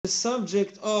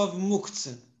subject of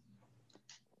muktzah.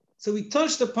 So we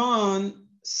touched upon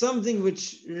something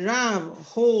which Rav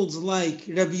holds like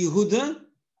Rabbi Yehuda,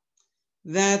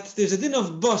 that there's a din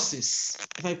of basis.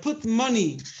 If I put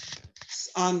money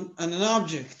on an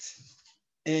object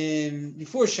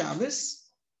before Shabbos,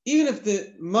 even if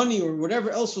the money or whatever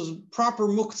else was proper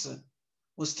muktzah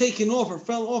was taken off or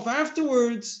fell off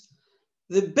afterwards,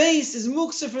 the base is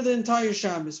muktzah for the entire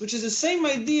Shabbos, which is the same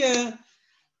idea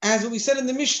as what we said in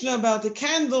the Mishnah about the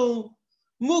candle,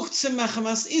 muktzah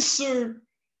mechamas isur.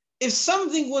 If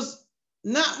something was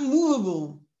not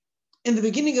movable in the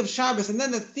beginning of Shabbos and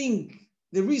then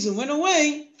the reason went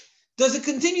away, does it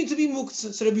continue to be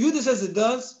muktzah? So Rabbi Yehuda says it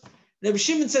does. Rabbi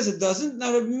Shimon says it doesn't.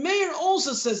 Now Rabbi Meir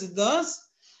also says it does.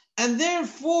 And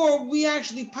therefore, we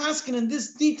actually paskin in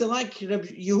this detail like Rabbi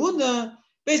Yehuda,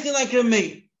 basically like Rabbi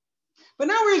Meir. But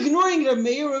now we're ignoring Rabbi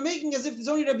Meir. We're making as if there's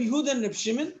only Rabbi Yehuda and Rabbi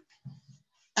Shimon.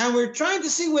 And we're trying to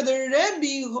see whether Rav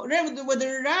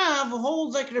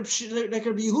holds like Rabbi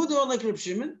Yehuda or like Rabbi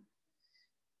Shimon.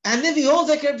 And if he holds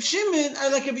like Rabbi Shimon or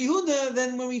like Rabbi Yehuda,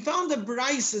 then when we found the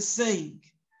Braisa saying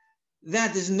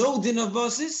that there's no din of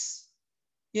basis,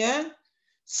 yeah,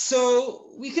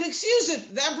 so we can excuse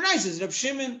it. That Braisa is Rabbi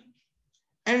Shimon,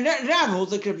 and Rav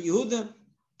holds like Rabbi Yehuda,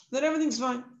 then everything's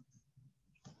fine.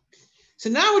 So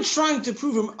now we're trying to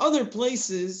prove from other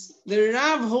places that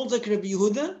Rav holds like Rabbi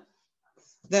Yehuda,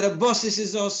 that a basis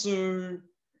is asur,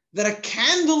 that a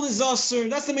candle is asur.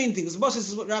 That's the main thing, because basis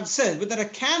is what Rav said, but that a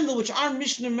candle, which our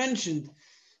Mishnah mentioned,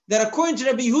 that according to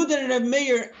Rabbi Yehuda and Rabbi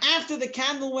Meir, after the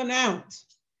candle went out,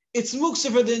 it's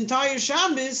muktzah for the entire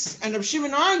Shabbos, and Rabbi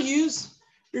Shimon argues,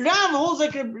 Rav holds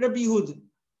like Rabbi Yehuda.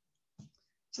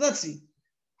 So let's see.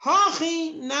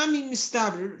 Hachi nami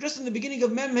mistabr. Just in the beginning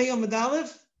of Mem Hey Amud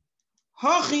Aleph,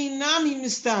 Hachi nami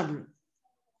mistabr.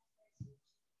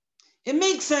 It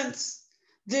makes sense.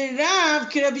 The Rav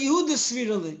ki Rabbi Yehuda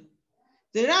svirali.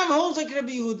 The Rav holds like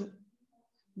Rabbi Yehuda.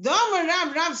 The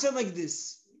Amar Rav said like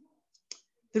this.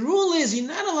 The rule is you're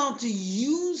not allowed to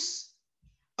use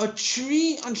a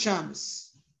tree on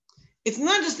Shabbos. It's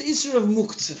not just the issue of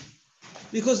muktzah.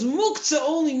 Because muktzah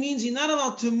only means you're not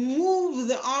allowed to move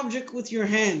the object with your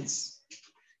hands.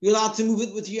 You're allowed to move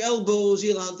it with your elbows.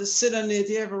 You're allowed to sit on it.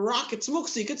 You have a rock, it's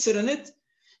muktzah. You could sit on it.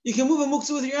 You can move a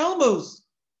muktzah with your elbows.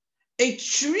 A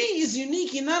tree is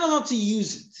unique. You're not allowed to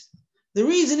use it. The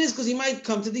reason is because you might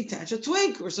come to detach a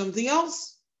twig or something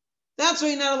else. That's why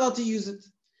you're not allowed to use it.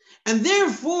 And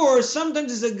therefore,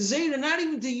 sometimes it's a gzeira not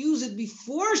even to use it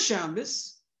before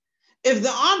Shabbos, if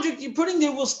the object you're putting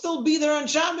there will still be there on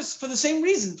Shabbos for the same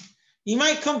reason. You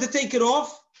might come to take it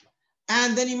off,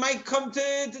 and then you might come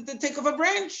to take off a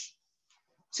branch.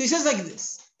 So he says like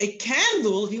this, a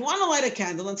candle, if you want to light a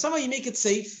candle, and somehow you make it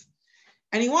safe,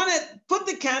 and you want to put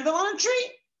the candle on a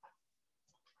tree.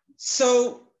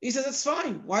 So he says, that's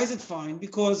fine. Why is it fine?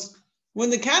 Because when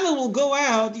the candle will go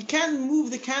out, you can't move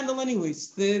the candle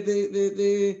anyways.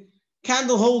 The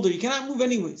candle holder, you cannot move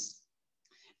anyways.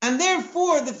 And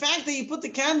therefore, the fact that you put the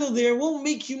candle there won't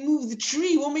make you move the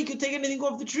tree, won't make you take anything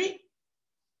off the tree.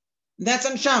 That's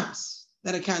on Shabbos,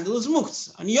 that a candle is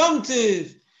muktzah. On Yom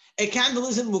Tov, a candle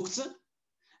isn't muktzah.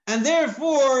 And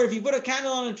therefore, if you put a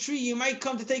candle on a tree, you might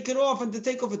come to take it off and to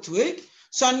take off a twig.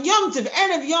 So on Yom Tov,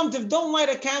 Erev Yom Tov, don't light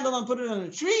a candle and put it on a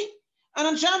tree. And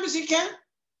on Shabbos, you can.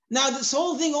 Now, this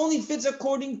whole thing only fits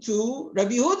according to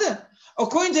Rabbi Yehuda.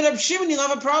 According to Rabbi Shimon, you'll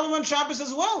have a problem on Shabbos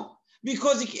as well.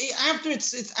 Because after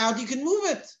it's out, you can move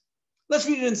it. Let's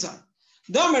read it inside.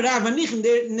 You're allowed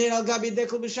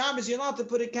to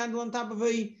put a candle on top of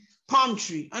a palm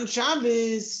tree. On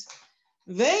Shabbos,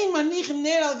 you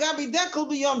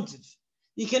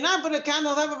cannot put a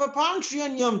candle on top of a palm tree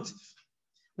on Yom Tov.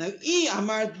 Now,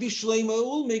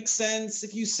 will make sense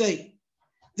if you say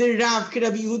the Rav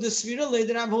Rabbi Yehuda Svirale,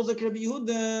 the Rav holds like Rabbi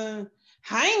Yehuda.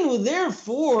 Hainu,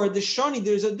 therefore, the Shani,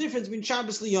 there's a difference between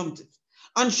Shabbos and Yom Tov.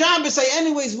 On Shabbos, I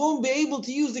anyways won't be able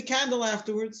to use the candle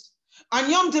afterwards. On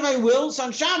Yom Tov, I will. So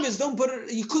on Shabbos, don't put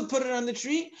it. You could put it on the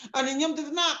tree, and in Yom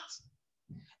Tov, not.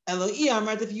 Eloi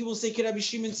Amart, if you will say Rabbi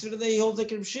Shimon, he holds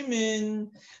like Rabbi Shimon.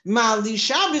 Mali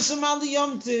Shabbos or Mali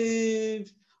Yom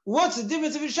Tov. What's the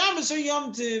difference of a Shabbos or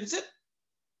Yom Tov? That's it.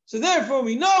 So therefore,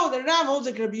 we know that Rav holds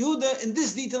like Rabbi Yehuda, in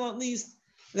this detail at least,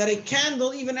 that a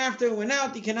candle, even after it went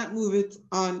out, you cannot move it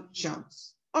on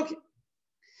Shabbos. Okay.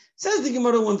 Says the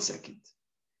Gemara 1 second.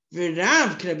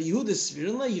 Rav Rabbi Yehuda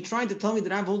Svirla, you're trying to tell me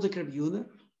that Rav holds like Rabbi Yehuda?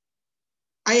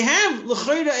 I have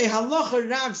l'chayra a halacha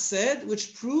Rav said,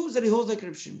 which proves that he holds like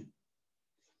Rabbi Shimon.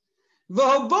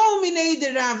 V'hobol minei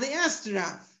de Rav, they asked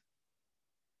Rav,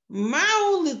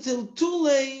 Ma'u litil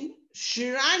tule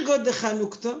shirago de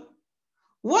chanukta,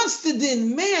 What's the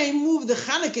din? May I move the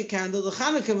Hanukkah candle, the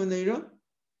Hanukkah menorah?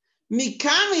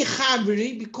 Mikame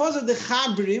Chabri, because of the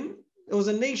Chabrim, there was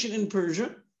a nation in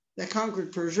Persia that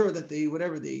conquered Persia, or that they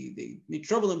made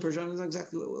trouble in Persia. I don't know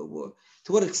exactly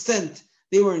to what extent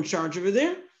they were in charge over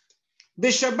there.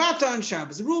 B'Shabbata on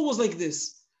Shabbos. The rule was like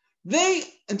this. They,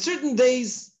 on certain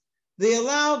days, they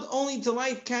allowed only to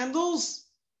light candles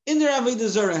in their Avodah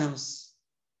Zarah house.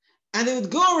 And they would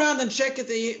go around and check it.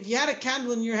 If you had a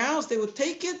candle in your house, they would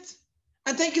take it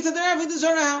and take it to their Avodah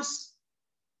Zarah house.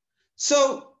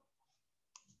 So,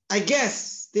 I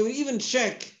guess they would even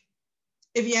check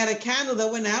if you had a candle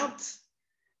that went out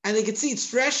and they could see it's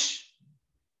fresh.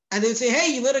 And they would say,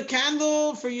 hey, you lit a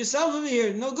candle for yourself over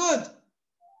here. No good.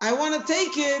 I want to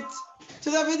take it to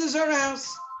the Avodah Zarah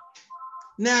house.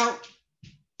 Now,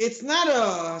 it's not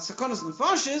a sakonas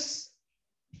nefashis,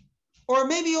 or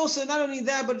maybe also not only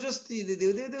that, but just they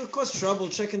would cause trouble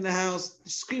checking the house,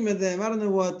 scream at them, I don't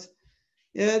know what.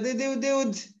 Yeah, they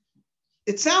would.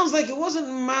 It sounds like it wasn't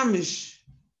mamish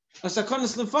a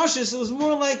sakonas nefashis. It was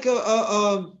more like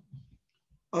a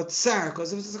tsar,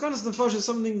 because if it's a sakonas nefashis,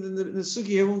 something the sugi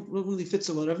here won't really fit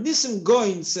so well. Rav Nissim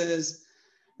Goin says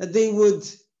that they would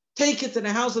take it to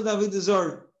the house of the Avodah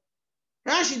Zarah.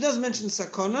 Rashi does mention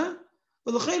sakona,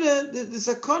 but the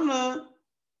sakona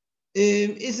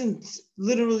isn't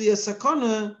literally a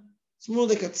sakona. It's more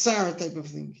like a tsar type of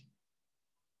thing.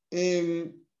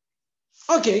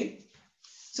 Okay,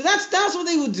 so that's what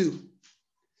they would do.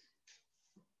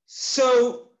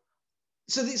 So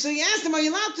you ask them, are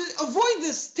you allowed to avoid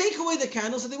this? Take away the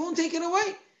candle so they won't take it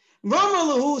away.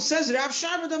 Ramar Lahu says, Rav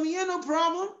Shabbat, no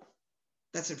problem.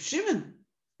 That's Reb Shimon.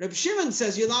 Reb Shimon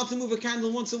says you're allowed to move a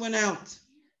candle once it went out.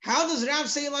 How does Rav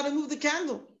say you're allowed to move the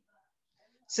candle?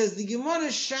 Says the Gemara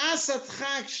Shasat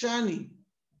Chak Shani.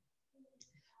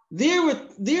 There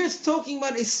it's talking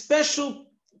about a special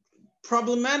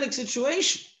problematic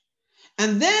situation.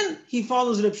 And then he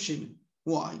follows Reb Shimon.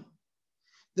 Why?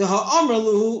 The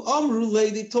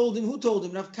Amrulay, they told him, who told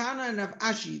him? Rav Kana and Rav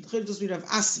Ashi. The Chayr tells me Rav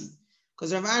Asi,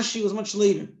 because Rav Ashi was much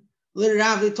later. Later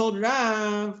Rav, they told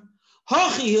Rav,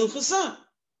 Hachi Hilchasa.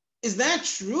 Is that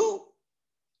true?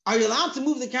 Are you allowed to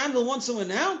move the candle once it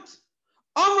went out?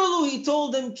 Amrulu, he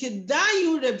told them,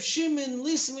 Kedayu Reb Shimon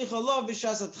lismich Allah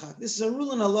b'shasat chak. This is a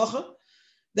rule in halacha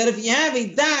that if you have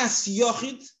a das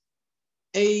yochid,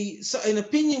 an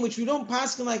opinion which we don't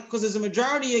pass like because there's a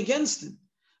majority against him,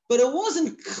 but it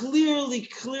wasn't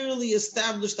clearly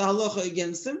established the halacha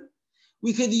against him,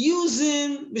 we could use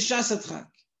him b'shasat chak.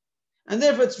 And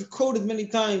therefore it's quoted many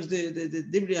times, the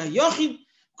Divrei HaYochid,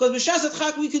 because b'shasat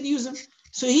chak we could use him.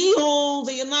 So he holds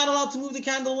that you're not allowed to move the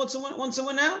candle once it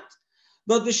went out.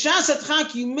 But b'shasat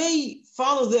chak you may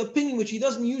follow the opinion which he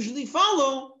doesn't usually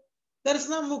follow, that it's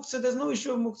not muktzah, there's no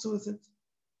issue of muktzah with it.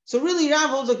 So really Rav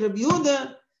holds like Rabbi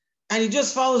Yehuda, and he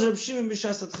just follows Reb Shimon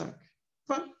b'shasat chak.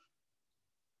 Fine.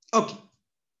 Okay.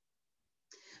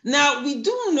 Now we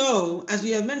do know, as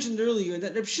we have mentioned earlier,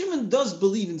 that Reb Shimon does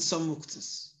believe in some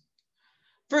muktzahs.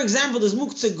 For example, there's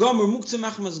muktzah gomer, muktzah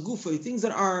machmas gufay, things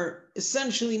that are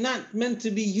essentially not meant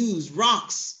to be used,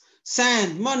 rocks,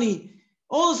 sand, money,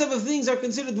 all those type of things are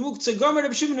considered muktzah gomer.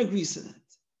 Reb Shimon agrees to that.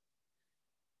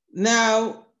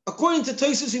 Now, according to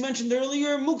Tosfos we mentioned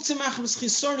earlier, muktzah machmas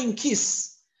chisorin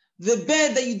kis, the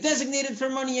bed that you designated for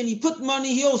money and you put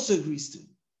money, he also agrees to.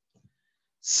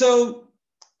 So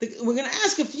we're going to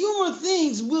ask a few more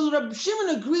things. Will Reb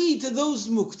Shimon agree to those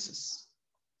muktzahs?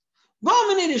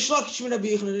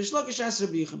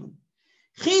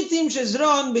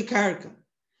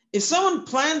 If someone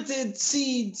planted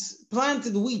seeds,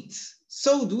 planted wheat,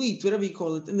 sowed wheat, whatever you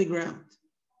call it, in the ground,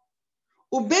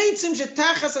 you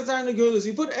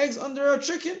put eggs under a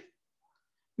chicken.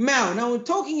 Now we're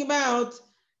talking about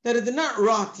that it did not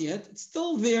rot yet. It's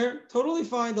still there, totally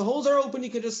fine. The holes are open.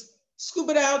 You could just scoop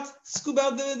out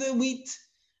the wheat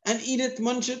and eat it,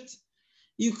 munch it.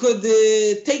 You could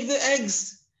take the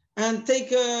eggs and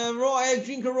take a raw egg,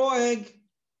 drink a raw egg,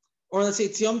 or let's say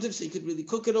it's Yom Tov, so you could really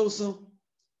cook it also.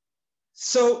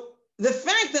 So the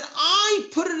fact that I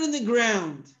put it in the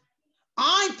ground,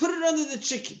 I put it under the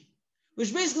chicken,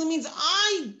 which basically means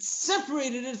I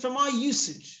separated it from my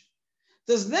usage,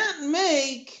 does that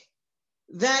make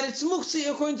that it's muktzah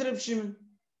according to Reb Shimon?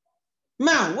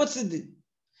 Now, what's the din?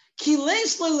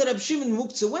 Reb Shimon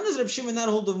muktzah. When does Reb Shimon not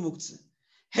hold of muktzah?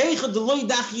 If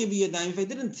I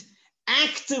didn't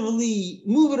actively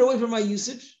move it away from my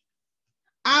usage.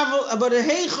 But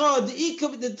if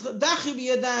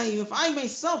I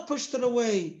myself pushed it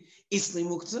away, isli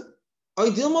muktzah.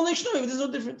 Maybe there's no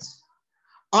difference.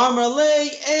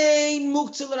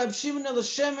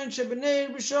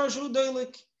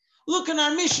 Look in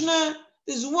our Mishnah,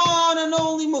 There's one and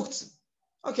only muktzah.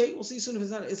 Okay, we'll see soon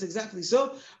if it's exactly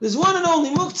so. There's one and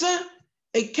only muktzah,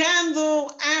 a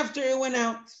candle after it went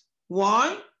out.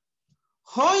 Why?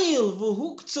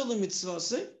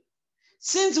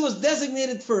 Since it was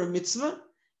designated for a mitzvah,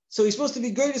 so he's supposed to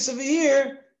be greatest over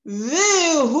here.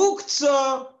 It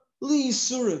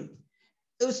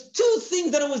was two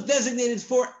things that it was designated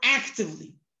for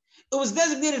actively. It was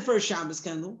designated for a Shabbos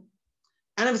candle.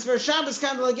 And if it's for a Shabbos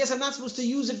candle, I guess I'm not supposed to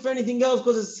use it for anything else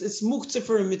because it's muktzah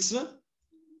for a mitzvah.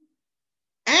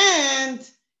 And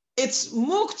it's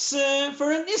muktzah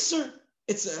for an isser.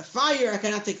 It's a fire, I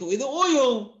cannot take away the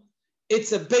oil.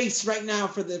 It's a base right now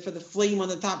for the flame on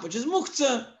the top, which is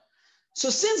muktzah. So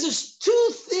since there's two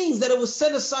things that it was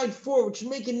set aside for, which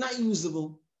make it not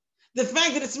usable, the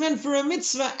fact that it's meant for a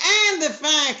mitzvah and the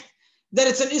fact that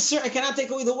it's an isser, I cannot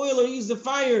take away the oil or use the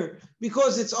fire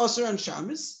because it's asur on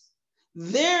Shabbos.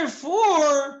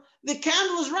 Therefore, the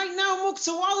candle is right now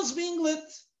muktzah while it's being lit.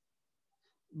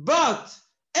 But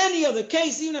any other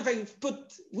case, even if I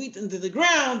put wheat into the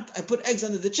ground, I put eggs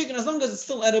under the chicken, as long as it's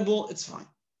still edible, it's fine.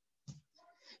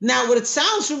 Now, what it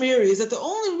sounds from here is that the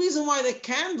only reason why the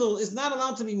candle is not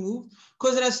allowed to be moved,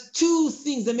 because it has two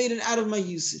things that made it out of my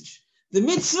usage. The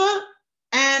mitzvah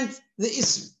and the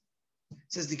isr.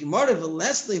 Says the Gemara,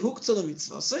 does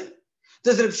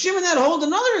Reb Shimon hold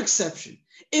another exception?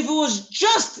 If it was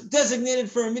just designated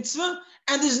for a mitzvah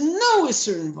and there's no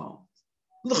isr involved.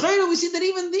 We see that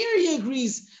even there he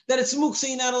agrees that it's muktzah,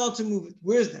 you're not allowed to move it.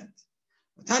 Where's that?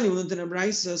 I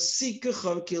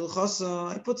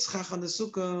put schach on the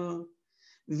sukkah.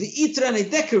 The and I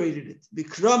decorated it.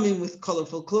 Bikramim with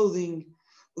colorful clothing.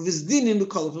 Vizdinim with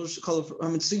colorful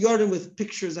suyarim with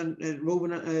pictures and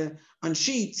woven on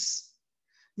sheets.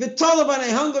 V'tolav and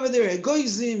I hung over there.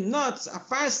 Goizim, nuts,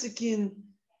 afarsikin.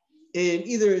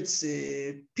 Either it's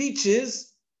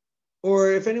peaches,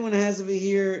 or if anyone has over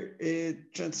here a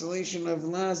translation of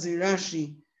Lazi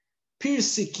Rashi,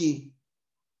 pirsiki.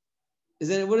 Is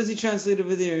that what does he translate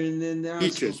over there? In the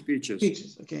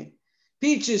peaches. Okay,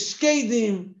 peaches,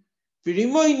 shkedim,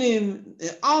 virimoinim,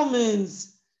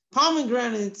 almonds,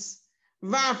 pomegranates,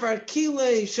 vafar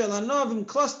kile shalanovim,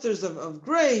 clusters of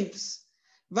grapes,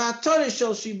 vatore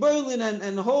shel shibolin,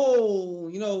 and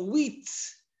whole wheat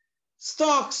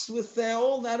stalks with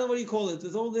all that. What do you call it?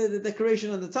 With all the decoration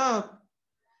on the top.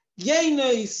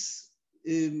 Yenos,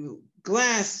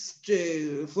 glass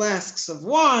flasks of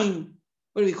wine.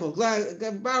 What do we call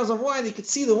barrels of wine? You could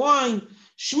see the wine.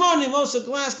 Shmonim, also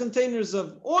glass containers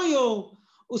of oil.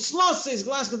 Uslases,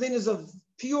 glass containers of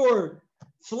pure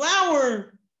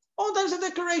flour. All types of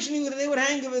decoration that they would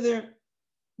hang over there.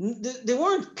 They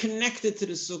weren't connected to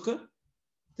the sukkah.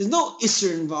 There's no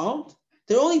isser involved.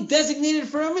 They're only designated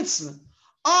for a mitzvah.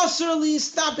 Asr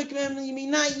stopik them. You may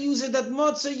not use it at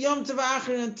motzei yom tov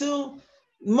achar until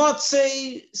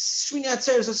motzei shmini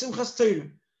atzeres or simchas Torah.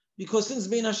 Because since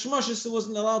Bein HaShmoshes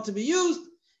wasn't allowed to be used,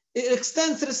 it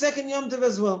extends to the second Yom Tov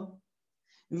as well.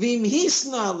 Vim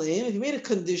hisna aleim, if you made a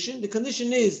condition, the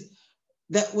condition is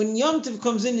that when Yom Tov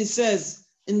comes in, he says,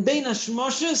 in Bein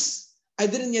HaShmoshes, I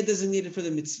didn't yet designate it for the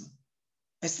mitzvah.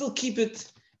 I still keep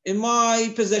it in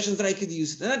my possessions that I could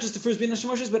use it. And not just the first Bein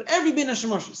HaShmoshes, but every Bein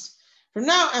HaShmoshes. From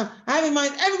now, I have in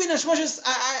mind, every Bein HaShmoshes,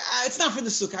 it's not for the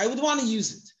sukkah. I would want to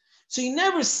use it. So he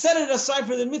never set it aside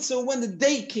for the mitzvah when the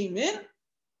day came in.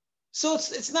 So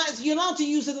it's not, you're allowed to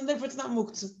use it, and therefore it's not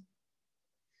muktzah.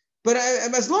 But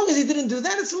as long as he didn't do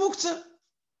that, it's muktzah.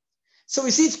 So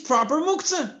we see it's proper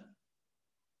muktzah.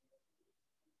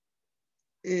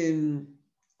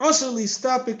 Also,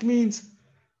 listapik means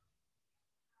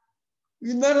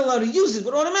you're not allowed to use it,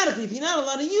 but automatically, if you're not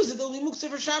allowed to use it, there'll be muktzah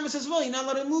for Shabbos as well. You're not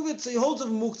allowed to move it, so he holds of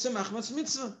muktzah machmas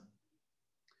mitzvah.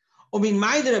 Or be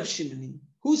ma'ader Reb Shimon.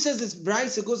 Who says this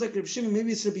brayse? It goes like Reb Shimon,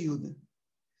 maybe it's Rabbi Yehuda.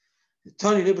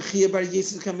 Tani Reb Chia bar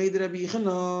Yosef kamed Rabbi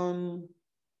Yechanan.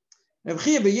 Reb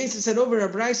Chia bar Yosef said over a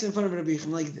brayse in front of Rabbi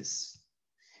Yechanan like this: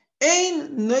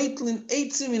 Ein noitlin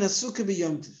eitzim in a sukkah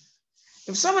b'yom tov.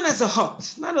 If someone has a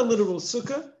hut, not a literal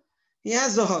sukkah, he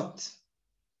has a hut,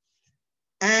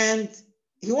 and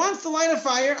he wants to light a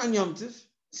fire on Yom Tov,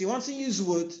 so he wants to use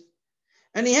wood,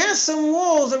 and he has some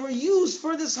walls that were used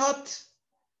for this hut.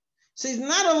 So he's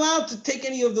not allowed to take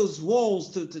any of those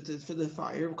walls for the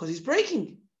fire because he's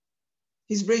breaking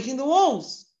the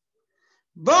walls.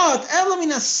 But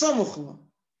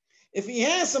if he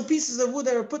has some pieces of wood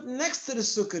that are put next to the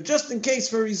sukkah, just in case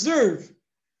for reserve,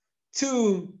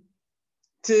 to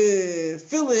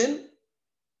fill in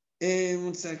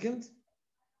 1 second.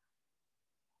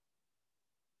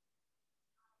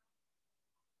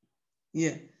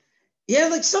 Yeah. Yeah,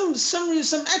 like some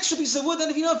extra piece of wood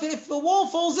that if the wall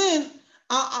falls in,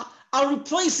 I'll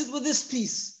replace it with this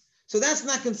piece. So that's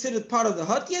not considered part of the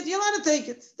hut yet. You're allowed to take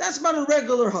it. That's about a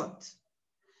regular hut.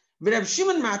 But Reb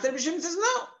Shimon Matar, Reb Shimon says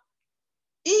no.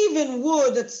 Even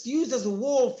wood that's used as a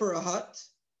wall for a hut,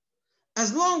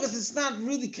 as long as it's not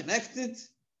really connected,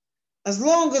 as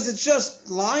long as it's just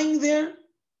lying there,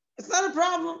 it's not a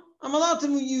problem. I'm allowed to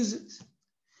use it.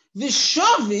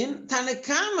 Vishavin,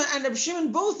 Tanakama and Reb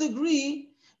Shimon both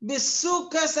agree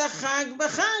B'sukas achag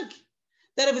b'chag,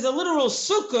 that if it's a literal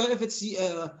sukkah, if it's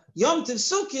Yom Tov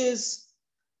sukkahs,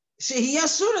 shehi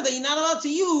asura, that you're not allowed to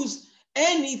use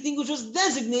anything which was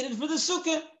designated for the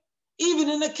sukkah. Even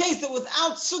in a case that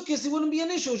without sukkahs, it wouldn't be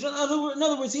an issue. In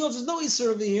other words, he holds there's no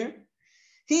issur over here.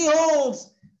 He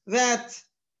holds that,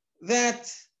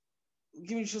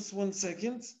 give me just 1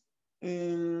 second. The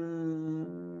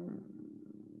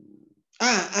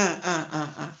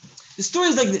story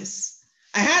is like this.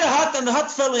 I had a hut and the hut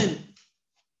fell in.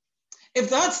 If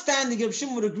the hut's standing, Reb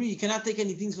Shimon would agree you cannot take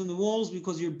any things from the walls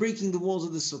because you're breaking the walls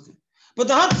of the sukkah. But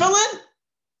the hut fell in.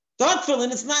 The hut fell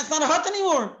in. It's not a hut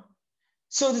anymore.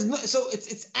 So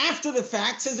it's after the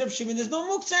fact, says Reb Shimon, there's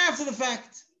no muktzah after the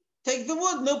fact. Take the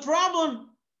wood, no problem.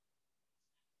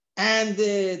 And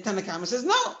Tanakama says,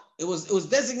 no, it was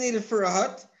designated for a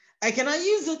hut. I cannot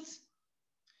use it.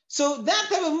 So that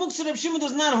type of muktzah Reb Shimon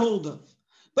does not hold of.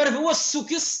 But if it was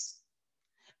sukkahs,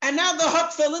 and now the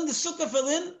hut fell in, the sukkah fell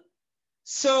in,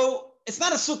 so it's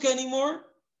not a sukkah anymore,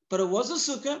 but it was a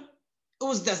sukkah. It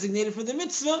was designated for the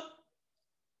mitzvah.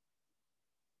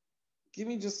 Give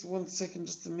me just 1 second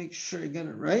just to make sure I got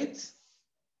it right.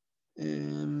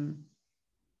 Yeah.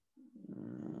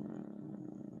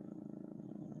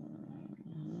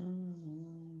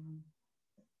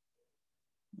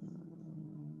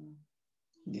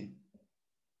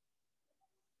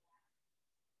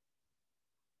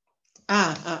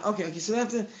 Okay. So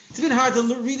it's a bit hard to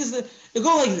read this. It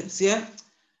go like this, yeah?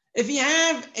 If you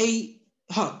have a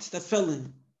hut that fell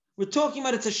in, we're talking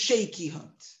about it's a shaky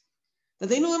hut, that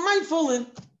they knew it might fall in.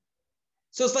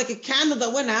 So it's like a candle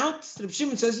that went out. Reb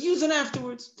Shimon says, use it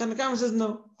afterwards. Tanakama says,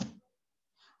 no.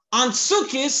 On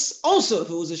sukkahs, also, if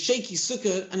it was a shaky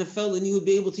sukkah and it fell in, you would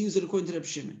be able to use it according to Reb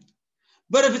Shimon.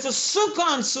 But if it's a sukkah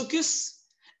on sukkahs,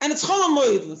 and it's Chol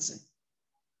HaMoed, let's say,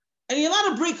 and you're allowed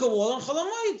to break a wall on Chol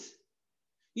HaMoed,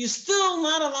 you're still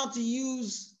not allowed to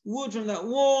use wood from that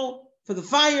wall for the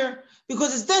fire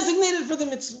because it's designated for the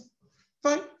mitzvah.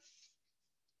 Fine.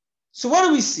 So what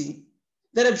do we see?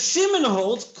 That Reb Shimon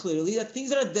holds clearly that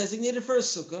things that are designated for a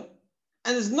sukkah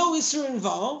and there's no issur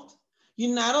involved,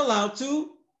 you're not allowed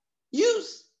to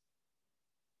use.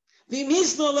 If he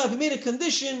made a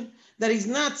condition that he's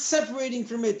not separating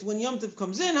from it when Yom Tov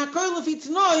comes in,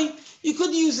 you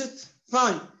could use it.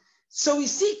 Fine. So we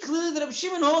see clearly that Reb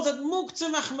Shimon holds that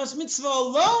muktzah machmas mitzvah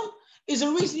alone is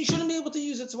a reason you shouldn't be able to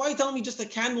use it. So why are you telling me just a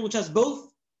candle which has both?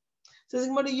 Says,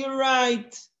 you're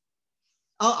right.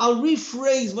 I'll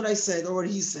rephrase what I said or what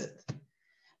he said.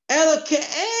 I'm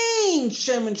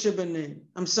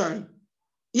sorry.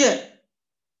 Yeah.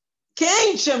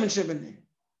 He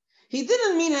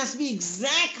didn't mean it has to be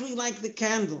exactly like the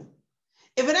candle.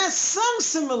 If it has some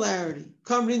similarity,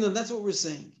 that's what we're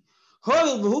saying. You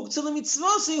added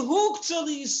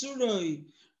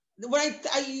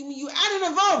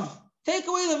a vav. Take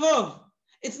away the vav.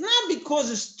 It's not because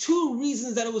there's two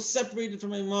reasons that it was separated from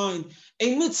my mind,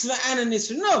 a mitzvah and an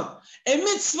issur. No, a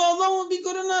mitzvah alone would be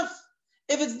good enough.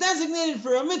 If it's designated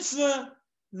for a mitzvah,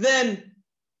 then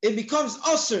it becomes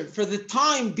usher for the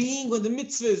time being when the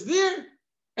mitzvah is there,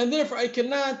 and therefore I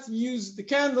cannot use the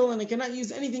candle and I cannot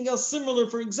use anything else similar.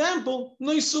 For example,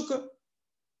 no sukkah.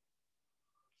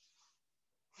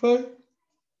 Fine.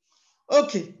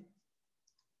 Okay.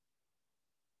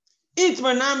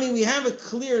 Itmarnami, we have a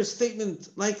clear statement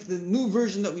like the new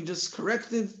version that we just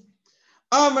corrected.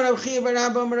 Similar to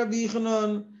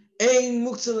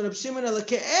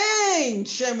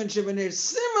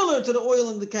the oil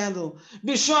in the candle.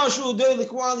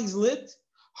 While he's lit.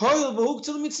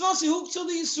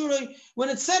 When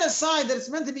it's set aside that it's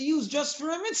meant to be used just for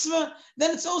a mitzvah,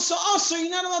 then it's also also you're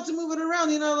not allowed to move it around,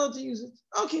 you're not allowed to use it.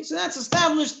 Okay, so that's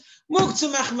established.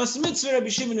 Muktzah machmas mitzvah, Rabbi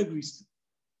Shimon agrees to.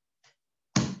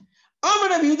 Amar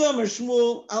Rabbi Yehuda Amar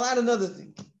Shmuel, I'll add another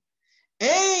thing.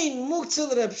 Ein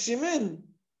muktzah Rabbi Shimon,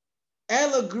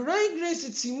 ela grei grace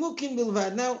tzimukin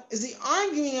bilvad. Now, is he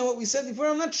arguing on what we said before?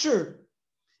 I'm not sure.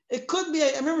 It could be.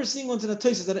 I remember seeing one to the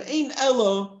Tosfos that ein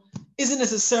elo isn't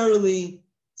necessarily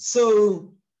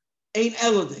so ein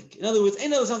elodic. In other words,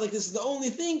 ein elo sounds like this is the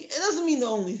only thing. It doesn't mean the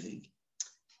only thing.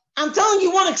 I'm telling you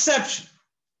one exception.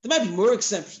 There might be more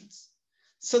exceptions.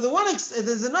 So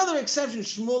there's another exception.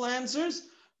 Shmuel answers.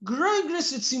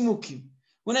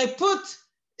 When I put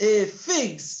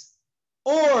figs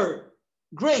or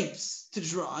grapes to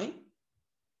dry,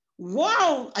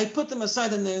 while I put them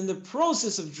aside and they're in the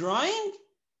process of drying,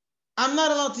 I'm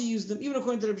not allowed to use them, even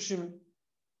according to Rabbi Shimon.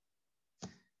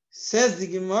 Says the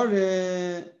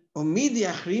Gemara, Omidi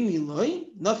achrimi loy,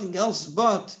 nothing else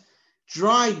but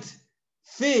dried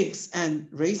figs and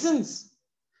raisins.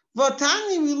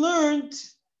 Vatani, we learned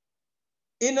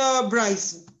in a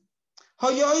brayso.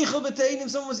 If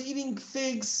someone was eating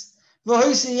figs,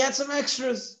 he had some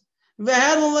extras. He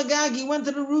went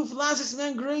to the roof,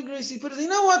 he put it, you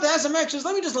know what, I have some extras,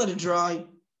 let me just let it dry. He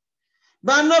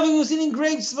was eating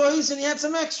grapes, and he had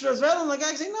some extras. Saying, no,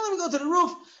 let me go to the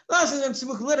roof,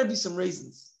 let it be some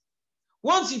raisins.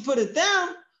 Once you put it down,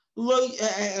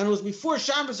 and it was before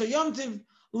Shabbos or Yom Tov,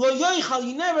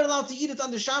 you're never allowed to eat it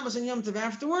under Shabbos and Yom Tov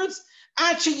afterwards,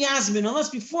 unless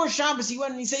before Shabbos he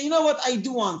went and he said, you know what, I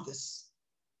do want this.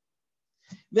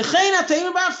 We say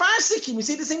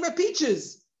the same about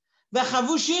peaches. The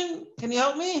chavushin, can you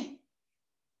help me?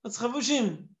 What's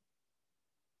chavushim?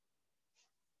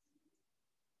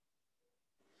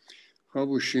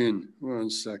 Chavushin, 1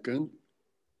 second.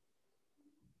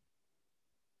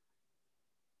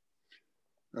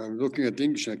 I'm looking at the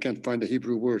English, I can't find the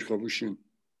Hebrew word, chavushin.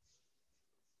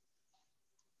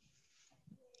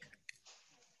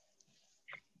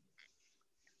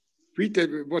 Read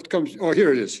that, what comes, oh,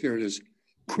 here it is.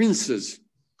 Quinces.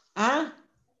 Huh?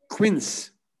 Quince.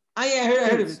 Ah, yeah, I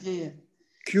heard of it. Yeah.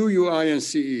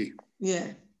 Quince.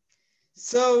 Yeah.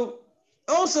 So,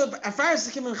 also, the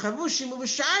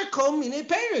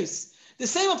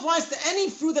same applies to any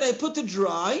fruit that I put to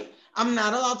dry, I'm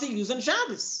not allowed to use on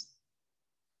Shabbos.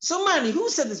 So, Mani, who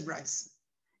said this brayso?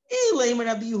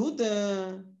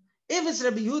 If it's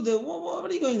Rabbi Yehuda, what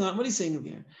are you going on? What are you saying over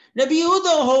here? Rabbi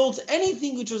Yehuda holds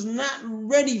anything which was not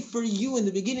ready for you in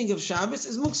the beginning of Shabbos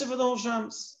is muktzah for the whole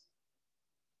Shabbos.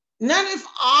 Not if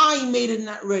I made it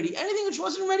not ready. Anything which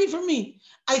wasn't ready for me.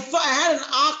 I thought I had an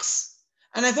ox,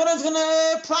 and I thought I was going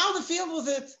to plow the field with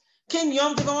it. Came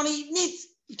Yom Tov, I want to eat meat.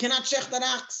 You cannot check that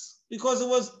ox because it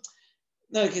was...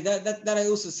 Okay, that I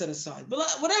also set aside. But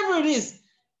whatever it is,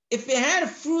 if it had a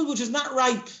fruit which is not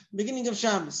ripe, beginning of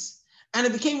Shabbos, and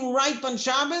it became ripe on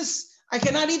Shabbos, I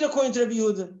cannot eat according to Rabbi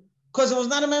Yehuda because it was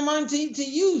not in my mind to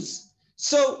use.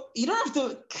 So you don't have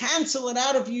to cancel it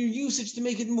out of your usage to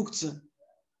make it muktzah.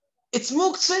 It's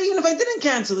muktzah even if I didn't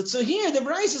cancel it. So here the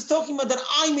brayso is talking about that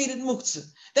I made it muktzah.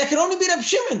 That could only be Rabbi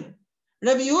Shimon.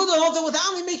 Rabbi Yehuda holds that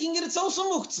without me making it, it's also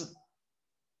muktzah.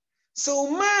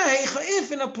 So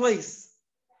if in a place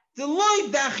the loy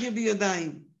dachya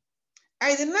biyadayim,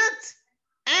 I did not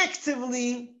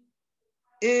actively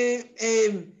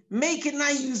make it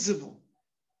not usable.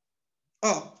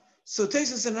 Oh, so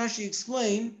Tosfos and Rashi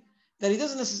explain that he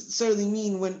doesn't necessarily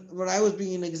mean when I was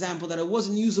bringing an example that it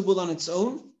wasn't usable on its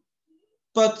own,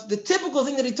 but the typical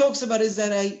thing that he talks about is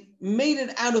that I made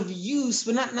it out of use,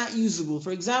 but not usable.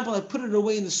 For example, I put it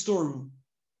away in the storeroom,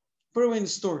 put it away in the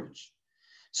storage.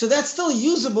 So that's still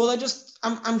usable.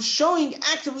 I'm showing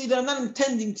actively that I'm not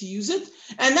intending to use it,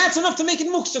 and that's enough to make it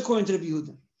muktzah according to Rabbi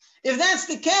Yehuda. If that's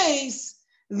the case,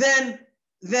 then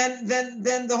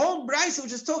the whole brayso,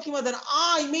 which is talking about that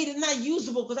I made it not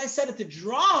usable because I set it to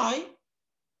dry,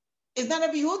 is not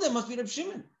Rabbi Yehuda, it must be Rabbi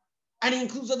Shimon. And he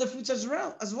includes other fruits as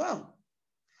well.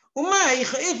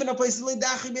 If in a place I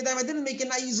didn't make it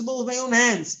not usable with my own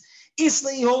hands,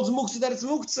 Isla holds muktzah that it's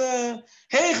muktzah.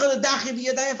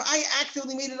 If I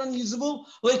actively made it unusable,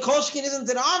 like koshkin, isn't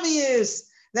it obvious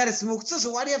that it's muktzah?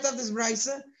 So why do you have to have this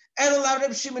brayso?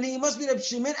 He must be Reb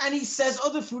Shimon, and he says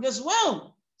other fruit as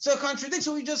well. So it contradicts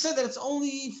what we just said, that it's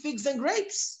only figs and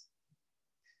grapes.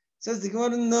 Says the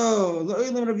Gemara, no.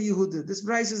 This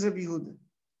brayso is Rabbi Yehuda.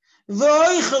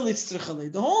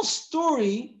 The whole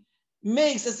story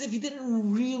makes as if he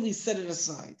didn't really set it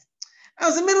aside. I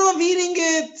was in the middle of eating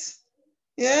it,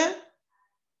 yeah,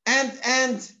 and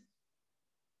then he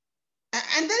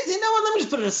said, "No, let me just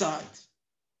put it aside."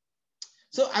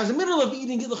 So I was in the middle of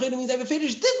eating it. The means I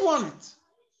did want it.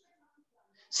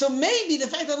 So maybe the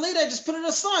fact that later I just put it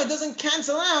aside doesn't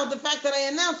cancel out the fact that I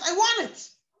announced I want it.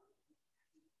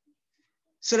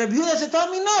 So Rabbi Yehuda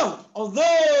told me, no,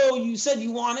 although you said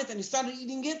you want it and you started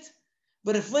eating it,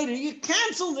 but if later you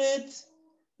canceled it,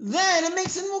 then it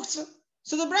makes it muktzah.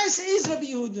 So the brayso is Rabbi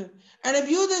Yehuda. And Rabbi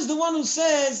Yehuda is the one who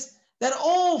says that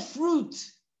all fruit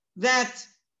that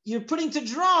you're putting to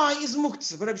dry is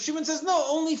muktzah. But Rabbi Shimon says, no,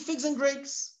 only figs and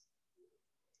grapes.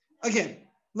 Again,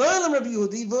 Rabbi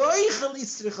Yehuda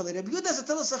has a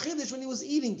tell us a chiddush when he was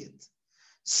eating it.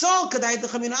 So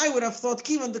I would have thought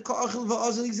Kivan the ka'achil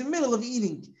va'azil, he's in the middle of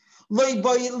eating.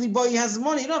 He has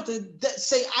money. You don't have to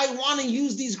say, I want to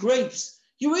use these grapes.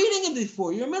 You were eating it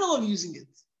before. You're in the middle of using it.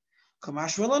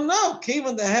 Kamash no, came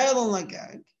on the hell on like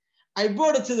gag. I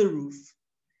brought it to the roof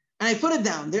and I put it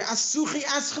down there. I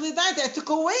took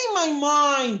away my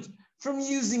mind from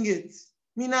using it.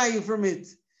 Minayu from it.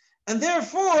 And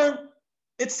therefore,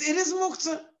 it is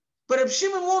muktzah. But Reb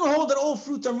Shimon won't hold that all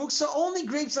fruit are muktzah, only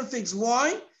grapes and figs.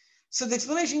 Why? So the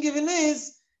explanation given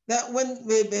is that when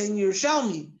in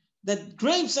Yerushalmi, that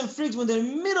grapes and figs, when they're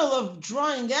in the middle of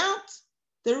drying out,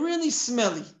 they're really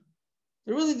smelly.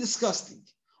 They're really disgusting.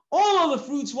 All of the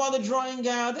fruits, while they're drying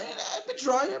out, they're a bit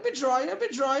dry,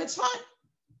 it's fine.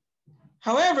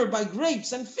 However, by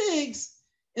grapes and figs,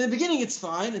 in the beginning it's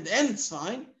fine, in the end it's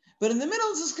fine, but in the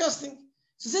middle it's disgusting.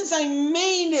 So since I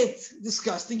made it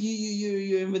disgusting,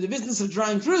 you're in the business of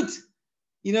drying fruit.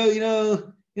 You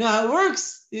know how it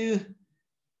works.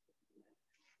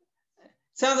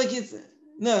 Sounds like it's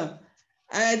no.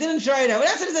 I didn't try it out. What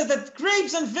I said is that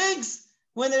grapes and figs,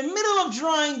 when they're in the middle of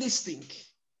drying, they stink.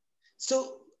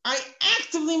 So I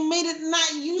actively made it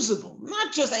not usable.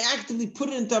 Not just I actively put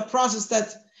it into a process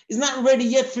that is not ready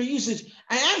yet for usage.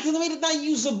 I actively made it not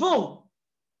usable.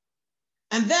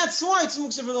 And that's why it's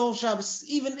muktzah for the whole Shabbos.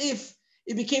 Even if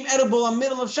it became edible in the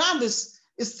middle of Shabbos,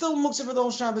 it's still muktzah for the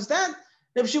whole Shabbos. That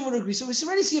Reb Shimon would agree. So we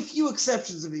already see a few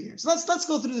exceptions over here. So let's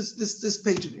go through this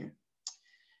page over here.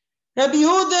 Rabbi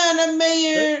Yehuda and Rabbi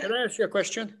Meir. Can I ask you a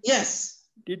question? Yes.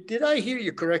 Did I hear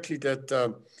you correctly that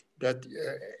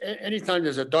anytime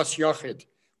there's a das yachid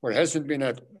where hasn't been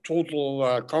a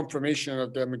total confirmation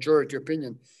of the majority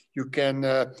opinion, you can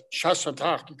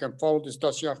shasatach, you can follow this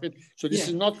das yachid. So this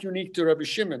is not unique to Rabbi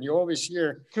Shimon. You always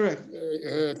hear correct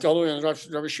Talui and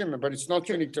Rabbi Shimon, but it's not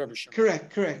unique to Rabbi Shimon.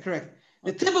 Correct.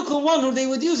 The typical one who they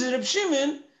would use is Rabbi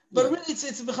Shimon, but really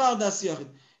it's b'chal das yachid.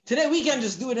 Today we can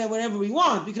just do it wherever we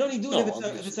want. We can only do it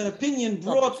if it's an opinion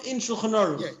brought in Shulchan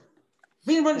Aruch.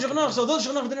 So those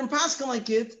Shulchan Aruch didn't pass like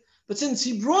it, but since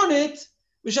he brought it,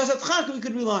 we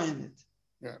could rely on it.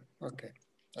 Yeah. Okay.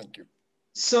 Thank you.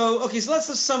 So let's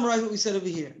just summarize what we said over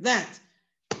here. That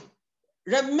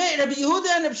Rabbi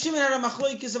Yehuda and Rabbi Shimon had a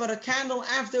machlokes about a candle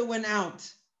after it went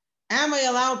out. Am I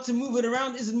allowed to move it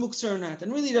around? Is it muktzah or not?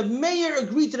 And really, Rabbi Meir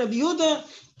agreed to Rabbi Yehuda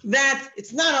that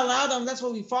it's not allowed, and that's why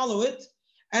we follow it.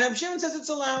 And Rabbi Shimon says it's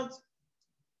allowed.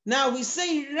 Now we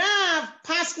say Rav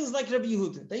paskins like Rabbi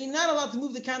Yehuda, that you're not allowed to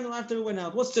move the candle after it went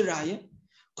out. What's the raya?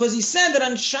 Because he said that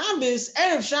on Shabbos,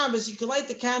 Erev Shabbos, you can light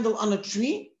the candle on a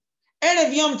tree,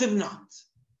 Erev Yom Tov not.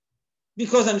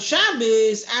 Because on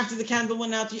Shabbos, after the candle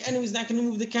went out, your enemy's not going to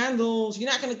move the candles.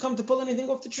 You're not going to come to pull anything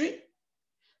off the tree.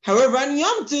 However, on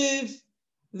Yom Tov,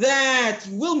 that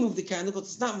you will move the candle because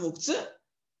it's not muktzah.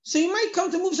 So you might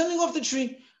come to move something off the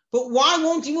tree. But why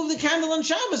won't you move the candle on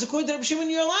Shabbos? According to Rabbi Shimon,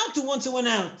 you're allowed to once it went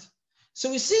out. So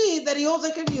we see that he holds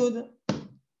like Rabbi Yehuda. But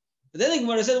then the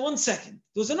Gemara said, 1 second.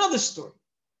 There was another story.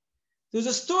 There was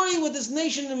a story with this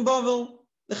nation in Bavel,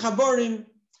 the Chaborim,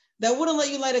 that wouldn't let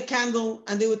you light a candle,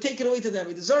 and they would take it away to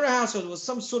the Zora house, or there was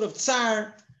some sort of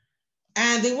tsar,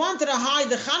 and they wanted to hide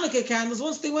the Hanukkah candles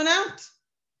once they went out.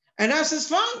 And Rav says,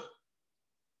 fine.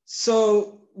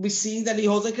 So we see that he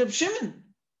holds like Rabbi Shimon,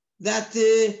 that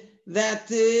you're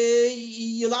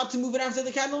allowed to move it after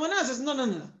the candle went out. Says,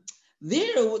 no.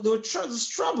 There was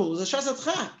trouble. It was a Shasat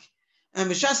Chak. And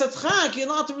with Shasat Chak, you're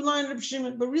allowed to rely on Rabbi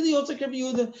Shimon, but really holds like Rabbi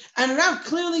Yehuda. And Rav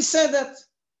clearly said that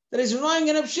he's relying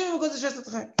on Rabbi Shimon because of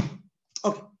Shasat Chak.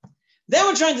 Okay. Then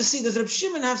we're trying to see, does Rabbi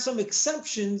Shimon have some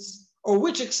exceptions, or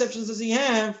which exceptions does he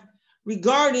have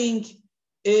regarding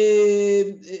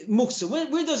muktzah?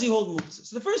 Where does he hold muktzah?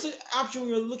 So the first option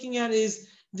we were looking at is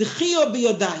the chiyah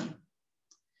biyadayim.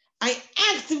 I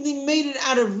actively made it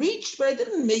out of reach, but I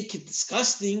didn't make it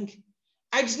disgusting.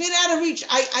 I just made it out of reach.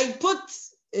 I put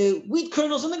wheat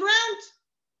kernels on the ground.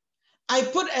 I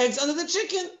put eggs under the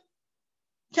chicken.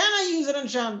 Can I use it on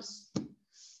Shabbos?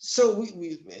 So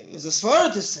it was a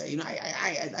svara to say,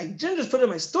 I didn't just put it in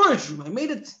my storage room. I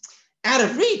made it out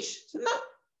of reach. So no.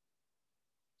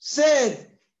 Said,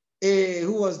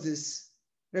 who was this?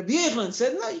 Rabbi Yochanan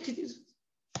said, no, you could use it.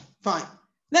 Fine.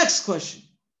 Next question.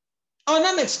 Oh,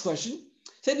 not next question.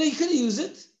 Said, no, you could use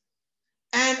it.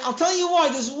 And I'll tell you why.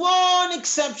 There's one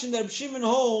exception that Rabbi Shimon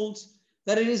holds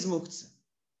that it is muktzah.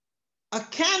 A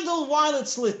candle while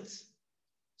it's lit.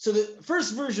 So the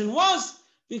first version was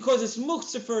because it's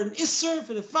muktzah for an isser,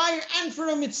 for the fire, and for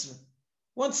a mitzvah.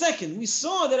 1 second. We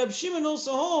saw that Rabbi Shimon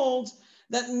also holds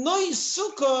that no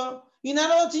sukkah you're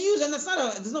not allowed to use, and there's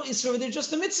no isser over there,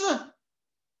 just a mitzvah.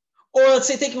 Or let's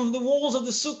say taking from the walls of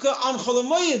the sukkah on Chol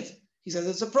HaMoed. He says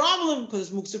it's a problem because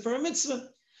it's muktzah for a mitzvah.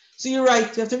 So you're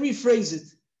right, you have to rephrase it.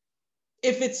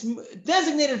 If it's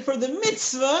designated for the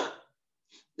mitzvah,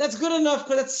 that's good enough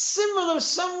because that's similar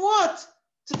somewhat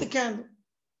to the candle.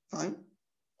 Fine.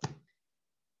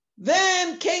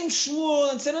 Then came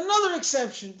Shmuel and said another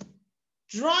exception.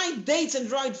 Dried dates and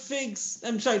dried figs,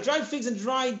 dried figs and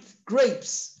dried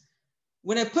grapes.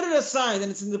 When I put it aside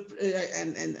and it's in the,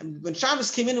 and when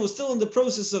Shabbos came in, it was still in the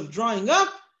process of drying up.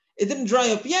 It didn't dry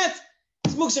up yet.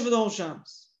 It's muktzah for the whole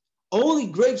Shabbos. Only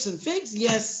grapes and figs?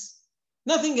 Yes.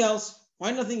 Nothing else. Why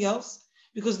nothing else?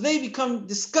 Because they become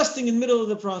disgusting in the middle of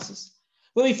the process.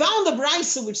 But we found a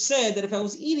brisa which said that if I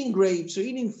was eating grapes or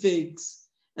eating figs,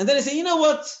 and then I say, you know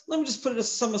what? Let me just put it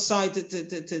some aside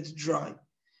to dry.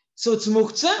 So it's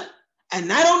muktzah, and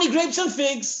not only grapes and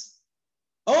figs,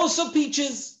 also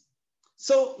peaches.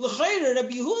 So l'chayr,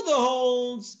 Rabbi Yehuda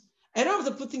holds, I don't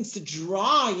have to put things to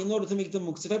dry in order to make them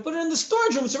muktzah. If I put it in the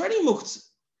storage room, it's already muktzah.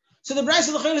 So the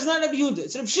brisa l'chayr is not Rabbi Yehuda,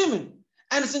 it's Rabbi Shimon,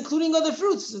 and it's including other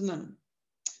fruits. No.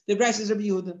 The brisa is Rabbi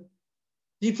Yehuda.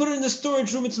 If you put it in the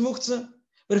storage room, it's muktzah.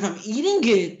 But if I'm eating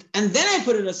it and then I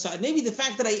put it aside, maybe the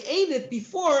fact that I ate it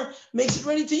before makes it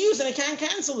ready to use and I can't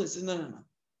cancel this. No.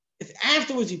 If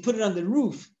afterwards you put it on the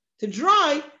roof to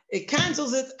dry, it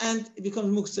cancels it and it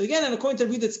becomes muktzah again. And according to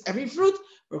Rabbi Yehuda, it's every fruit.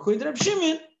 Or according to Rabbi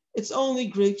Shimon, it's only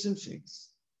grapes and figs.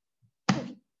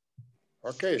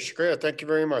 Okay, Shkoya, thank you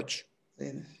very much.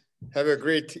 Have a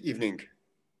great evening.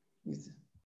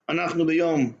 אנחנו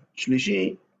ביום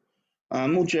שלישי,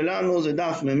 העמוד שלנו זה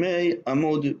דף ממי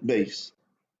עמוד בייס.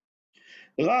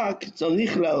 רק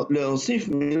צריך להוסיף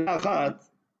מילה אחת,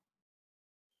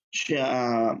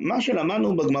 שמה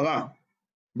שלמדנו בגמרא,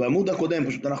 בעמוד הקודם,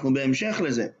 פשוט אנחנו בהמשך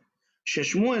לזה,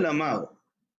 ששמואל אמר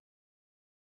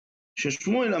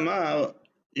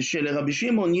שלרבי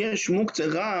שמעון יש מוקצה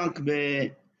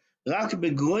רק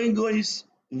בגרויגויס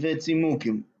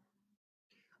וצימוקים.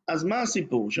 אז מה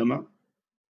הסיפור שמה?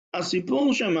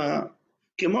 הסיפור שמה,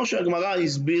 כמו שהגמרא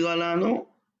הסבירה לנו,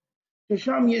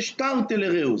 ששם יש תרתי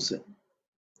לרעוסה.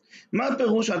 מה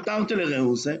פירוש התרתי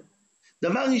לרעוסה?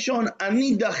 דבר ראשון,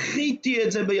 אני דחיתי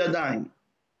את זה בידיים.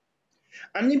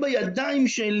 אני בידיים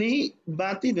שלי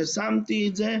באתי ושמתי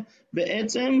את זה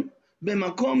בעצם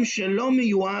במקום שלא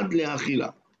מיועד לאכילה.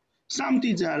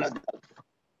 שמתי את זה על הגג.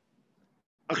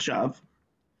 עכשיו,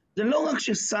 זה לא רק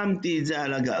ששמתי את זה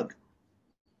על הגג,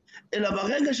 אלא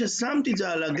ברגע ששמתי את זה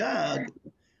על הגג,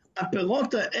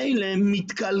 הפירות האלה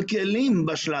מתקלקלים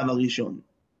בשלב הראשון.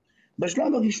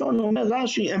 בשלב הראשון אומר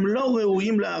רש"י, הם לא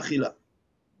ראויים לאכילה.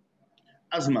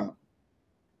 אז מה?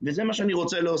 וזה מה שאני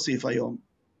רוצה להוסיף היום.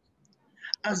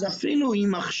 אז אפילו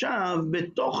אם עכשיו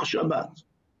בתוך שבת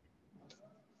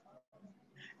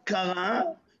קרה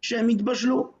שהם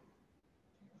התבשלו.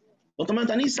 זאת אומרת,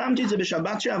 אני שמתי את זה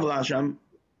בשבת שעברה שם,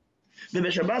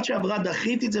 ובשבת שעברה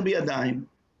דחיתי את זה בידיים,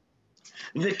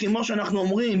 וכמו שאנחנו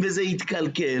אומרים, וזה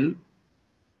התקלקל,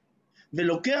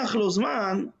 ולוקח לו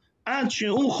זמן עד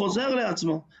שהוא חוזר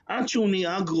לעצמו, עד שהוא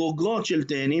נהיה גרוגרות של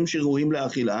תאנים שראויים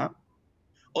לאכילה,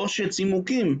 או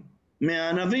שצימוקים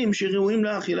מהענבים שראויים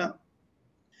לאכילה.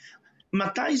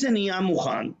 מתי זה נהיה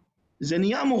מוכן? זה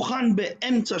נהיה מוכן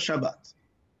באמצע שבת.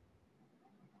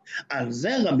 על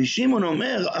זה רבי שמעון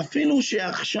אומר, אפילו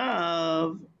שעכשיו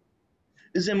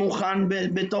זה מוכן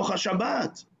בתוך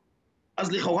השבת.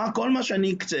 אז לכאורה כל מה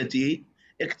שאני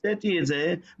הקציתי את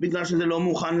זה בגלל שזה לא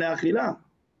מוכן לאכילה.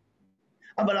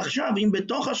 אבל עכשיו, אם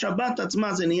בתוך השבת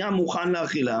עצמה זה נהיה מוכן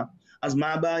לאכילה, אז מה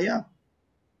הבעיה?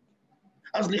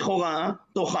 אז לכאורה,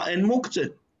 תוכה אין מוקצה.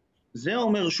 זה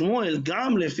אומר שמואל,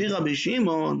 גם לפי רבי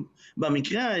שמעון,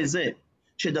 במקרה הזה,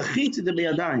 שדחית את זה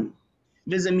בידיים,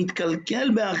 וזה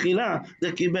מתקלקל באכילה,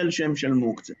 זה קיבל שם של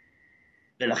מוקצה.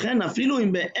 ולכן אפילו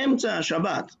אם באמצע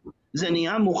השבת זה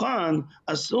נהיה מוכן,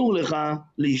 אסור לך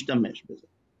להשתמש בזה.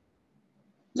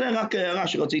 זה רק הערה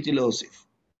שרציתי להוסיף.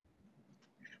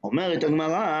 אומרת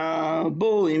הגמרא,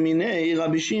 בואי מיני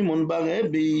רבי שמעון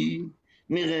ברבי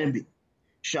מרבי.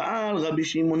 שאל רבי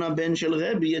שמעון הבן של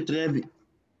רבי את רבי.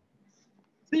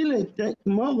 צילי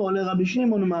תמורו לרבי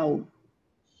שמעון מהו?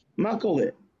 מה קורה?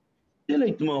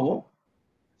 צילי תמורו.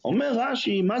 אומר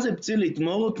רש"י, מה זה פצילי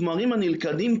תמורו? תמרים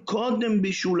הנלכדים קודם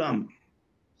בישולם.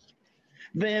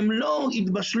 והם לא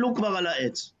התבשלו כבר על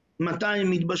העץ. מתי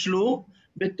הם התבשלו?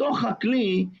 בתוך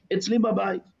הכלי אצלי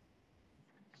בבית.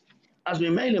 אז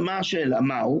ממילא מה השאלה?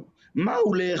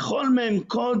 מהו לאכול מהם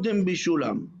קודם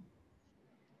בישולם?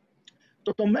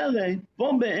 זאת אומרת,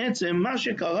 פה בעצם מה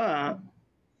שקרה,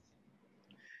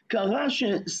 קרה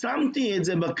ששמתי את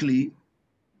זה בכלי,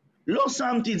 לא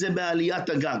שמתי את זה בעליית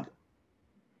הגג.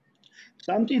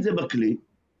 שמתי את זה בכלי,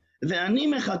 ואני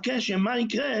מחכה שמה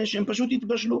יקרה, שהם פשוט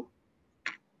יתבשלו.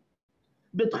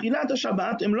 בתחילת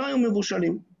השבת הם לא היו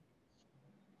מבושלים.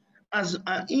 אז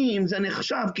האם זה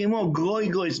נחשב כמו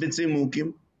גרויגויס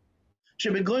וצימוקים,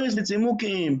 שבגרויגויס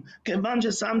וצימוקים, כיוון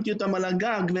ששמתי אותם על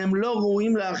הגג והם לא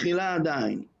ראויים לאכילה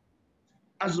עדיין,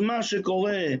 אז מה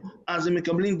שקורה, אז הם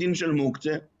מקבלים דין של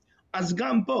מוקצה, אז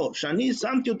גם פה, שאני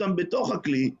שמתי אותם בתוך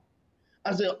הכלי,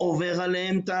 אז זה עובר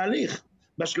עליהם תהליך.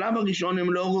 בשלב הראשון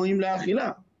הם לא ראויים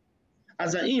לאכילה.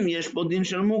 אז האם יש פה דין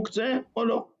של מוקצה או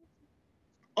לא?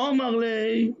 אומר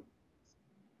לי,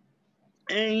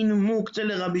 אין מוקצה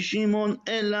לרבי שמעון,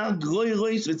 אלא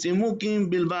גרוירויס וצימוקים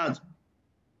בלבד.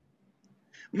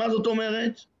 מה זאת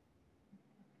אומרת?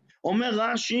 אומר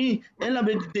רש"י, אלא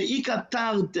בדאיקה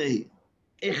תרתי,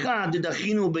 אחד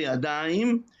דחינו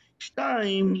בידיים,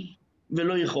 שתיים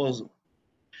ולא יחוזו.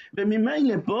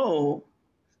 וממילא פה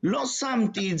לא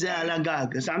שמתי את זה על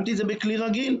הגג, שמתי את זה בכלי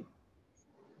רגיל.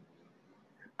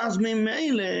 אז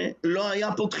ממילא לא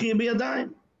היה פותחי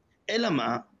בידיים. אלא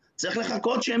מה? צריך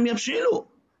לחכות שהם יבשילו.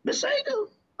 בסדר,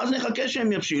 אז נחכה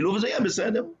שהם יבשילו וזה יהיה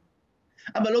בסדר.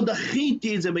 אבל לא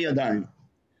דחיתי את זה בידיים.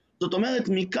 זאת אומרת,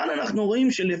 מכאן אנחנו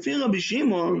רואים שלפי רבי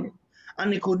שמעון,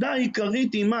 הנקודה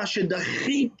העיקרית היא מה?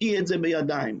 שדחיתי את זה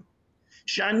בידיים.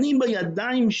 שאני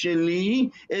בידיים שלי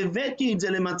הבאתי את זה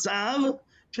למצב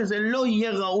שזה לא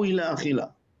יהיה ראוי לאכילה.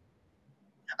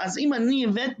 אז אם אני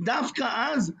הבאת דווקא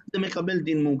אז, זה מקבל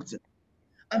דין מוקצה.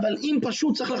 אבל אם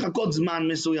פשוט צריך לחכות זמן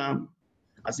מסוים,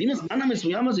 אז אם הזמן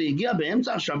המסוים הזה הגיע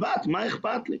באמצע השבת, מה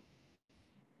אכפת לי?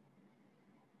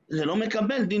 זה לא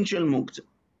מקבל דין של מוקצה.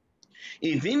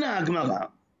 הבינה הגמרא,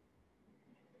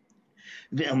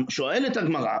 ושואלת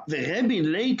הגמרא, ורבי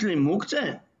לית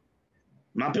למוקצה?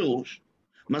 מה פירוש?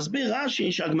 מסביר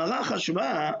רש"י שהגמרא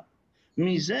חשבה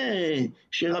מזה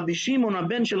שרבי שמעון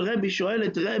הבן של רבי שואל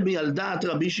את רבי על דעת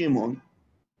רבי שמעון,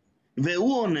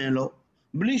 והוא עונה לו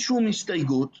בלי שום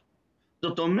הסתייגות.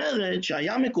 זאת אומרת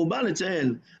שהיה מקובל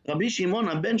אצל רבי שמעון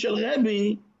הבן של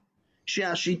רבי,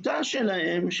 שהשיטה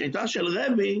שלהם, שיטה של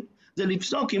רבי, זה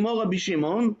לפסוק כמו רבי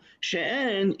שמעון,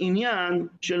 שאין עניין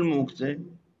של מוקצה.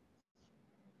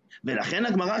 ולכן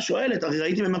הגמרא שואלת, הרי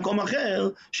ראיתי במקום אחר,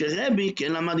 שרבי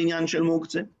כן למד עניין של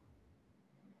מוקצה.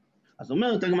 אז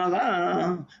אומרת הגמרא,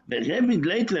 ורבי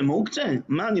דלית למוקצה?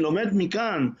 מה, אני לומד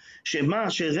מכאן, שמה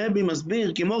שרבי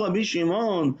מסביר כמו רבי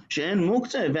שמעון, שאין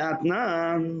מוקצה,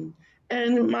 והתנן,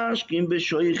 אין משקים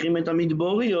בשויכים את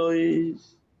המדבוריות.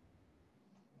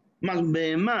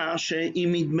 בהמה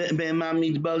שהיא בהמה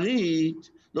מדברית,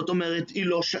 זאת אומרת,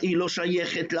 היא לא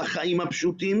שייכת לחיים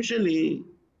הפשוטים שלי,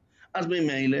 אז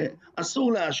במילא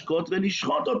אסור להשקות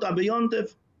ולשחוט אותה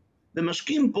ביונטף.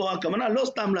 ומשקים פה, הכוונה לא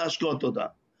סתם להשקות אותה,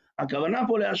 הכוונה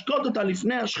פה להשקות אותה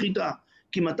לפני השחיטה,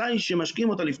 כי מתי שמשקים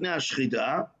אותה לפני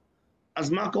השחיטה, אז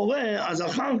מה קורה? אז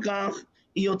אחר כך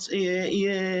היא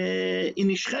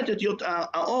נשחטת,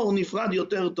 האור נפרד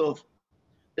יותר טוב.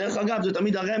 דרך אגב, זה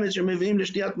תמיד הרמז שמביאים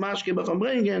לשתיית משקה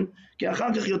בפמברנגן, כי אחר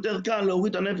כך יותר קל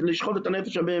להוריד את הנפש, לשחוט את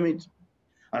הנפש הבהמית.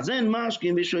 אז אין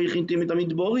משקים ושויכתים את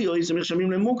המדבוריות, הם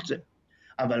נחשבים למוקצה.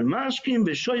 אבל משקים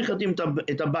ושויכתים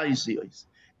את הבייסיות,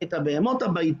 את הבהמות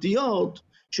הביתיות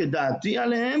שדעתי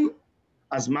עליהם,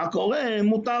 אז מה קורה?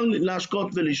 מותר להשקות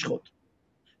ולשחוט.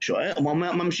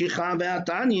 ממשיכה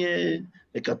והתניא,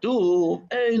 וכתוב,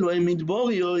 אלו הם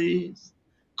מדבוריות,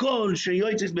 כל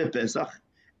שיוצאת בפסח,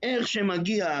 איך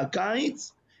שמגיע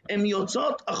הקיץ, הן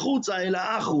יוצאות החוצה אל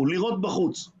האחו, לראות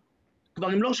בחוץ. כבר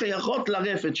הן לא שייכות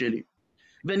לרפת שלי.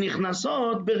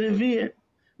 ונכנסות ברביעי,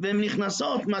 והן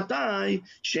נכנסות מתי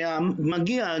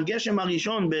שמגיע הגשם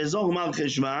הראשון באזור מר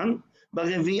חשוון,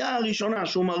 ברביעייה הראשונה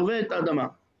שהוא מרווה את האדמה.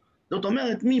 זאת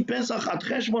אומרת, מפסח עד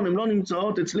חשבון הן לא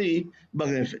נמצאות אצלי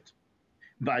ברפת.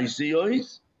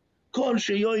 וייסיויס, כל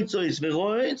שיועצויס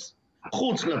ורועץ,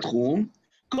 חוץ לתחום,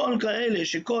 כל כאלה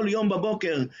שכל יום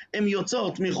בבוקר הן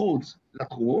יוצאות מחוץ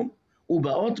לתחום,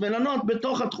 ובאות ולנות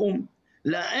בתוך התחום.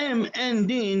 להם אין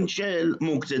דין של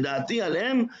מוקצה, דעתי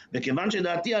עליהם, וכיוון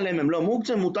שדעתי עליהם הם לא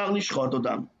מוקצה, מותר לשחוט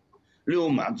אותם.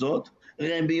 לעומת זאת,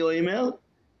 רבי אומר,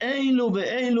 אילו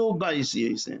ואילו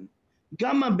בייסייסן.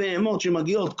 גם הבהמות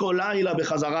שמגיעות כל לילה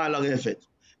בחזרה על הרפת,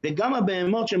 וגם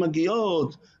הבהמות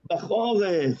שמגיעות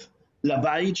בחורף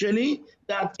לבית שלי,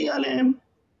 דעתי עליהם.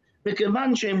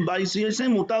 וכיוון שהם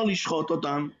בייסייסן, מותר לשחוט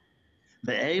אותם.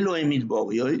 ואילו הם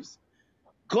מדבוריות,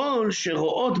 כל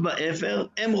שרואות באפר,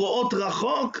 הן רואות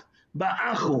רחוק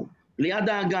באחו, ליד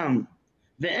האגם,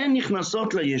 והן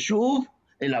נכנסות ליישוב,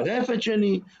 אל הרפת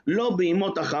שלי, לא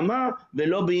בימות החמה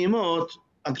ולא בימות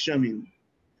הגשמים.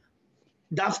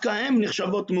 דווקא הן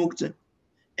נחשבות מוקצה.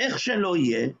 איך שלא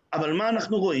יהיה, אבל מה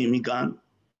אנחנו רואים מכאן?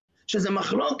 שזה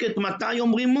מחלוקת מתי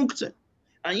אומרים מוקצה.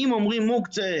 האם אומרים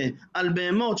מוקצה על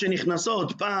בהמות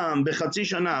שנכנסות פעם בחצי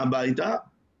שנה הביתה,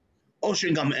 או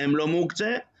שגם הם לא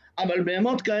מוקצה, אבל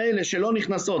בהמות כאלה שלא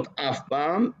נכנסות אף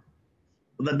פעם,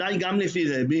 ודאי גם לפי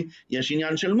רבי, יש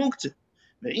עניין של מוקצה.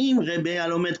 ואם רבי היה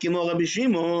לומד כמו רבי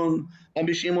שמעון,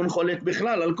 רבי שמעון חולק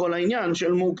בכלל על כל העניין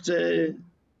של מוקצה.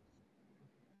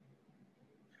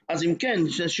 אז אם כן,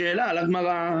 שאלה על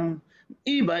הגמרא,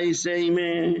 איבאי סיימה,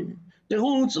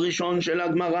 תירוץ ראשון של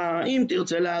הגמרא, אם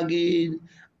תרצה להגיד,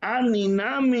 אני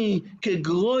נמי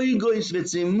כגרויגויס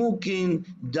וצימוקין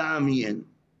דמיין.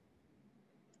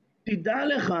 תדע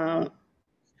לך,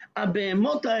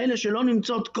 הבהמות האלה שלא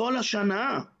נמצאות כל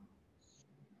השנה,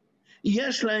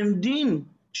 יש להם דין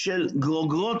של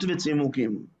גרוגרות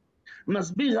וצימוקים.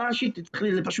 מסביר רש"י, צריך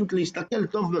פשוט להסתכל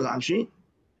טוב ברש"י,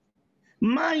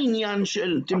 מה העניין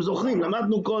של, אתם זוכרים,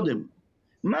 למדנו קודם,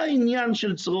 מה העניין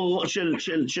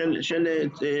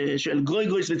של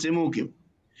גרויגויס וצימוקים?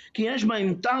 כי יש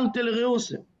בהם תרתי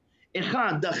לריאוסה.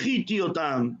 אחד, דחיתי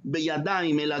אותם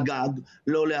בידיים אל הגג,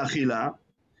 לא לאכילה.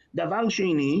 דבר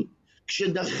שני,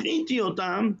 כשדחיתי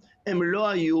אותם, הם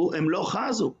לא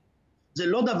חזו. זה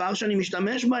לא דבר שאני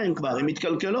משתמש בהם כבר, הם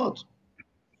מתקלקלות.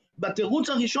 בתירוץ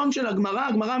הראשון של הגמרא,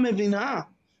 הגמרא מבינה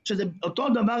שזה אותו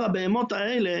דבר הבהמות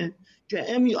האלה,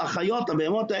 החיות,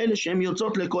 הבהמות האלה שהן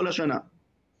יוצאות לכל השנה.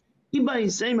 איבא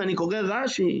איסיימי, אני קורא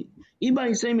רש"י, איבא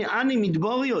איסיימי אני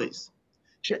מדבוריוס,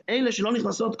 שאלה שלא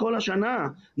נכנסות כל השנה,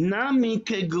 נמי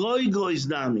כגרויגויס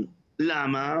דמי.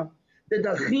 למה?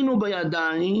 תדחינו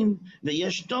בידיים,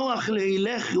 ויש תורך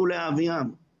להילך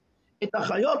ולהביאם. את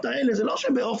החיות האלה, זה לא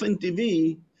שבאופן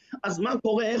טבעי, אז מה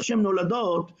קורה, איך שהן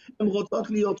נולדות, הן רוצות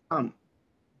להיות שם.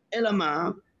 אלא מה?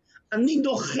 אני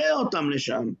דוחה אותם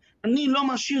לשם, אני לא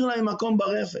משאיר להם מקום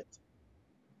ברפת.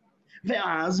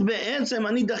 ואז בעצם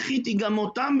אני דחיתי גם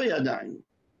אותם בידיים.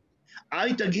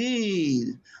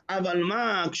 תגיד, אבל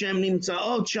מה, כשהן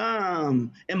נמצאות שם,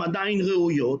 הן עדיין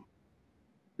ראויות?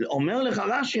 אומר לך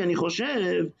רש"י, אני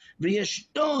חושב, ויש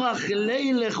תורך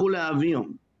לילך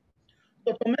ולהביאם.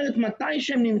 זאת אומרת, מתי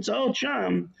שהן נמצאות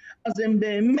שם, אז הן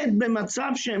באמת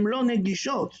במצב שהן לא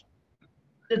נגישות.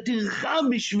 זה טרחה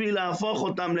בשביל להפוך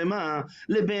אותם למה?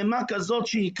 לבהמה כזאת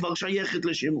שהיא כבר שייכת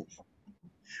לשימוש.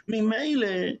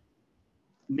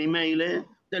 ממילא,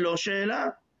 זה לא שאלה.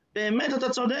 באמת אתה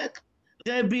צודק.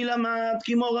 רבי למד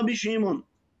כמו רבי שמעון,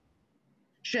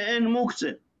 שאין מוקצה.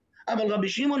 אבל רבי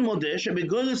שמעון מודה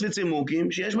שבגרויגויס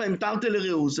וצימוקים, שיש בהם תרתי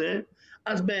לריאוסה,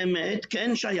 אז באמת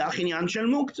כן שייך עניין של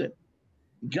מוקצה.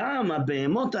 גם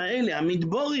הבהמות האלה,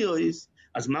 המדבוריוס,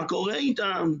 אז מה קורה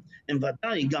איתם? הם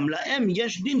ודאי, גם להם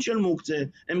יש דין של מוקצה,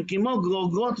 הם כמו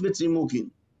גרוגרות וצימוקים.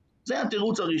 זה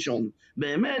התירוץ הראשון.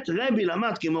 באמת, רבי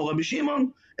למד כמו רבי שמעון,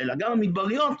 אלא גם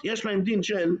המדבריות, יש להם דין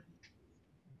של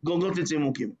גרוגרות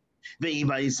וצימוקים.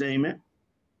 ואיבא איסיימה,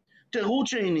 תירוץ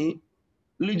שני,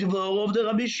 לדבורוב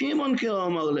דרבי שמעון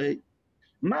כאומר לי,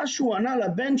 מה שהוא ענה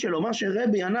לבן שלו, מה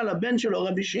שרבי ענה לבן שלו,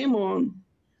 רבי שמעון,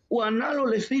 הוא ענה לו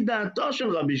לפי דעתו של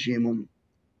רבי שמעון.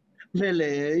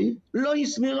 ולי לא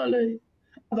הסביר עלי,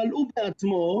 אבל הוא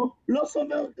בעצמו לא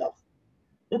סובר כך.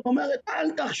 זאת אומרת,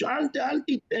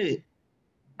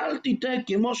 אל תטעה,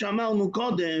 כמו שאמרנו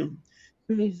קודם,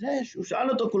 מזה שהוא שאל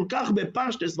אותו כל כך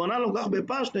בפשטס, ועונה לו כל כך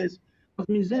בפשטס, אז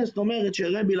מזה זאת אומרת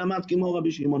שרבי למד כמו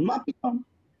רבי שמעון. מה פתאום?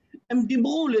 הם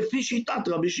דיברו לפי שיטת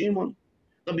רבי שמעון.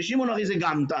 רבי שמעון הרי זה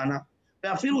גם תנא,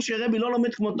 ואפילו שרבי לא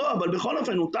לומד כמותו, אבל בכל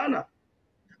אופן הוא תנא.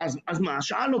 אז מה?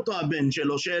 שאל אותו הבן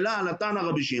שלו שאלה על התנא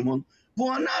רבי שמעון,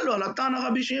 והוא ענה לו על התנא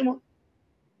רבי שמעון.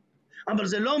 אבל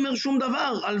זה לא אומר שום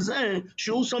דבר על זה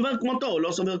שהוא סובר כמותו או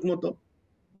לא סובר כמותו.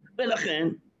 ולכן,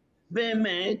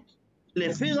 באמת,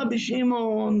 לפי רבי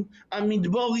שמעון,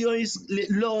 המדבוריוס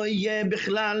לא יהיה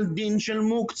בכלל דין של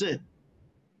מוקצה.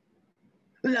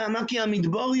 למה? כי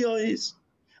המדבוריוס,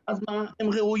 אז מה? הן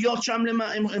ראויות שם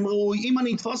אם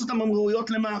אני אתפוס אותם, הן ראויות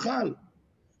למאכל.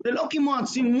 זה לא כמו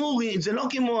הצימורי, זה לא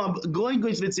כמו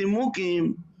הגרויגויס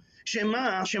וצימוקים,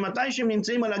 שמתי שהם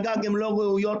נמצאים על הגג הן לא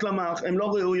ראויות למאכל, הן לא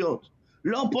ראויות.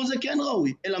 לא, פה זה כן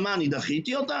ראוי. אלא מה, אני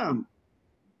דחיתי אותם?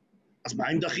 אז מה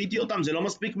אם דחיתי אותם? זה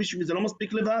לא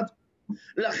מספיק לבד.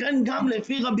 לכן גם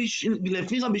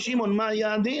לפי רבי שמעון, מה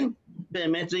היה הדין?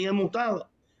 באמת זה יהיה מותר.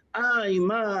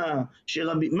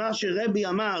 מה שרבי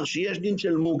אמר שיש דין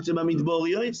של מוקצה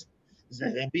במדבוריוס, זה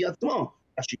רבי עצמו.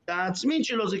 השיטה העצמית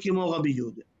שלו זה כמו רבי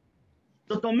יהודה.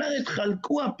 זאת אומרת,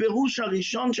 חלקו הפירוש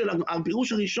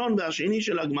הראשון והשני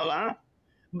של הגמרא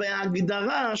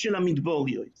בהגדרה של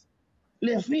המדבוריוס.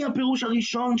 לפי הפירוש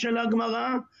הראשון של הגמרא,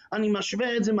 אני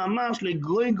משווה את זה ממש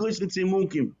לגרויגויס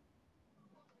וצימוקים.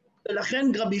 ולכן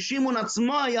רבי שמעון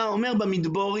עצמו היה אומר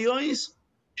במדבוריוס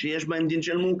שיש בהם דין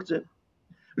של מוקצה.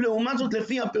 לעומת זאת,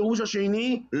 לפי הפירוש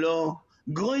השני, לא.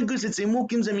 גרויגויס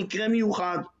וצימוקים זה מקרה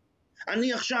מיוחד.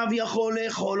 אני עכשיו יכול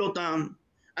לאכול אותם.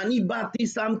 אני באתי,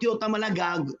 שמתי אותם על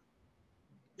הגג,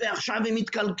 ועכשיו הם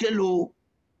התקלקלו.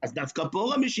 אז דווקא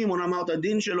פה רבי שמעון אמר את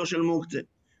הדין שלו של מוקצה.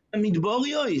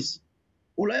 המדבוריוס,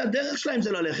 אולי הדרך שלהם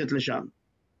זה ללכת לשם.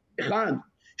 1.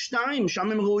 2,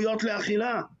 שם הם ראויות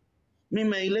לאכילה.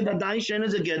 ממילא ודאי שאין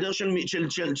איזה גדר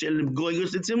של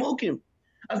גרויגוס לצימוקים.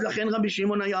 אז לכן רבי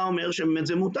שמעון היה אומר שבאמת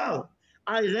זה מותר.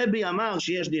 רבי אמר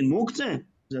שיש דין מוקצה,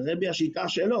 זה רבי השיטה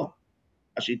שלו.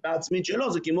 השיטה העצמית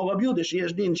שלו זה כמו רבי יהודה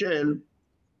שיש דין של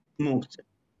מוקצה.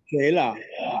 שאלה.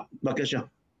 בבקשה.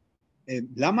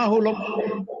 למה הוא לא...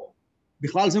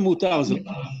 בכלל זה מותר, זה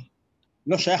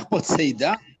לא שייך פה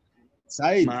צידה?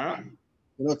 ציד? מה?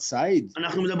 זה לא ציד?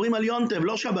 אנחנו מדברים על יום טוב,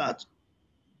 לא שבת.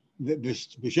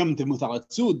 בשם טוב מותר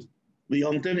לצוד?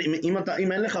 ביום טוב,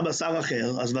 אם אין לך בשר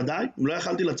אחר, אז ודאי, אם לא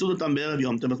יכלתי לצוד אותם בערב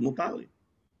יום טוב, אז מותר לי.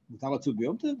 מותר לצוד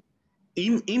ביום טוב?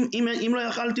 אם לא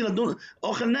יכלתי לדון,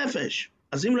 אוכל נפש,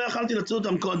 אז אם לא יכלתי לצוד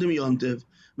אותם קודם יום טוב,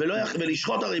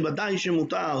 ולשחוט הרי ודאי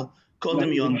שמותר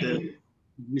קודם יום טוב.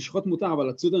 לשחוט מותר, אבל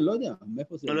לצוד אני לא יודע,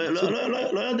 מאיפה זה?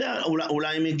 לא יודע,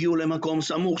 אולי הם הגיעו למקום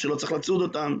סמוך שלא צריך לצוד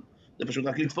אותם, זה פשוט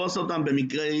רק לתפוס אותם,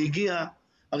 במקרה היא הגיעה.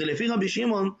 הרי לפי רבי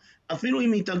שמעון, אפילו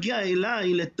אם היא תגיע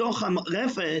אליי לתוך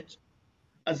הרפת,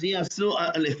 אז היא אסור,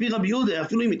 לפי רבי יהודה,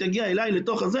 אפילו אם היא תגיע אליי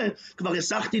לתוך הזה, כבר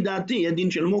הסחתי דעתי, יהיה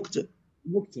דין של מוקצה.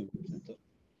 מוקצה.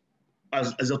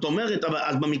 אז זאת אומרת,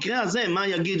 אז במקרה הזה, מה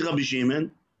יגיד רבי שמעון?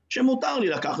 שמותר לי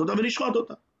לקחת אותה ולשחוט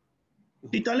אותה.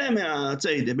 תתעלם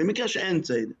מהציידה, במקרה שאין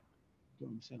ציידה.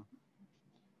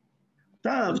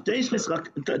 טוב,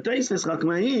 תייספס רק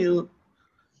מהיר,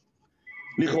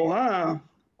 לכאורה,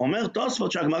 אומר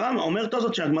תוספות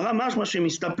שהגמרא משמע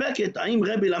שמסתפקת האם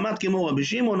רבי למד כמו רבי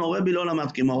שמעון או רבי לא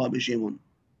למד כמו רבי שמעון.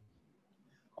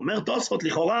 אומר תוספות,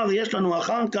 לכאורה יש לנו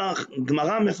אחר כך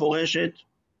גמרא מפורשת,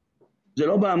 זה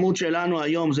לא בעמוד שלנו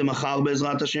היום, זה מחר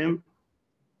בעזרת השם,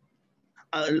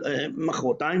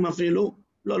 מחרתיים אפילו,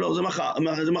 לא,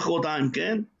 זה מחרתיים,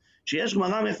 כן? שיש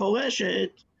גמרא מפורשת,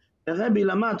 רבי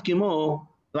למד כמו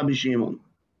רבי שמעון.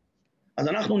 אז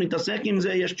אנחנו נתעסק עם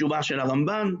זה, יש תשובה של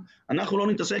הרמב"ן, אנחנו לא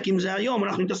נתעסק עם זה היום,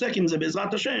 אנחנו נתעסק עם זה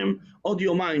בעזרת השם, עוד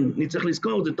יומיים, נצטרך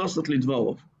לזכור, זה תוספות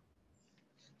לדבורוב.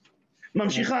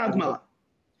 ממשיכה הגמרא.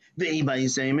 ואי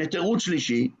באיסיימה תירוץ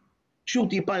שלישי, שהוא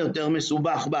טיפה יותר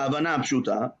מסובך בהבנה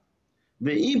הפשוטה,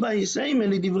 ואי באיסיימה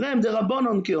לדבריהם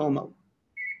דרבנן כאומר.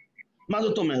 מה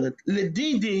זאת אומרת?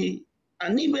 לדידי,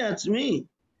 אני בעצמי,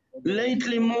 לית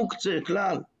לי מוקצה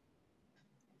כלל.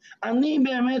 אני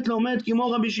באמת לומד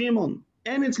כמו רבי שמעון,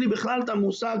 אין אצלי בכלל את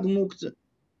המושג מוקצה.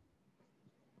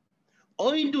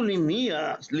 אוידו לי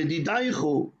מיאס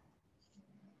לדידייכו,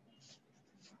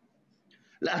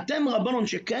 לאתם רבנון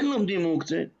שכן לומדים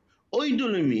מוקצה, אוידו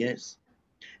לי מיאס,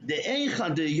 דאיכא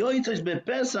דיוצאס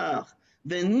בפסח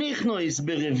וניכנויס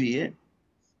ברביעי,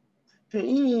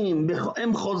 ואם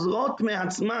הן חוזרות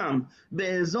מעצמם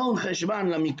באזור חשבן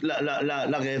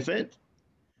לרפת,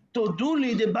 תודו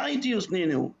לי דבייטיוס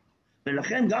נינו,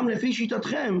 ולכן גם לפי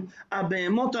שיטתכם,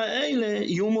 הבהמות האלה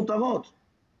יהיו מותרות.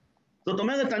 זאת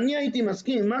אומרת, אני הייתי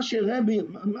מסכים, מה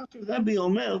שרבי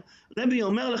אומר, רבי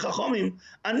אומר לחכמים,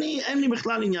 אין לי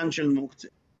בכלל עניין של מוקצה.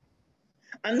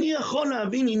 אני יכול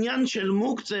להבין עניין של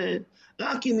מוקצה,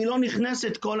 רק אם היא לא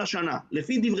נכנסת כל השנה,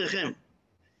 לפי דבריכם.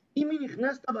 אם היא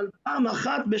נכנסת אבל פעם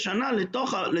אחת בשנה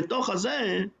לתוך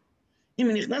הזה, אם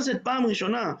היא נכנסת פעם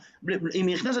ראשונה, אם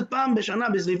היא נכנסת פעם בשנה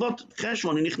בסביבות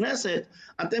חשבון, היא נכנסת,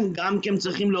 אתם גם כן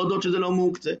צריכים להודות שזה לא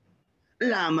מוקצה.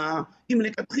 למה? אם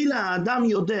מלכתחילה האדם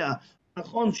יודע,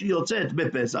 נכון שהיא יוצאת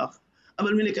בפסח,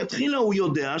 אבל מלכתחילה הוא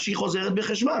יודע שהיא חוזרת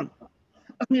בחשבון.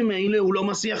 אז ממילא הוא לא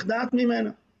מסיח דעת ממנה.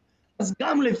 אז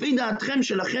גם לפי דעתכם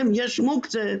שלכם יש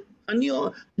מוקצה,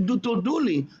 תודו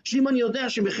לי, שאם אני יודע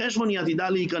שבחשבון היא עתידה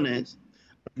להיכנס,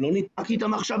 לא ניתקתי את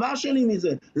המחשבה שלי מזה,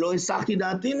 לא הסחתי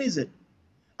דעתי מזה.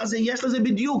 אז יש לזה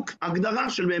בדיוק הגדרה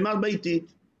של בהמה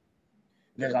ביתית.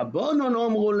 ורבנן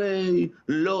אמרו לי,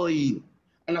 לא היא,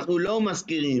 אנחנו לא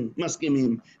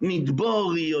מסכימים,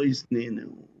 נדבורי או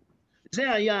יסננו.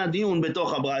 זה היה הדיון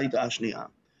בתוך הברייתא השנייה.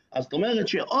 אז זאת אומרת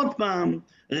שעוד פעם,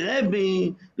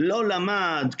 רבי לא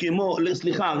למד כמו,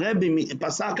 רבי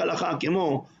פסק הלכה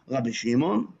כמו רבי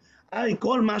שמעון,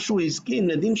 כל מה שהוא הסכים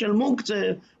לדין של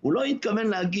מוקצה, הוא לא התכוון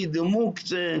להגיד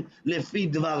מוקצה לפי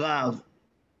דבריו.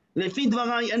 לפי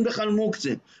דבריי אין בכלל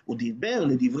מוקצה. הוא דיבר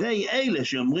לדברי אלה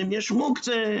שאומרים יש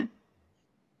מוקצה,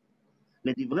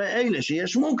 לדברי אלה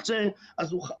שיש מוקצה,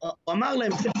 אז הוא אמר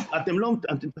להם,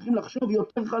 אתם צריכים לחשוב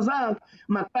יותר חזק,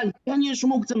 מתי כן יש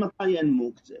מוקצה, מתי אין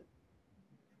מוקצה.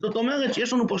 זאת אומרת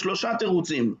שיש לנו פה 3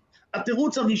 תירוצים.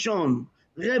 התירוץ הראשון,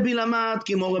 רבי למד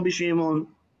כמו רבי שמעון,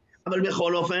 אבל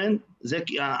בכל אופן,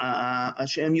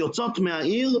 שהן יוצאות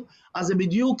מהעיר, אז זה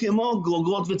בדיוק כמו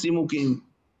גרוגרות וצימוקים.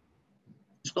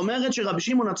 זאת אומרת שרבי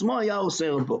שמעון עצמו היה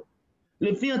אוסר פה.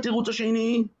 לפי התירוץ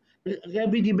השני,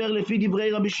 רבי דיבר לפי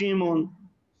דברי רבי שמעון.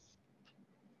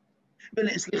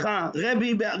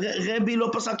 רבי לא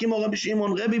פסק כמו רבי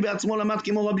שמעון, רבי בעצמו למד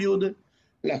כמו רבי יהודה.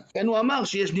 לכן הוא אמר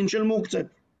שיש דין של מוקצה.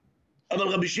 אבל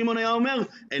רבי שמעון היה אומר,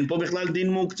 אין פה בכלל דין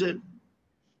מוקצה.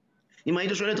 אם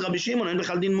היית שואל את רבי שמעון, אין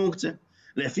בכלל דין מוקצה.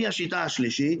 לפי השיטה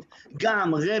השלישית,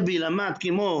 גם רבי למד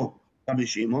כמו רבי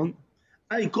שמעון,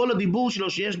 כל הדיבור שלו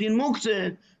שיש דין מוקצה,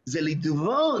 זה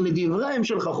לדבריהם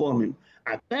של חכמים.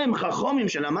 אתם חכמים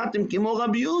שלמדתם כמו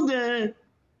רבי יהודה,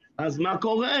 אז מה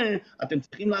קורה? אתם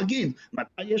צריכים להגיד,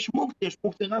 מתי יש מוקצה? יש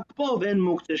מוקצה רק פה ואין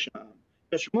מוקצה שם.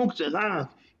 יש מוקצה רק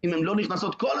אם הם לא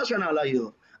נכנסות כל השנה לעיר,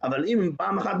 אבל אם הם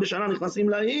פעם אחת בשנה נכנסים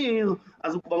לעיר,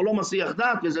 אז הוא כבר לא מסיח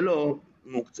דעת וזה לא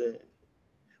מוקצה.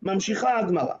 ממשיכה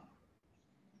הגמרא.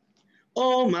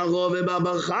 אומר רבי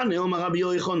בר חנא, אומר רבי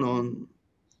יוחנן,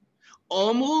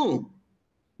 אומרו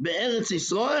בארץ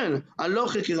ישראל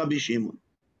הלכה כרבי שמעון.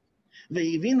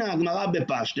 והבינה הגמרא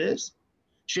בפשטס,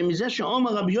 שמזה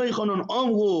שאומר רבי יוחנן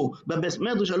אומרו בבית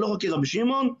מדרש הלכה כרבי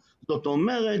שמעון, זאת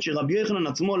אומרת שרבי יוחנן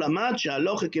עצמו למד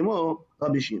שהלכה כמו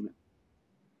רבי שמעון.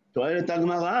 שואלת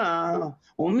הגמרא,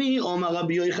 ומי אומר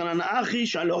רבי יוחנן אחי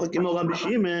שהלכה כמו רבי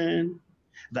שמעון?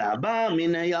 והבא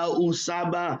מניהו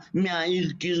סבא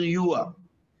מהעיר קיריוע,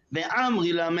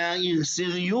 ואמרי לה מהעיר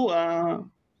סיריוע.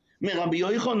 מרבי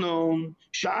יוחנן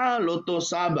שאל אותו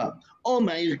סבא, או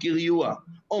מהעיר קיריוע,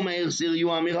 או מהעיר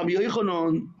סיריוע, מרבי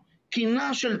יוחנן,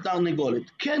 קינה של תרנגולת,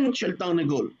 כן של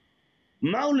תרנגול.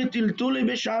 מהו לטלטולי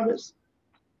בשבס?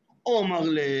 אומר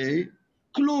לי,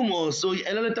 כלום עשוי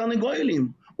אלא לתרנגולים.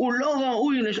 הוא לא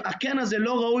ראוי, הקן הזה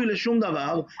לא ראוי לשום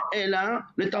דבר, אלא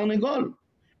לתרנגול.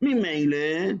 ממילא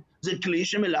זה כלי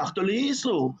שמלאכתו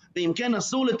לאיסור, ואם כן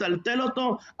אסור לטלטל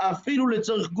אותו אפילו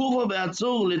לצורך גופו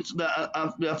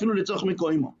ואפילו לצורך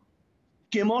מקוימו.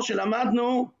 כמו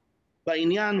שלמדנו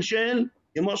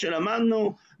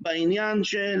בעניין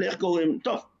של, איך קוראים?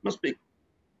 טוב, מספיק.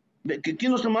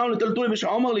 כאילו שאמרנו לטלטולי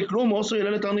ושאומר לי כלום עשוי אלא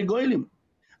לתרנגולים.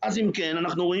 אז אם כן,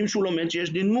 אנחנו רואים שהוא לומד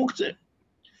שיש דין מוקצה.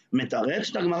 מתרץ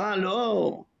את הגמרא,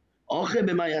 לא, אוכל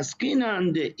במה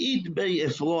יסקינן דאית בי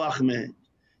אפרוח מת.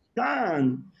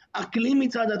 כאן, הכלי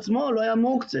מצד עצמו לא היה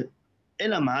מוקצה,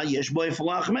 אלא מה? יש בו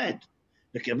אפרוח מת.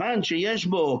 וכיוון שיש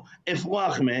בו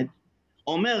אפרוח מת,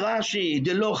 אומר רש"י,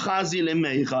 דלא חזי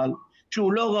למיכל,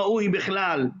 שהוא לא ראוי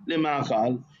בכלל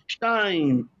למאכל,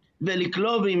 2,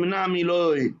 ולכלובים נמי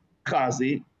לא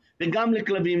חזי, וגם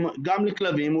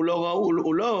לכלבים הוא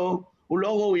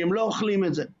לא ראוי, הם לא אוכלים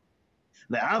את זה.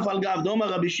 ואף על גב דומר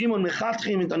רבי שמעון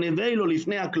מחתכים את הנבלו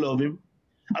לפני הכלובים,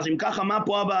 אז אם ככה מה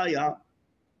פה הבעיה?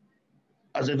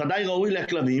 אז זה ודאי ראוי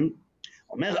לכלבים.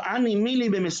 אומר, אני מילי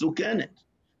במסוכנת.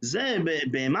 זה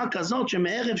בהמה כזאת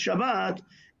שמערב שבת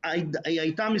היא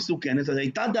הייתה מסוכנת, אז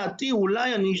הייתה דעתי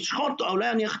אולי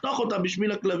אני אחתוך אותה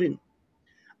בשביל הכלבים.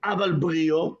 אבל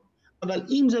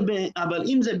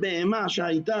אם זה בהמה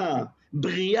שהייתה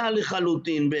בריאה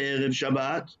לחלוטין בערב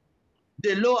שבת,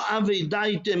 דלא אבי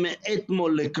דייתם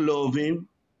מאתמול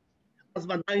לכלובים, אז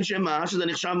ודאי שזה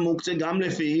נחשב מוקצה גם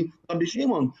לפי רבי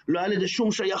שמעון. לא היה לזה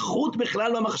שום שייכות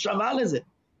בכלל במחשבה לזה.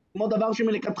 כמו דבר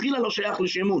שמלכתחילה לא שייך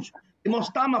לשימוש. כמו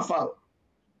סתם עפר.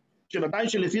 שוודאי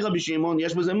שלפי רבי שמעון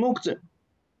יש בזה מוקצה.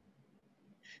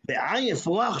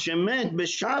 והאפרוח שמת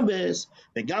בשבס,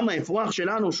 וגם האפרוח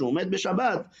שלנו שהוא מת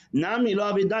בשבת, נמי לא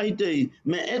אבי דייתי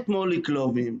מאתמול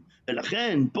לכלובים.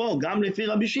 ולכן פה גם לפי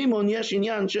רבי שמעון יש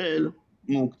עניין של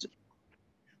מוקצה.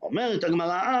 אומרת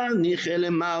הגמרא, ניחא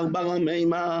למר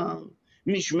ברמימר,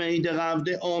 משמי דרב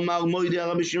דאמר מוידי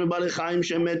רבי שמעון בעלי חיים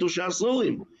שמתו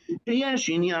שאסורים. שיש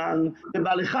עניין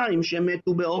בבעלי חיים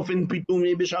שמתו באופן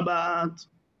פתאומי בשבת,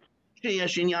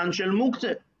 שיש עניין של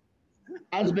מוקצה.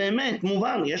 אז באמת,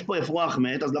 מובן, יש פה אפרוח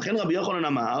מת, אז לכן רבי יוחנן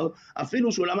אמר,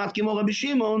 אפילו שהוא למד כמו רבי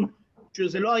שמעון,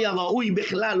 שזה לא היה ראוי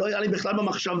בכלל, לא היה לי בכלל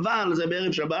במחשבה על זה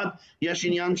בערב שבת, יש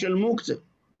עניין של מוקצה.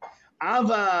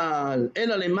 אבל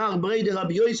אלא למר ברי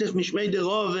דרבי יוסף משמי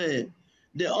דרובה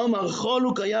דאמר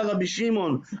חולוק היה רבי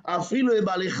שמעון אפילו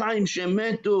לבעלי חיים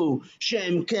שמתו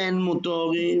שהם כן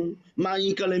מותרים, מה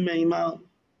יקה למימר?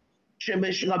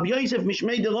 שרבי יוסף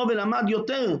משמי דרובה למד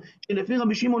יותר שלפי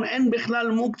רבי שמעון אין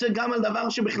בכלל מוקצה גם על דבר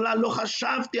שבכלל לא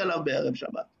חשבתי עליו בערב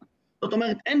שבת. זאת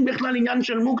אומרת אין בכלל עניין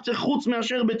של מוקצה חוץ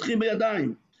מאשר בתחי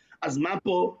בידיים. אז מה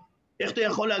פה? איך אתה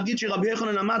יכול להגיד שרבי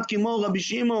יוחנן למד כמו רבי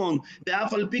שמעון,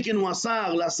 ואף על פי כן הוא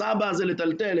אסר לסבא הזה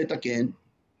לטלטל את הקן?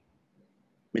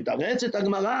 מתרצת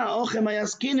הגמרא, אוכם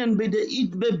היסקינן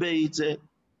בדאית בביצה.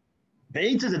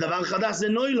 ביצה זה דבר חדש, זה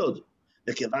נוילוד.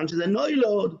 וכיוון שזה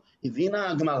נוילוד, הבינה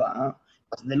הגמרא,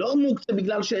 אז זה לא מוקצה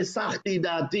בגלל שהסחתי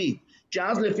דעתי,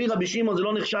 שאז לפי רבי שמעון זה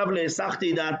לא נחשב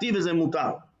להסחתי דעתי וזה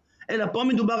מותר. אלא פה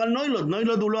מדובר על נוילוד,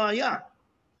 נוילוד הוא לא היה.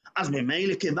 אז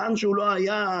ממילא כיוון שהוא לא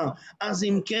היה, אז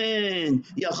אם כן,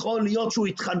 יכול להיות שהוא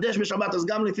יתחדש בשבת, אז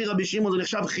גם לפי רבי שמעון זה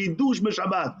נחשב חידוש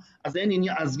בשבת, אז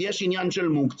יש עניין של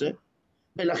מוקצה,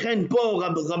 ולכן פה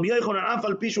רבי יוחנן אף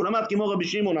על פי שהוא למד כמו רבי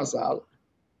שמעון אסר,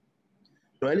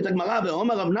 שואלת הגמרא,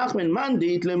 ואומר רב נחמן, מאן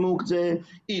דאית למוקצה,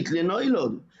 אית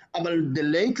לנוילוד. אבל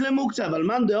דלית למוקצה, אבל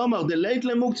מאן דאומר דלית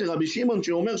למוקצה, רבי שמעון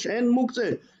שאומר שאין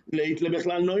מוקצה, לית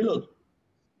לבכלל נוילוד.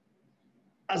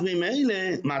 אז ממילא,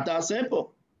 מה תעשה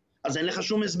פה? אז אין לך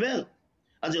שום הסבר.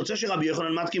 אז יוצא שרבי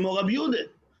יוחנן למד כמו רבי יהודה.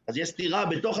 אז יש סתירה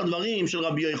בתוך הדברים של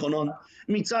רבי יוחנן.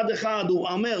 מצד אחד הוא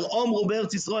אומר, אומרו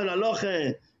בארץ ישראל הלכה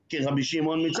כרבי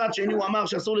שמעון, מצד שני הוא אמר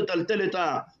שאסור לטלטל את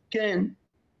כן.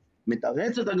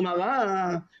 מתרצת הגמרא,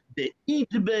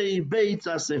 דאית בי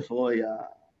ביצה ספרויה.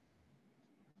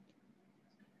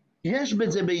 יש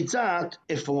בזה ביצת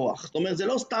אפרוח. זאת אומרת, זה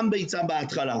לא סתם ביצה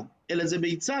בהתחלה, אלא זה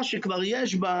ביצה שכבר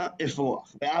יש בה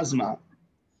אפרוח. ואז מה?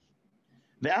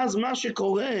 ואז מה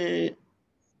שקורה,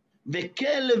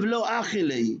 וכלב לא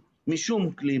אכילי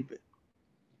משום קליפה.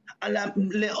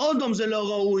 לאודום זה לא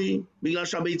ראוי, בגלל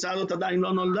שהביצה הזאת עדיין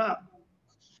לא נולדה.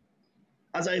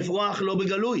 אז האפרוח לא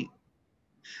בגלוי.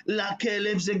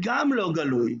 לכלב זה גם לא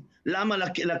גלוי. למה?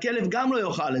 לכלב גם לא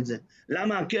יאכל את זה.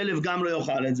 למה הכלב גם לא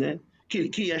יאכל את זה? כי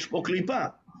יש פה קליפה.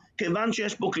 כיוון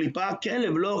שיש פה קליפה,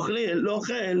 כלב לא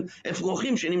אוכל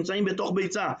אפרוחים שנמצאים בתוך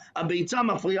ביצה. הביצה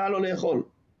מפריעה לו לאכול.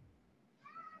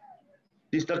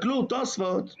 תסתכלו,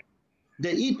 תוספות,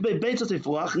 דאית בביצת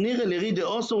אפרוח, נראה לרי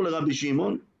דאוסור לרבי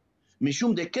שמעון,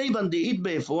 משום דכיוון דאית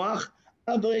באפרוח,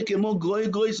 אברי כמו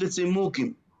גרויס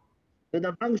וצימוקים. זה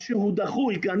דבר שהוא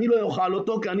דחוי, כי אני לא אוכל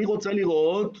אותו, כי אני רוצה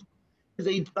לראות,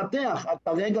 זה יתפתח,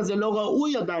 כרגע זה לא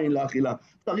ראוי עדיין לאכילה,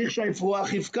 צריך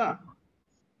שהאפרוח יפקע.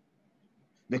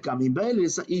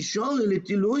 וכמיבלס, אישור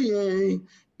לתילוי,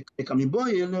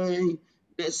 וכמיבוי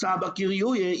סבא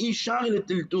קריוי, אישר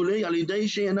לטלטולי על ידי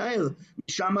שינער,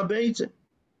 משם הביצה.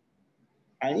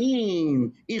 האם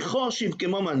היא חושיב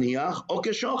כמו מניח, או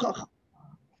כשוכח?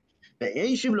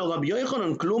 ואישיב לו רבי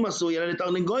יוחנן כלום עשוי אלא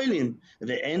לתרנגולים,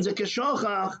 ואין זה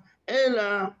כשוכח, אלא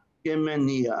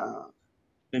כמניח.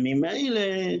 וממילא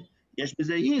יש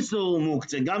בזה איסור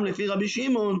מוקצה, גם לפי רבי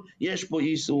שמעון יש פה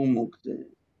איסור מוקצה.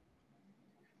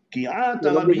 כי את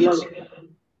הרבי...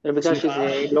 זה בגלל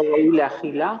שזה לא ראוי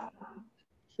לאכילה?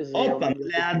 עוד פעם,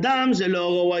 לאדם זה לא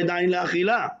ראוי עדיין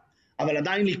לאכילה, אבל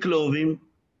עדיין לכלובים.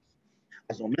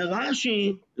 אז אומר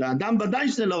רש"י, לאדם ודאי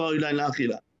שזה לא ראוי עדיין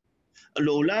לאכילה.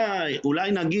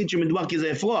 אולי נגיד שמדובר כי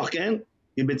זה אפרוח, כן?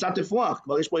 כי ביצת אפרוח,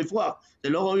 כבר יש פה אפרוח, זה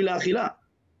לא ראוי לאכילה.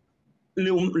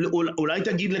 אולי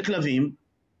תגיד לכלבים,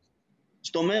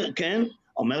 זאת אומרת, כן?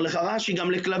 אומר לך רש"י,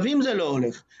 גם לכלבים זה לא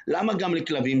הולך. למה גם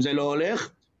לכלבים זה לא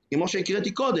הולך? כמו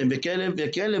שהקראתי קודם,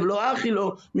 וכלב לא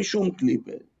אכילו משום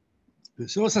קליפה.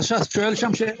 בסורת הש"ס שואל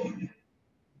שם שאלה.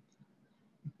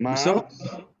 מה?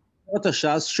 בסורת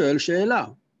הש"ס שואל שאלה.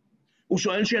 הוא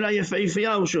שואל שאלה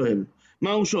יפהפייה, הוא שואל.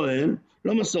 מה הוא שואל?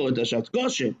 לא מסורת הש"ס,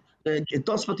 קושי.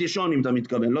 תוספות ישון אם אתה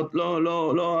מתכוון,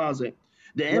 לא זה.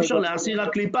 זה אפשר להסיר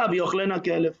הקליפה ויאכלנה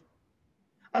כלב.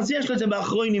 אז יש לזה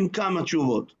באחרונים כמה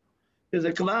תשובות.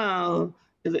 שזה כבר,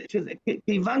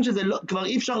 כיוון שזה לא, כבר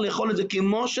אי אפשר לאכול את זה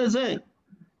כמו שזה.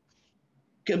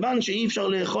 כיוון שאי אפשר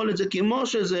לאכול את זה כמו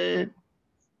שזה,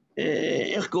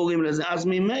 איך קוראים לזה? אז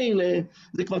ממילא,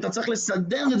 זה כבר אתה צריך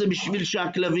לסדר את זה בשביל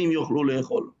שהכלבים יוכלו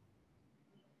לאכול.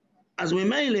 אז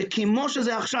ממילא, כמו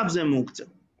שזה עכשיו זה מוקצה.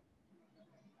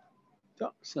 טוב,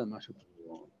 זה משהו.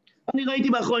 אני ראיתי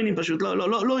באחרונים פשוט,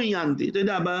 לא עיינתי, אתה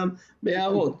יודע,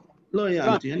 בהערות, לא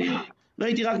עיינתי. אני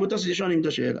ראיתי רק בתוספות ישונים את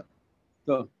השאלה.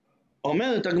 טוב.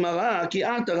 אומרת הגמרא, כי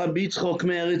אתה רבי יצחוק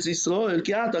מארץ ישראל,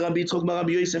 כי אתה רבי יצחוק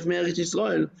ברבי יוסף מארץ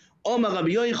ישראל, אומר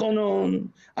רבי יוחנן,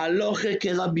 הלכה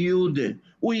כרבי יהודה.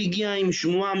 הוא הגיע עם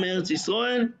שמועה מארץ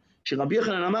ישראל, שרבי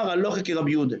יוחנן אמר, הלכה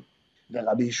כרבי יהודה.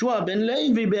 ורבי ישוע בן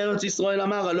לוי בארץ ישראל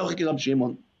אמר, הלכה כרבי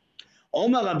שמעון.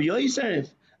 אומר רבי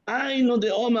יוסף, היינו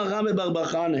דאמר רבי בר בר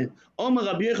חנא, אומר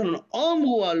רבי יוחנן,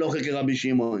 אמרו הלכה כרבי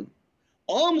שמעון.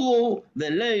 אמרו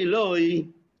ולי לוי,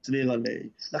 צביר עלי.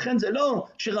 לכן זה לא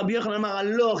שרבי יוחנן אמר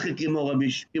הלכה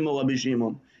כמו רבי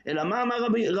שמעון, אלא מה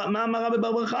אמר רבי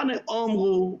בר בר חנא?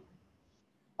 אמרו.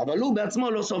 אבל הוא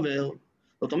בעצמו לא סובר.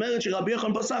 זאת אומרת שרבי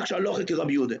יוחנן פסק שהלכה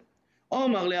כרבי יהודה.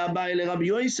 אומר לאביי לרבי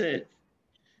יוסף,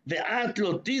 ואת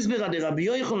לא תסברה דרבי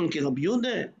יוחנן כרבי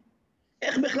יהודה?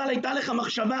 איך בכלל הייתה לך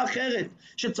מחשבה אחרת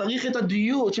שצריך את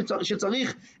הדיוק,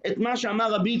 שצריך את מה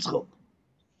שאמר רבי יצחוק?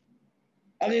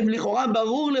 הרי לכאורה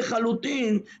ברור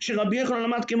לחלוטין שרבי יוחנן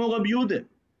למד כמו רבי יהודה.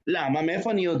 למה?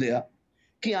 מאיפה אני יודע?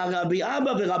 כי הרבי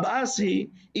אבא ורב אסי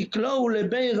יקלעו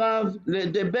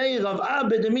לדבי רב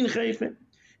אבא דמין חיפה.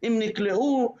 הם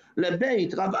נקלעו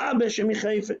לבית רב אבא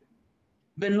שמחיפה.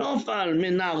 ונופל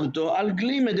מנרתו על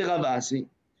גלימה דרב אסי.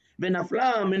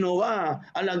 ונפלה מנורה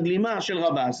על הגלימה של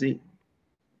רב אסי.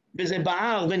 וזה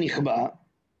בער ונכבה.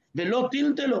 ולא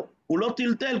טלטלו. הוא לא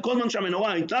טלטל, כל זמן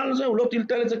שהמנורה הייתה על זה, הוא לא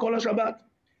טלטל את זה כל השבת.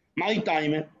 מה איתה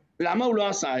אימה? למה הוא לא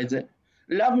עשה את זה?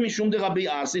 לאו משום דרבי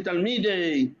אסי,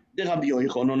 תלמידי דרבי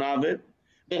יוחנן עבד,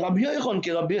 ורבי יוחנן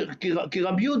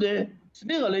כרבי יהודה,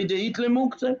 סביר על ידי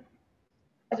התלמוקצה.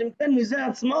 אז אם כן, מזה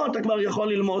עצמו אתה כבר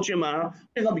יכול ללמוד שמה,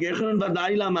 רבי יוחנן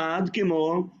ודאי למד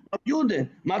כמו רבי יהודה.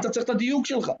 מה אתה צריך את הדיוק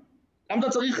שלך? למה אתה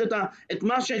צריך את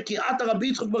מה שקיעת הרבי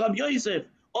יצחק ברבי יוסף,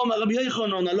 או רבי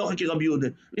יוחנן הלכה כרבי יהודה?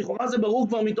 לכאורה זה ברור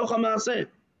כבר מתוך המעשה.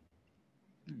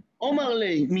 אומר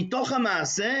לי, מתוך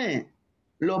המעשה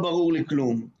לא ברור לי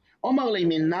כלום. אומר לי,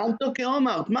 מנלתו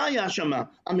כאומרת, מה היה שמה?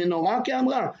 המנורה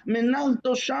כאמרה,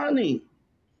 מנלתו שני.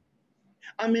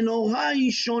 המנורה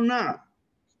היא שונה.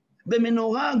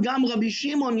 במנורה גם רבי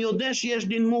שמעון יודע שיש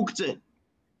דין מוקצה.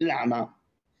 למה?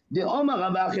 דאומר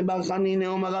רב אחי בר חנינא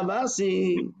אומר רב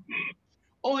אסי,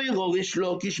 אוי ריש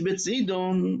לוקיש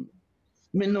בצידון,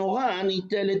 מנורה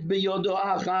ניטלת ביודו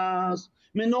אחס,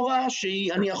 מנורה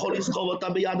שאני יכול לסחוב אותה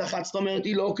ביד אחת, זאת אומרת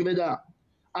היא לא כבדה.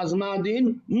 אז מה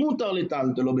הדין? מותר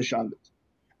לטלטלו בשבת.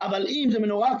 אבל אם זה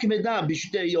מנורה כבדה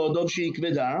בשתי יודות שהיא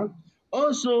כבדה,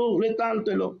 אסור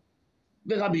לטלטלו.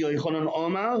 ורבי יוחנן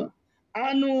אומר,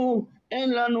 אנו אין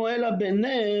לנו אלא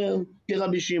בנר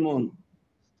כרבי שמעון.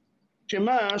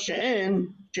 שמה?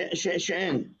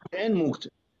 שאין מוקצה.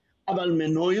 אבל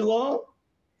מנוירו,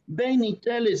 בין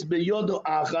ניטלס ביודו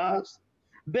אחס,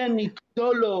 בין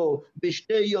נקטולו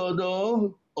בשתי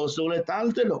יודו, אסור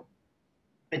לטלטלו.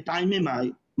 מתי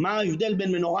ממאי? מה ההבדל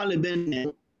בין מנורה לבין נר?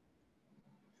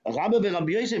 רבא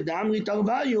ורבי יוסף דאמרי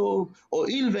תרוויו,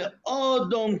 הואיל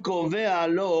ואודום קובע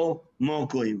לו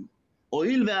מוקוים.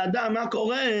 הואיל ואדם, מה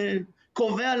קורה?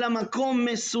 קובע למקום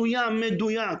מסוים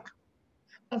מדויק.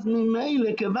 אז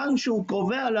ממילא, כיוון שהוא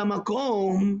קובע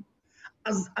למקום,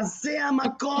 אז זה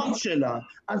המקום שלה.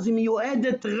 אז היא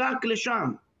מיועדת רק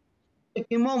לשם.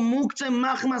 כמו מוקצה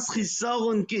מחמס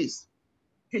חיסורון כיס.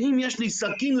 כי אם יש לי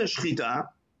סכין לשחיטה,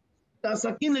 את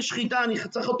הסכין לשחיטה אני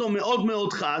צריך אותו מאוד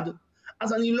מאוד חד,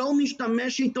 אז אני לא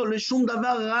משתמש איתו לשום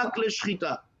דבר, רק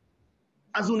לשחיטה.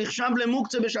 אז הוא נחשב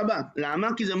למוקצה בשבת. למה?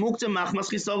 כי זה מוקצה מחמס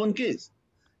חיסורון כיס.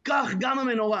 כך גם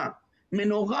המנורה.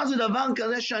 מנורה זה דבר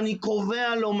כזה שאני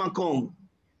קובע לו מקום.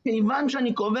 כיוון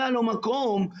שאני קובע לו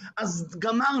מקום, אז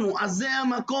גמרנו, אז זה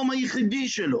המקום היחידי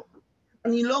שלו.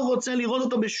 אני לא רוצה לראות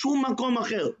אותו בשום מקום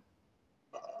אחר.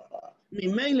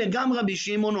 ממילא גם רבי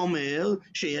שמעון אומר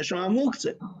שיש שם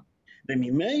מוקצה.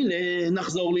 וממילא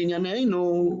נחזור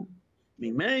לענייננו.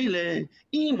 ממילא,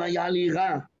 אם היה לי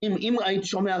רע, אם הייתי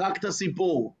שומע רק את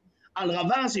הסיפור על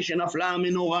רב אסי שנפלה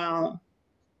המנורה,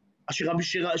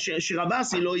 שרב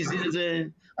אסי לא הזיז את זה,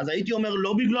 אז הייתי אומר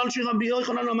לא בגלל שרבי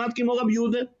יוחנן למד כמו רבי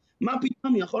יהודה, מה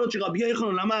פתאום? יכול להיות שרבי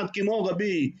יוחנן למד כמו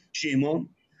רבי שמעון,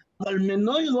 אבל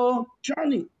מנוירו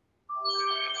שאני.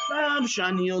 עכשיו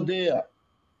שאני יודע,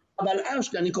 אבל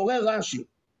אשתי, אני קורא רש"י,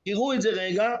 תראו את זה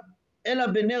רגע, אלא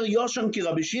בנר יושן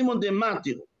כרבי שמעון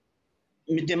דמטיר,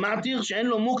 דמטיר שאין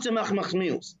לו מוקצה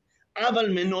מחמיוס, אבל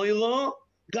מנוירו,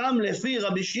 גם לפי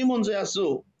רבי שמעון זה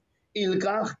אסור.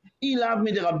 אילקח, אילב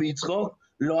מדרבי יצחוק,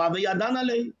 לא אבי ידן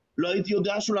עלי, לא הייתי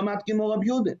יודע שהוא למד כמו רבי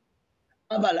יהודה.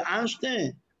 אבל אשתה,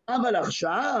 אבל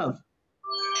עכשיו,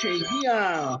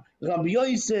 כשהגיע רבי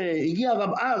יוסף, הגיע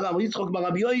רב יצחוק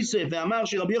ברבי יוסף, ואמר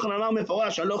שרבי יוחנן אמר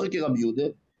מפורש, הלכה כרבי יהודה,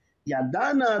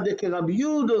 ידנה דכרבי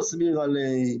יהודה סביר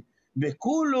עלי,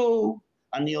 בכולו,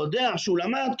 אני יודע שהוא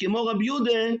למד כמו רבי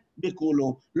יהודה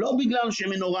בכולו, לא בגלל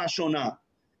שמנורה שונה,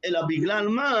 אלא בגלל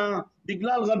מה?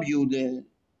 בגלל רבי יהודה.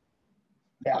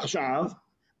 ועכשיו,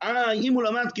 אם הוא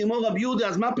למד כמו רבי יהודה,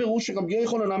 אז מה פירוש שרבי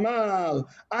יוחנן אמר,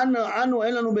 אנו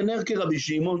אין לנו בנר כרבי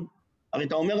שמעון? הרי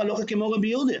אתה אומר הלכה כמו רבי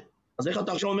יהודה, אז איך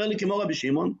אתה עכשיו אומר לי כמו רבי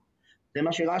שמעון? זה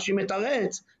מה שרש"י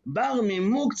מתרץ, בר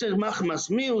ממוקצה מחמס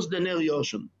מיוס דנר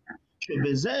יושן.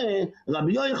 שבזה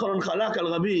רבי יוחנן חלק על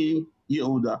רבי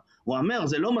יהודה. הוא אומר,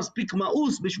 זה לא מספיק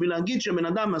מאוס בשביל להגיד שבן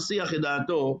אדם מסיח את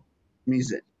דעתו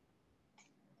מזה.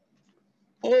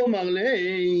 אומר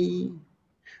לי,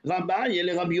 רביי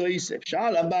לרבי יוסף,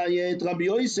 שאל אביי את רבי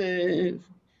יוסף,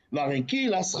 והרי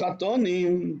קילה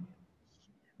סחטונים,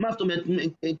 מה זאת אומרת,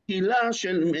 קילה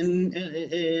של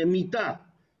מיטה,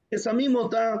 שמים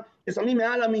אותה, שמים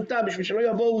מעל המיטה בשביל שלא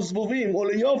יבואו זבובים, או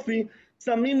ליופי,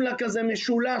 שמים לה כזה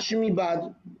משולש מבד.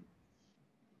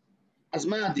 אז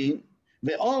מה הדין?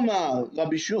 ואומר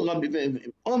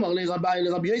לי רביי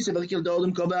לרבי יוסף, וקיל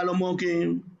דאודם קובע לו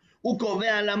מוקים, הוא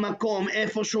קובע למקום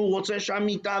איפה שהוא רוצה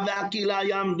שהמיטה והקילה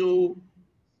יעמדו.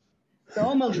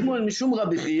 ואומר שמואל משום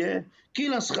רבי חייא,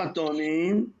 קילה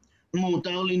סחטונים,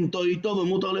 מותר לנטוע איתו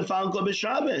ומותר לפרקו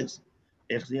בשבת.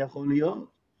 איך זה יכול להיות?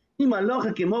 אם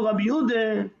הלכה כמו רבי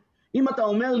יהודה, אם אתה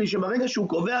אומר לי שברגע שהוא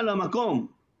קובע למקום,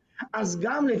 אז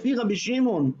גם לפי רבי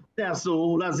שמעון זה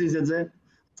אסור להזיז את זה,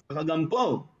 ככה גם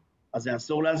פה, אז זה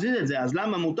אסור להזיז את זה, אז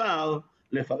למה מותר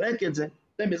לפרק את זה?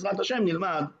 זה בעזרת השם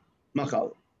נלמד מחר.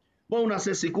 בואו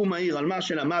נעשה סיכום מהיר על מה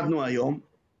שלמדנו היום.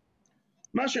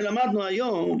 מה שלמדנו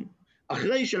היום,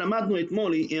 אחרי שלמדנו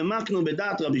אתמול, העמקנו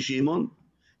בדעת רבי שמעון,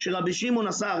 שרבי שמעון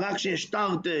עשה רק שיש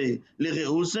תרתי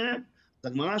לרעוסה,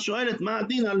 אז הגמרא שואלת מה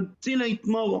הדין על פצילי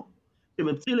תמורו.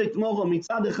 שבפצילי תמורו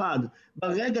מצד אחד,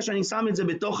 ברגע שאני שם את זה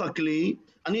בתוך הכלי,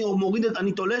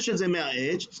 אני תולש את זה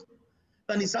מהעץ,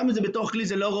 ואני שם את זה בתוך כלי,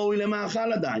 זה לא ראוי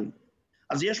למאכל עדיין.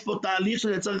 אז יש פה תהליך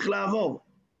שזה צריך לעבור.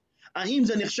 האם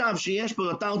זה נחשב שיש פה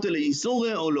תרתי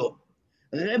לאיסורי או לא?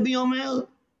 רבי אומר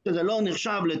שזה לא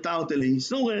נחשב לתרתי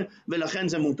לאיסורי, ולכן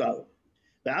זה מותר.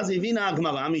 ואז הבינה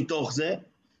הגמרא מתוך זה,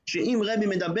 שאם רבי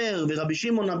מדבר ורבי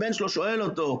שמעון הבן שלו שואל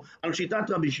אותו על שיטת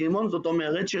רבי שמעון, זאת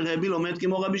אומרת שרבי לומד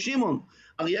כמו רבי שמעון.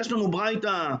 הרי יש לנו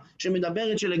ברייתא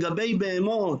שמדברת שלגבי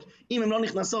בהמות, אם הן לא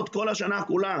נכנסות כל השנה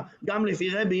כולה, גם לפי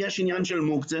רבי יש עניין של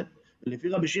מוקצה, ולפי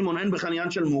רבי שמעון אין בכלל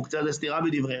עניין של מוקצה, זה סתירה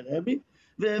בדברי רבי,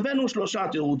 והבאנו 3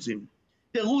 תירוצים.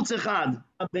 תירוץ אחד,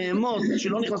 הבהמות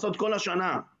שלא נכנסות כל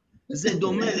השנה, זה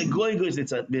דומה לגויגויס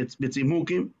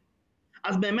בצימוקים,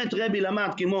 אז באמת רבי למד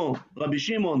כמו רבי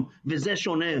שמעון, וזה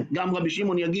שונה, גם רבי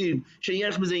שמעון יגיד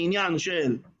שיש בזה עניין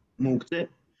של מוקצה.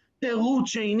 תירוץ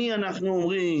שני אנחנו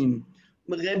אומרים,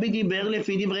 רבי דיבר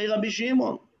לפי דברי רבי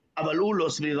שמעון, אבל הוא לא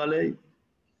סביר עלי.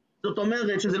 זאת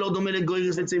אומרת שזה לא דומה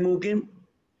לגויגויס וצימוקים.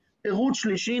 תירוץ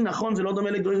שלישי, נכון, זה לא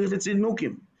דומה לגויגויס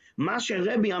וצימוקים. מה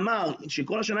שרבי אמר,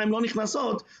 שכל השנה הן לא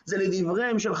נכנסות, זה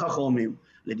לדבריהם של חכמים.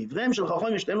 לדבריהם של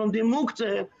חכמים, שאתם לומדים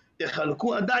מוקצה,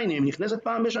 תחלקו עדיין אם נכנסת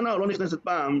פעם בשנה או לא נכנסת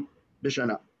פעם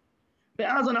בשנה.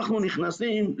 ואז אנחנו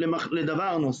נכנסים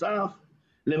לדבר נוסף,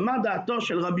 למה דעתו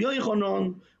של רבי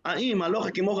יוחנן, האם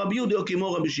הלכה כמו רבי יהודה או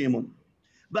כמו רבי שמעון.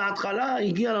 בהתחלה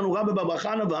הגיע לנו רבי בר בר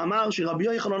חנא ואמר שרבי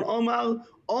יוחנן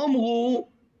אומרו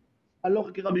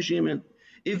הלכה כרבי שמעון.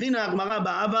 הבינה הגמרא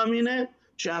בהווה אמינא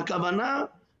שהכוונה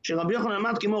שרבי יוחנן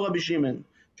למד כמו רבי שמעון.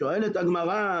 שואלת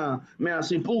הגמרא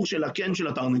מהסיפור של הקן של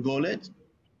התרנגולת,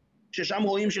 ששם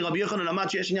רואים שרבי יוחנן למד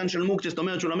שיש עניין של מוקצה, זאת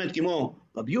אומרת שהוא למד כמו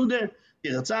רבי יהודה,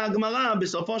 תרצה הגמרא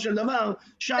בסופו של דבר,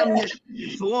 שם יש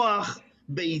אפרוח,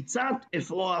 ביצת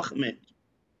אפרוח מת.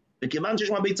 וכיוון שיש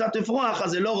מה ביצת אפרוח,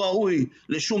 אז זה לא ראוי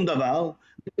לשום דבר,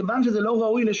 וכיוון שזה לא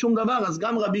ראוי לשום דבר, אז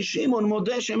גם רבי שמעון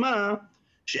מודה שמה,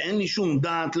 שאין לי שום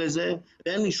דעת לזה,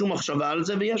 ואין לי שום מחשבה על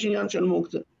זה, ויש עניין של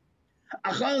מוקצה.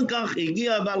 אחר כך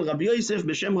הגיע אבל רבי יוסף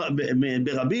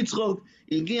ברבי יצחוק,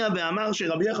 הגיע ואמר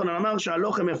שרבי יוחנן אמר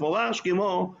שהלכה מפורש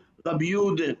כמו רבי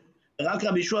יהודה, רק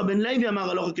רבי יהושע בן לוי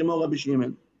אמר הלכה כמו רבי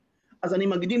שמעון. אז אני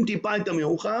מקדים טיפה את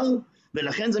המאוחר,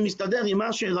 ולכן זה מסתדר עם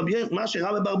מה שרבי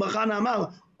בר בר חנא אמר,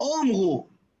 אומרו,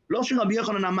 לא שרבי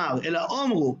יוחנן אמר, אלא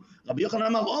אומרו, רבי יוחנן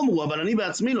אמר אומרו, אבל אני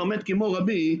בעצמי לומד כמו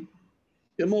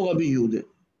רבי יהודה.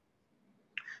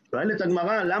 שואלת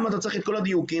הגמרא, למה אתה צריך את כל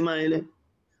הדיוקים האלה?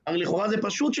 הרי לכאורה זה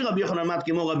פשוט שרבי יוחנן למד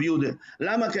כמו רבי יהודה.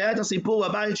 למה? כי היה את הסיפור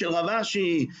בבית של רב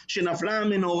אשי, שנפלה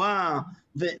המנורה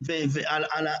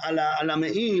על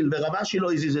המעיל, ורב אשי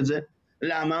לא הזיז את זה.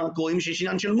 למה? קוראים שיש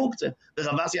עניין של מוקצה.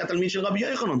 ורב אשי היה תלמיד של רבי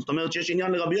יוחנן, זאת אומרת שיש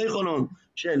עניין לרבי יוחנן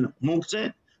של מוקצה.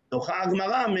 תוכה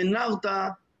הגמרא מנרתא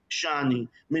שני,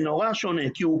 מנורה שונה,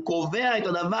 כי הוא קובע את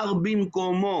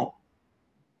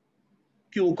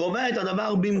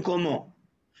הדבר במקומו.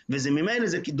 וזה ממילא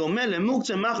זה דומה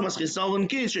למוקצה מחמס חיסרון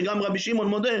כיס, שגם רבי שמעון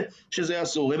מודה שזה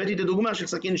אסור. הבאתי את הדוגמה של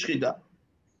סכין שחיטה.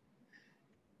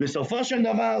 בסופו של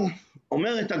דבר,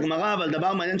 אומרת הגמרא, אבל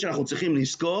דבר מעניין שאנחנו צריכים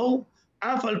לזכור,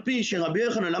 אף על פי שרבי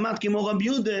יוחנן למד כמו רבי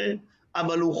יהודה,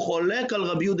 אבל הוא חולק על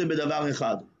רבי יהודה בדבר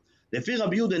אחד. לפי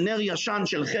רבי יהודה נר ישן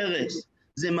של חרס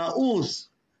זה מאוס,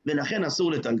 ולכן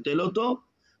אסור לטלטל אותו.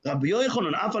 רבי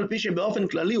יוחנן, אף על פי שבאופן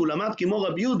כללי הוא למד כמו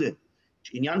רבי יהודה,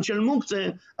 יש עניין של מוקצה,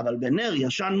 אבל בנר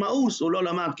ישן מאוס הוא לא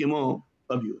למד כמו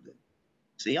רבי יהודה.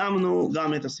 סיימנו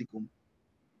גם את הסיכום.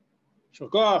 יישר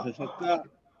כוח.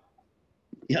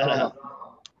 יאללה,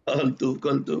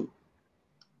 כל טוב.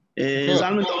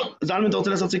 זלמן, אתה רוצה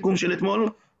לעשות סיכום של אתמול?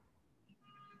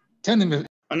 כן.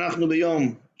 אנחנו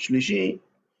ביום שלישי,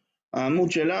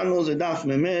 העמוד שלנו זה דף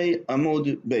ממי עמוד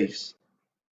בייס.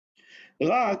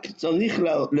 רק צריך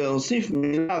להוסיף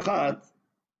מילה אחת,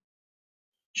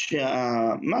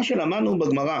 שמה שלמדנו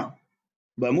בגמרא,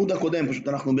 בעמוד הקודם, פשוט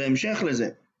אנחנו בהמשך לזה,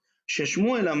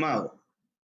 ששמואל אמר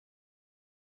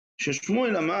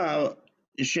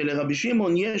שלרבי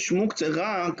שמעון יש מוקצה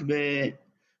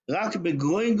רק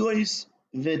בגרויגויס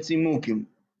וצימוקים.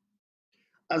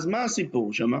 אז מה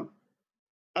הסיפור שמה?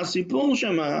 הסיפור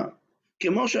שמה,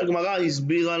 כמו שהגמרא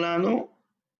הסבירה לנו,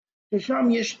 ששם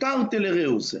יש תרתי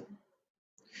לרעוסה.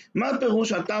 מה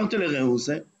פירוש התרתי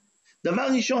לרעוסה? דבר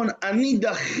ראשון, אני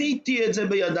דחיתי את זה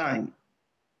בידיים.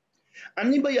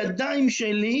 אני בידיים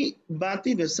שלי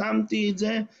באתי ושמתי את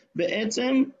זה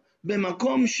בעצם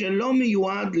במקום שלא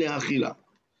מיועד לאכילה.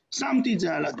 שמתי את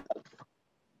זה על הגג.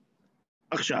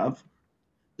 עכשיו,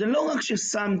 זה לא רק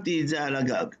ששמתי את זה על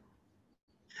הגג,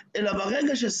 אלא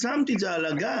ברגע ששמתי את זה על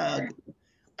הגג,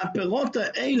 הפירות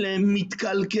האלה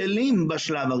מתקלקלים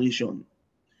בשלב הראשון.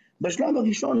 בשלב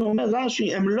הראשון אומר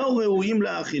רש"י, הם לא ראויים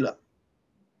לאכילה.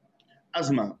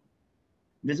 אז מה?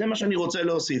 וזה מה שאני רוצה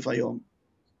להוסיף היום.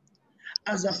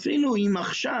 אז אפילו אם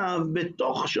עכשיו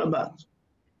בתוך שבת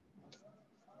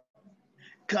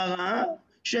קרה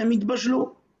שהם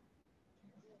התבשלו.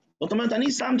 זאת אומרת,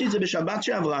 אני שמתי את זה בשבת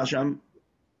שעברה שם,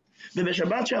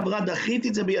 ובשבת שעברה דחיתי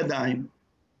את זה בידיים,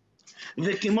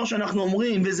 וכמו שאנחנו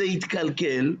אומרים, וזה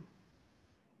התקלקל,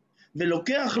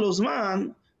 ולוקח לו זמן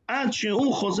עד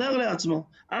שהוא חוזר לעצמו,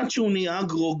 עד שהוא נהיה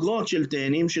גרוגרות של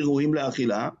תאנים שראויים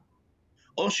לאכילה,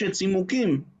 או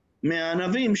שצימוקים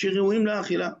מהענבים שראויים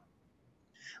לאכילה.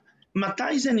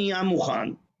 מתי זה נהיה מוכן?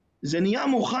 זה נהיה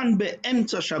מוכן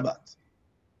באמצע שבת.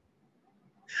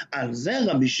 על זה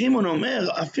רבי שמעון אומר,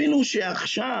 אפילו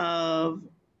שעכשיו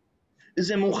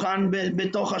זה מוכן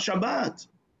בתוך השבת.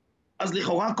 אז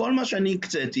לכאורה כל מה שאני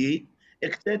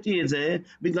הקציתי את זה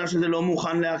בגלל שזה לא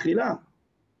מוכן לאכילה.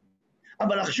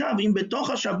 אבל עכשיו, אם בתוך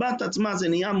השבת עצמה זה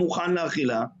נהיה מוכן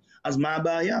לאכילה, אז מה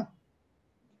הבעיה?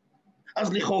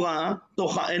 אז לכאורה,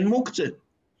 תוכה אין מוקצה.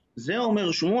 זה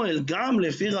אומר שמואל, גם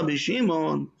לפי רבי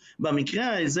שמעון,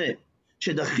 במקרה הזה,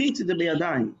 שדחית את זה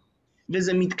בידיים,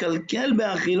 וזה מתקלקל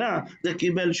באכילה, זה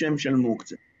קיבל שם של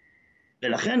מוקצה.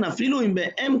 ולכן אפילו אם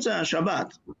באמצע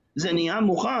השבת זה נהיה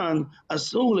מוכן,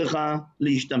 אסור לך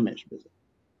להשתמש בזה.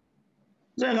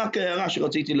 זה רק הערה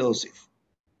שרציתי להוסיף.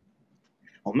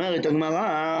 אומרת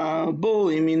הגמרא,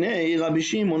 בואי מיני רבי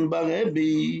שמעון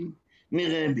ברבי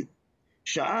מרבי.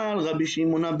 שאל רבי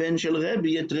שמעון הבן של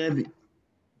רבי את רבי.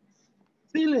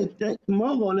 פילי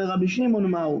תמורו לרבי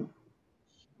שמעון מהו?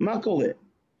 מה קורה?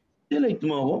 פילי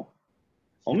תמורו.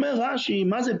 אומר רש"י,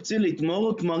 מה זה פצילי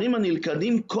תמורו? תמרים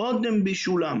הנלכדים קודם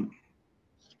בישולם.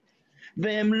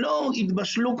 והם לא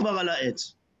התבשלו כבר על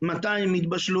העץ. מתי הם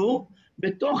התבשלו?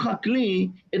 בתוך הכלי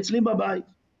אצלי בבית.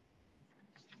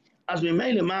 אז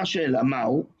ממילא מה השאלה?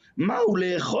 מהו? מהו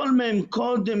לאכול מהם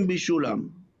קודם בישולם?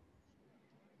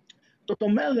 זאת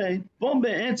אומרת, פה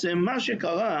בעצם מה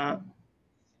שקרה,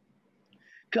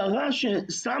 קרה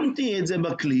ששמתי את זה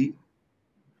בכלי,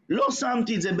 לא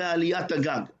שמתי את זה בעליית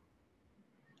הגג.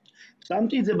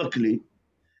 שמתי את זה בכלי,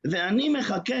 ואני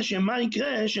מחכה שמה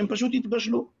יקרה, שהם פשוט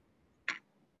יתבשלו.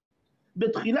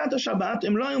 בתחילת השבת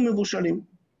הם לא היו מבושלים.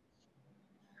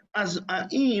 אז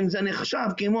האם זה נחשב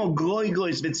כמו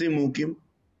גרויגויס וצימוקים,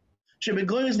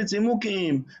 שבגרויגויס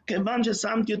וצימוקים, כיוון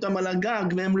ששמתי אותם על הגג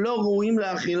והם לא ראויים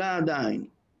לאכילה עדיין,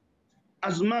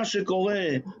 אז מה שקורה,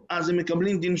 אז הם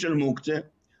מקבלים דין של מוקצה,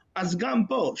 אז גם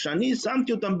פה, שאני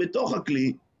שמתי אותם בתוך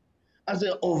הכלי, אז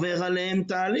זה עובר עליהם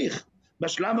תהליך.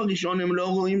 בשלב הראשון הם לא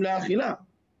ראויים לאכילה.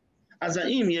 אז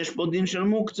האם יש פה דין של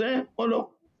מוקצה או לא?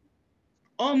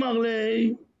 אומר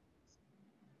לי,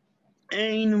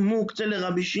 אין מוקצה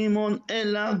לרבי שמעון,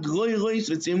 אלא גרויגויס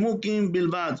וצימוקים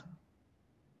בלבד.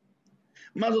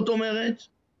 מה זאת אומרת?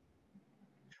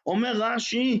 אומר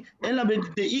רש"י, אלא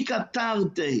בדאיקה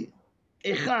תרתי,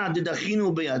 אחד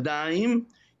דחינו בידיים,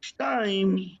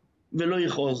 שתיים ולא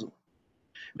יחוזו.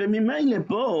 וממילא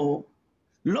פה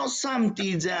לא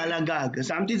שמתי את זה על הגג,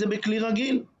 שמתי את זה בכלי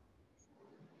רגיל.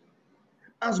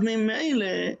 אז ממילא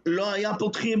לא היה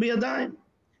פותחי בידיים.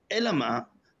 אלא מה?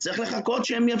 צריך לחכות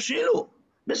שהם יבשילו.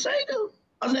 בסדר.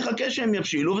 אז נחכה שהם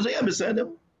יבשילו וזה יהיה בסדר.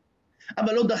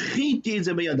 אבל לא דחיתי את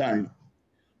זה בידיים.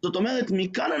 זאת אומרת,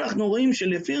 מכאן אנחנו רואים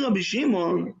שלפי רבי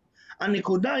שמעון,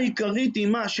 הנקודה העיקרית היא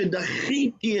מה?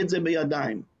 שדחיתי את זה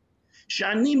בידיים.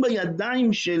 שאני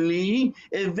בידיים שלי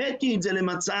הבאתי את זה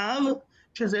למצב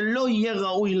שזה לא יהיה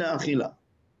ראוי לאכילה.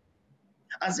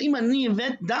 אז אם אני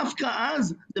הבאת דווקא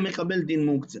אז, זה מקבל דין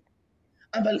מוקצה.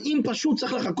 אבל אם פשוט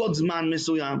צריך לחכות זמן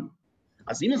מסוים,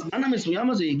 אז אם הזמן המסוים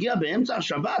הזה הגיע באמצע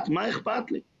השבת, מה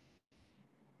אכפת לי?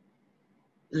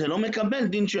 זה לא מקבל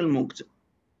דין של מוקצה.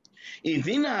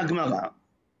 הבינה הגמרא,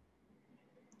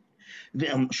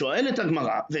 ושואלת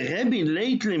הגמרא, ורבי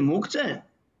לית למוקצה?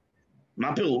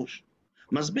 מה פירוש?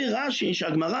 מסביר רש"י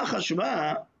שהגמרא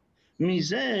חשבה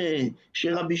מזה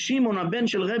שרבי שמעון הבן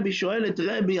של רבי שואל את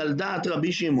רבי על דעת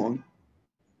רבי שמעון,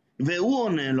 והוא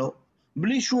עונה לו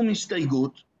בלי שום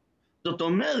הסתייגות. זאת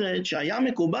אומרת שהיה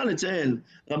מקובל אצל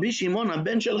רבי שמעון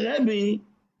הבן של רבי,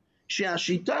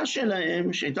 שהשיטה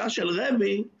שלהם, שיטה של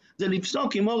רבי, זה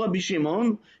לפסוק כמו רבי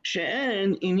שמעון,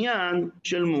 שאין עניין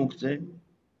של מוקצה.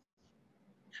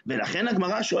 ולכן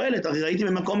הגמרא שואלת, הרי ראיתי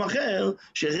במקום אחר,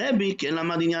 שרבי כן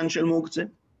למד עניין של מוקצה.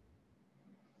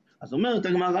 אז אומרת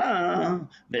הגמרא,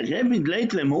 ורבי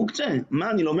דלית למוקצה?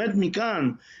 מה, אני לומד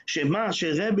מכאן,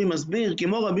 שרבי מסביר,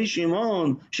 כמו רבי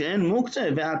שמעון, שאין מוקצה,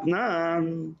 והתנן,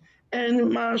 אין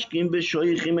משקים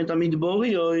ושויכים את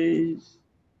המדבוריות.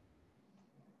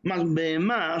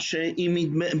 בהמה שהיא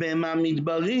בהמה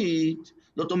מדברית,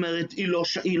 זאת אומרת,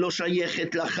 היא לא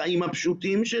שייכת לחיים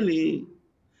הפשוטים שלי,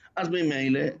 אז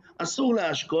במילא אסור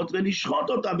להשקות ולשחוט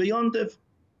אותה ביונטף.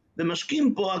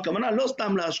 ומשקים פה, הכוונה לא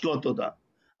סתם להשקות אותה,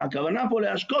 הכוונה פה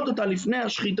להשקות אותה לפני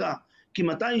השחיטה, כי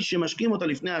מתי שמשקים אותה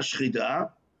לפני השחיטה,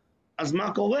 אז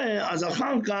מה קורה? אז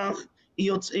אחר כך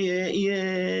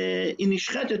היא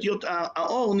נשחטת,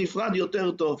 האור נפרד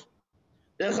יותר טוב.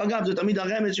 דרך אגב, זה תמיד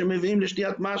הרמז שמביאים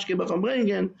לשתיית משקה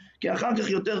בפמברנגן, כי אחר כך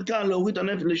יותר קל להוריד את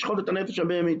הנפש, לשחוט את הנפש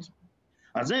הבהמית.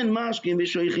 אז אין משקים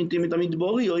ושויכים את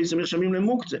המדבוריות, הם נחשבים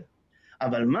למוקצה.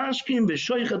 אבל משקים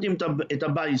ושויכים את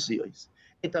הבייסיות,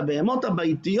 את הבהמות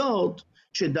הביתיות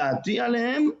שדעתי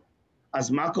עליהם,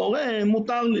 אז מה קורה?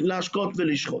 מותר להשקות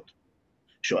ולשחוט.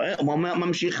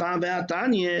 ממשיכה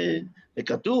והתניא,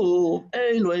 וכתוב,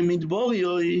 אלו הם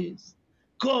מדבוריות,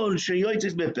 כל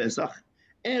שיוצאת בפסח,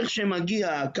 איך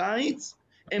שמגיע הקיץ,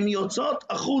 הן יוצאות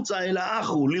החוצה אל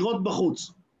האחו, לראות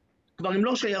בחוץ. כבר הן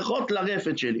לא שייכות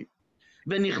לרפת שלי.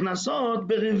 ונכנסות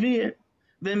ברביעי.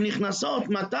 והן נכנסות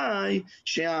מתי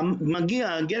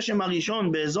שמגיע הגשם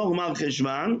הראשון באזור מר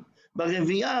חשוון,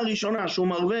 ברביעייה הראשונה שהוא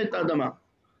מרווה את האדמה.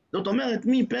 זאת אומרת,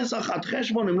 מפסח עד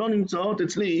חשבון הן לא נמצאות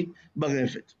אצלי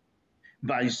ברפת.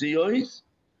 וייסיויס,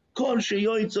 כל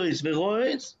שיועצויס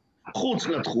ורועץ, חוץ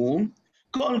לתחום,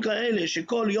 כל כאלה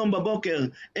שכל יום בבוקר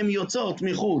הן יוצאות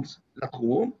מחוץ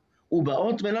לתחום,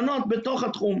 ובאות ולנות בתוך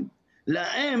התחום.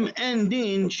 להם אין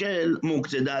דין של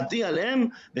מוקצה, דעתי עליהם,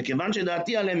 וכיוון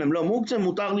שדעתי עליהם הם לא מוקצה,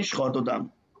 מותר לשחוט אותם.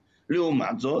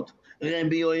 לעומת זאת,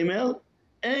 רבי אומר,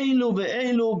 אילו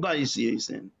ואילו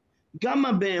בייסייסן. גם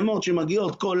הבהמות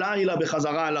שמגיעות כל לילה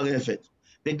בחזרה על הרפת,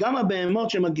 וגם הבהמות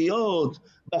שמגיעות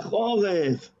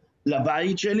בחורף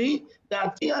לבית שלי,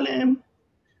 דעתי עליהם.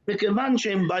 וכיוון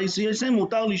שהם בייסייסן,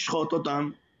 מותר לשחוט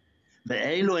אותם.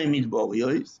 ואילו הם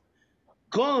מדבוריות,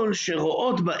 כל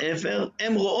שרואות באפר,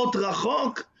 הן רואות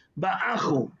רחוק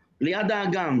באחו, ליד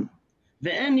האגם,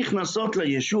 והן נכנסות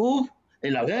ליישוב,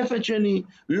 אל הרפת שלי,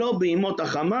 לא בימות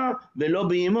החמה ולא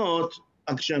בימות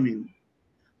הגשמים.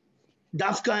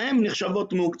 דווקא הן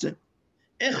נחשבות מוקצה.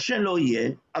 איך שלא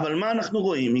יהיה, אבל מה אנחנו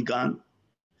רואים מכאן?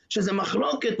 שזה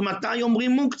מחלוקת מתי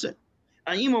אומרים מוקצה.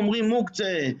 האם אומרים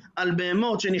מוקצה על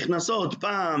בהמות שנכנסות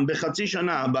פעם בחצי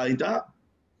שנה הביתה,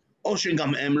 או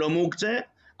שגם הן לא מוקצה,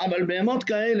 אבל בהמות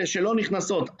כאלה שלא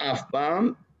נכנסות אף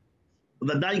פעם,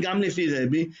 ודאי גם לפי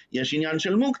רבי, יש עניין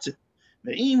של מוקצה.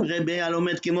 ואם רבי היה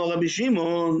לומד כמו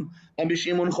רבי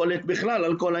שמעון חולק בכלל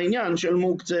על כל העניין של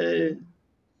מוקצה.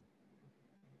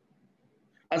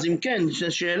 אז אם כן,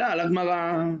 שאלה על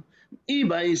הגמרא, אי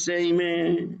בייסיימה,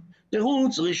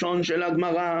 תירוץ ראשון של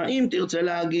הגמרא, אם תרצה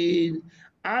להגיד,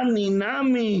 אני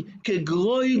נמי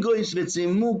כגרויגויס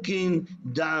וצימוקין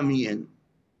דמיין.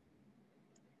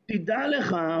 תדע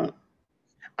לך,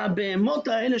 הבהמות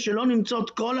האלה שלא נמצאות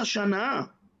כל השנה,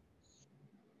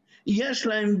 יש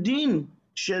להם דין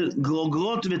של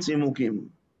גרוגרות וצימוקים.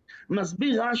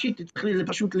 מסביר רש"י, צריך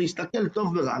פשוט להסתכל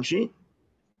טוב ברש"י,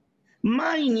 מה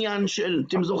העניין של,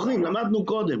 אתם זוכרים, למדנו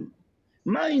קודם,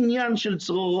 מה העניין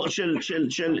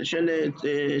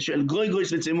של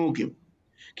גרויגרויס וצימוקים?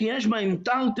 כי יש בהם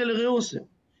טרטל ראוסה.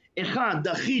 אחד,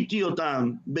 דחיתי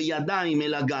אותם בידיים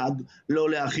אל הגג, לא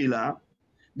לאכילה.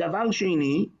 דבר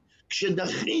שני,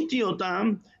 כשדחיתי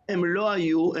אותם, הם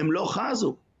לא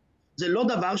חזו. זה לא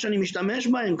דבר שאני משתמש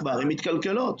בהם כבר, הן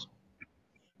מתקלקלות.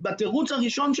 בתירוץ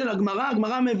הראשון של הגמרא,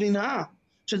 הגמרא מבינה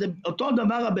שזה אותו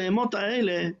דבר הבהמות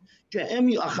האלה,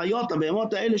 החיות,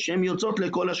 הבהמות האלה שהן יוצאות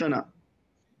לכל השנה.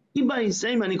 איבא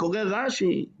איסיימי, אני קורא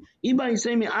רש"י, איבא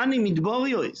איסיימי אני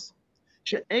מדבוריוס,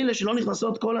 שאלה שלא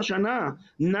נכנסות כל השנה,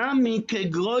 נמי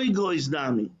כגרויגרויס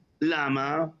דמי.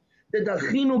 למה?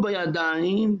 תדחינו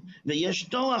בידיים, ויש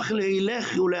תורך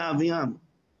להילך ולהביאם.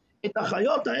 את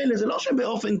החיות האלה, זה לא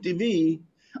שבאופן טבעי,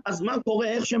 אז מה קורה,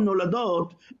 איך שהן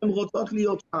נולדות, הן רוצות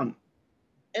להיות שם.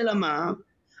 אלא מה?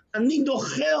 אני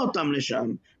דוחה אותם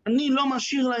לשם, אני לא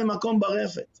משאיר להם מקום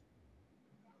ברפת.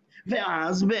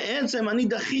 ואז בעצם אני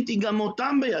דחיתי גם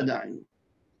אותם בידיים.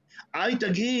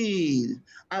 תגיד,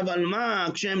 אבל מה,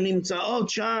 כשהן נמצאות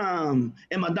שם,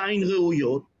 הן עדיין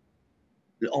ראויות?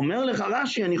 אומר לך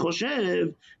רש"י, אני חושב,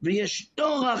 ויש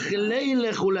תורך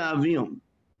לילך ולהביאם.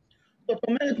 זאת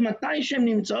אומרת, מתי שהן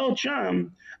נמצאות שם,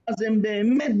 אז הן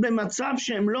באמת במצב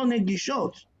שהן לא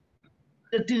נגישות.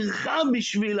 זה טרחה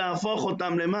בשביל להפוך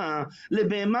אותם למה?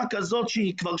 לבהמה כזאת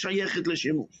שהיא כבר שייכת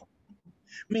לשימוש.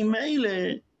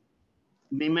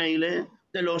 ממילא,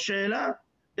 זה לא שאלה,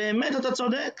 באמת אתה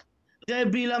צודק.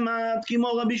 רבי למד כמו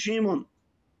רבי שמעון,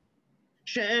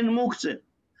 שאין מוקצה.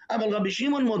 אבל רבי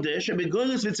שמעון מודה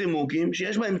שבגוירס וצימוקים,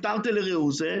 שיש בהם תרתי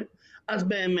לראוסה, אז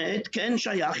באמת כן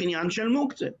שייך עניין של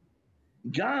מוקצה.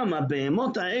 גם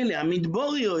הבהמות האלה,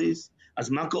 המדבוריוס, אז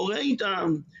מה קורה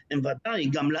איתם? הם ודאי,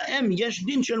 גם להם יש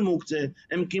דין של מוקצה,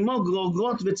 הם כמו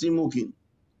גרוגרות וצימוקים.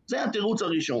 זה התירוץ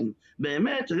הראשון.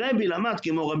 באמת, רבי למד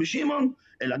כמו רבי שמעון,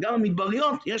 אלא גם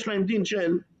המדבריות, יש להם דין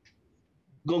של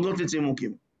גרוגרות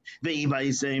וצימוקים. ואיבא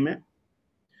יסיימה,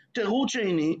 תירוץ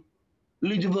שני,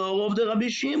 לדבורוב דרבי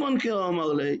שמעון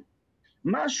כאומר לי,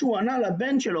 מה שהוא ענה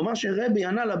לבן שלו, מה שרבי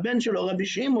ענה לבן שלו רבי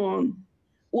שמעון,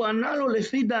 הוא ענה לו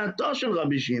לפי דעתו של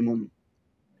רבי שמעון.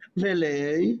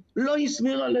 ולי לא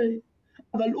הסביר עלי,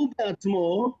 אבל הוא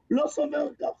בעצמו לא סובר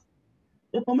כך.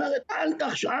 זאת אומרת,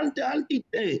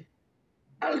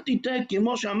 אל תטעה,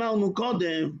 כמו שאמרנו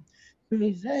קודם,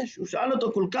 מזה שהוא שאל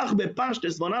אותו כל כך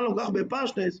בפשטס, ועונה לו כך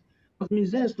בפשטס, אז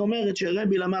מזה זאת אומרת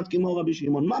שרבי למד כמו רבי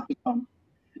שמעון. מה פתאום?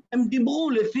 הם דיברו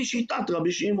לפי שיטת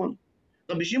רבי שמעון.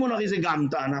 רבי שמעון הרי זה גם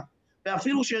תנא,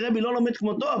 ואפילו שרבי לא לומד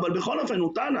כמותו, אבל בכל אופן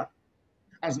הוא תנא.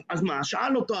 אז מה?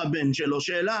 שאל אותו הבן שלו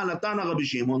שאלה על התנא רבי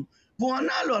שמעון, והוא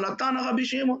ענה לו על התנא רבי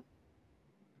שמעון.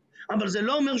 אבל זה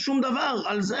לא אומר שום דבר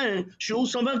על זה שהוא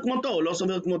סובר כמותו או לא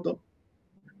סובר כמותו.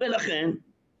 ולכן,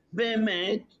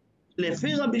 באמת,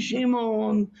 לפי רבי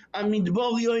שמעון,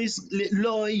 המדבוריוס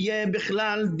לא יהיה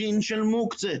בכלל דין של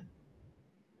מוקצה.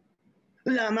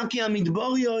 למה? כי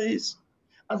המדבוריוס,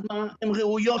 אז מה, הם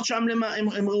ראויות שם,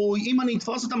 הם ראויים, אם אני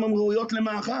אתפוס אותם, הם ראויות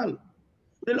למאכל.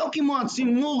 זה לא כמו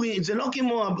הצימורי, זה לא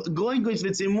כמו הגרויגויס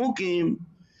וצימוקים,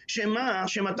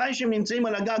 שמתי שהם נמצאים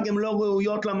על הגג הם לא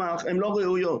ראויות למאכל, הם לא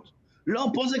ראויות. לא,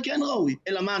 פה זה כן ראוי,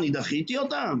 אלא מה, אני דחיתי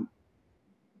אותם?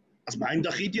 אז מה אם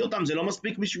דחיתי אותם? זה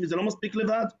לא מספיק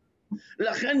לבד.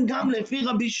 לכן גם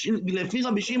לפי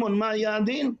רבי שמעון, מה היה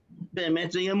הדין?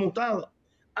 באמת זה יהיה מותר.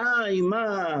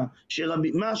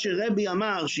 מה שרבי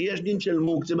אמר שיש דין של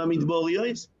מוקצה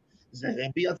במדבוריוס, זה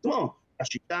רבי עצמו.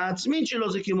 השיטה העצמית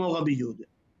שלו זה כמו רבי יהודה.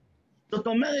 זאת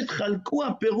אומרת, חלקו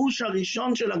הפירוש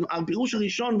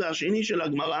הראשון והשני של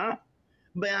הגמרא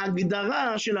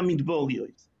בהגדרה של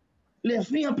המדבוריוס.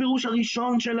 לפי הפירוש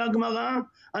הראשון של הגמרא,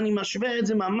 אני משווה את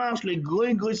זה ממש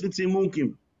לגרויגויס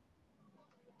וצימוקים.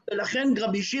 ולכן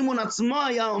רבי שמעון עצמו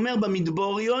היה אומר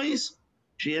במדבוריוס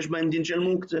שיש בהם דין של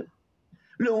מוקצה.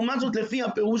 לעומת זאת, לפי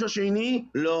הפירוש השני,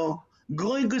 לא.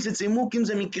 גרויגוס וצימוקים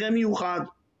זה מקרה מיוחד.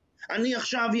 אני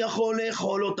עכשיו יכול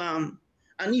לאכול אותם.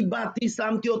 אני באתי,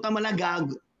 שמתי אותם על הגג,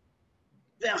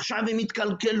 ועכשיו הם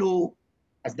התקלקלו.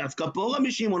 אז דווקא פה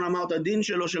רבי שמעון אמר את הדין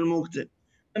שלו של מוקצה.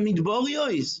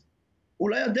 המדבוריוס,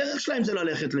 אולי הדרך שלהם זה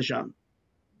ללכת לשם.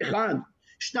 1.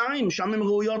 2, שם הם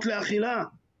ראויות לאכילה.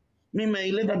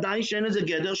 ממילא ודאי שאין איזה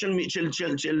גדר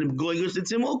של גרויגוס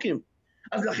וצימוקים.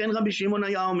 אז לכן רבי שמעון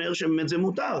היה אומר שבאמת זה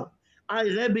מותר.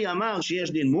 רבי אמר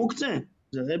שיש דין מוקצה,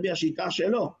 זה רבי השיטה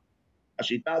שלו.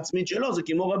 השיטה העצמית שלו זה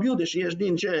כמו רבי יהודה שיש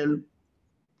דין של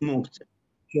מוקצה.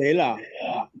 שאלה.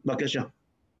 בבקשה.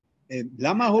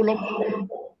 למה הוא לא...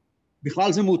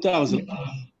 בכלל זה מותר, זה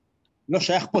לא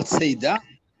שייך פה צידה?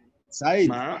 ציד?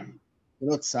 מה? זה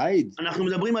לא ציד? אנחנו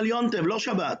מדברים על יום טוב, לא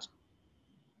שבת.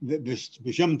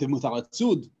 בשם אתם מותר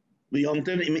לצוד? ביום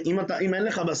טוב, אם אין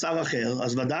לך בשר אחר,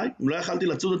 אז ודאי, אם לא יכלתי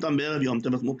לצוד אותם בערב יום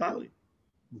טוב, אז מותר לי.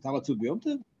 מותר לצוד ביום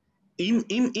טוב?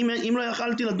 אם לא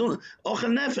יכלתי לדון, אוכל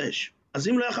נפש, אז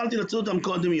אם לא יכלתי לצוד אותם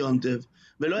קודם יום טוב,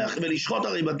 ולשחוט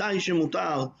הרי ודאי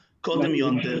שמותר קודם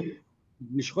יום טוב.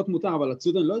 לשחוט מותר, אבל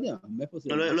לצוד אני לא יודע.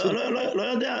 לא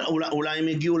יודע, אולי הם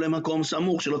הגיעו למקום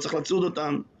סמוך שלא צריך לצוד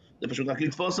אותם, זה פשוט רק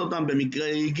לתפוס אותם, במקרה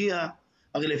הגיע.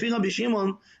 הרי לפי רבי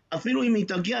שמעון, אפילו אם היא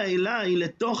תגיע אליי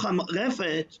לתוך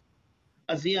הרפת,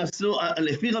 אז היא אסור,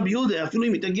 לפי רבי יהודה, אפילו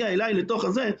אם היא תגיע אליי לתוך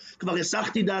הזה, כבר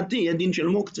הסחתי דעתי, יהיה דין של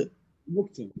מוקצה.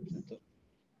 מוקצה.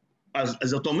 אז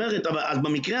זאת אומרת, אז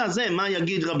במקרה הזה, מה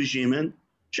יגיד רבי שמעון?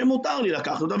 שמותר לי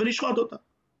לקחת אותה ולשחוט אותה.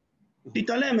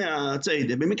 תתעלם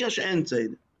מהציידה, במקרה שאין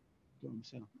ציידה.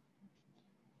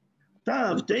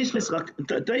 עכשיו,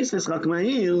 תייספס רק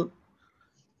מהיר,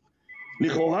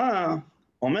 לכאורה,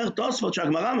 אומר תוספות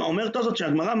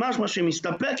שהגמרא משמע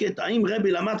שמסתפקת האם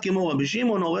רבי למד כמו רבי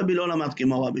שמעון או רבי לא למד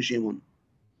כמו רבי שמעון.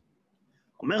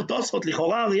 אומר תוספות,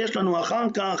 לכאורה יש לנו אחר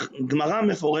כך גמרא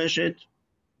מפורשת,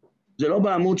 זה לא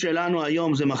בעמוד שלנו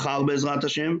היום, זה מחר בעזרת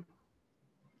השם,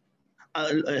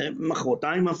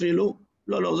 מחרתיים אפילו,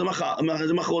 לא,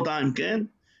 זה מחרתיים, כן?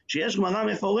 שיש גמרא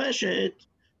מפורשת,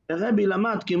 רבי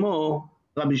למד כמו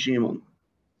רבי שמעון.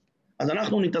 אז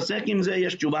אנחנו נתעסק עם זה,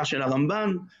 יש תשובה של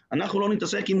הרמב"ן, אנחנו לא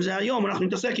נתעסק עם זה היום, אנחנו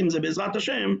נתעסק עם זה בעזרת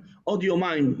השם, עוד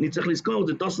יומיים, נצטרך לזכור,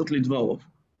 זה תוספות לדבורוב.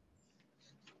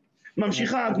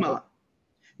 ממשיכה הגמרא.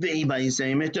 ואי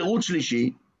בהיסיימה תירוץ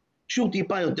שלישי, שהוא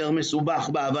טיפה יותר מסובך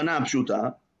בהבנה הפשוטה,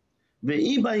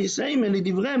 ואי בהיסיימה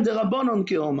לדבריהם דרבנן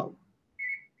כאומר.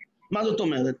 מה זאת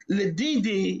אומרת?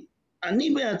 לדידי, אני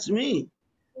בעצמי,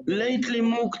 לית לי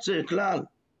מוקצה כלל.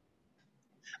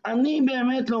 אני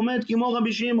באמת לומד כמו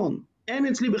רבי שמעון, אין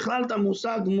אצלי בכלל את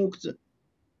המושג מוקצה.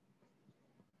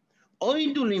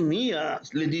 אוידו לי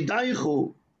מיאס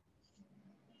לדידייכו,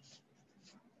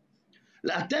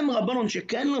 לאתם רבנן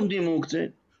שכן לומדים מוקצה,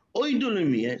 אוידו לי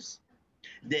מיאס,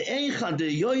 דאיכא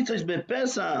דיוצאס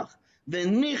בפסח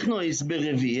ונכנוס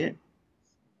ברביעי,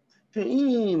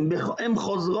 ואם הן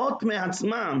חוזרות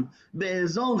מעצמם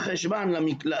באזור חשבן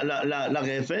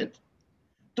לרפת,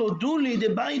 תודו לי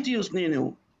דבייטיוס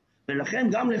נינו, ולכן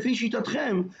גם לפי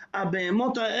שיטתכם,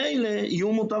 הבהמות האלה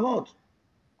יהיו מותרות.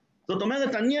 זאת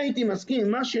אומרת, אני הייתי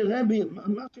מסכים, מה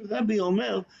שרבי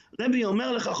אומר, רבי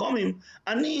אומר לחכמים,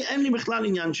 אין לי בכלל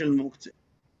עניין של מוקצה.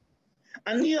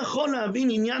 אני יכול להבין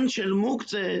עניין של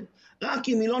מוקצה, רק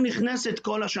אם היא לא נכנסת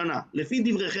כל השנה, לפי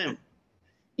דבריכם.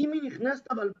 אם היא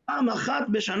נכנסת אבל פעם אחת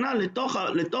בשנה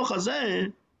לתוך הזה,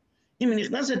 אם היא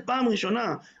נכנסת פעם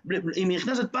ראשונה, אם היא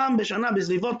נכנסת פעם בשנה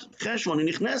בסביבות חשבון, היא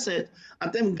נכנסת,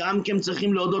 אתם גם כן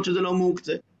צריכים להודות שזה לא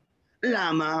מוקצה.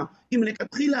 למה? כי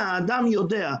מלכתחילה האדם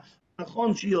יודע,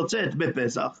 נכון שהיא יוצאת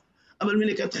בפסח, אבל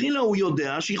מלכתחילה הוא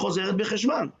יודע שהיא חוזרת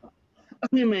בחשבון. אז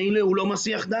ממילא הוא לא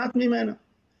מסיח דעת ממנה.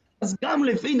 אז גם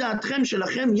לפי דעתכם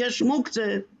שלכם יש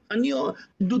מוקצה,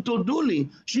 תודו לי,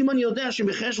 שאם אני יודע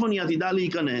שבחשבון היא עתידה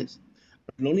להיכנס,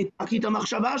 לא ניתקתי את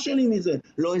המחשבה שלי מזה,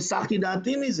 לא הסחתי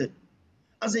דעתי מזה.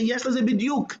 אז יש לזה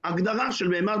בדיוק הגדרה של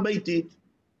בהמה ביתית.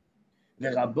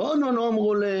 ורבנן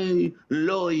אמרו לי,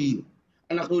 לא היא,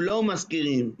 אנחנו לא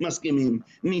מסכימים,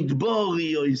 מדבורי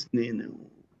יויסנינו.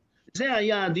 זה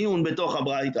היה הדיון בתוך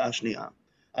הברייתא השנייה.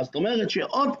 אז זאת אומרת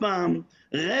שעוד פעם,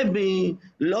 רבי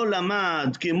לא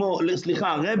למד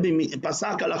רבי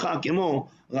פסק הלכה כמו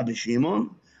רבי שמעון,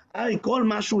 כל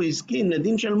מה שהוא הסכים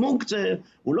לדין של מוקצה,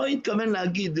 הוא לא התכוון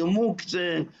להגיד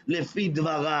מוקצה לפי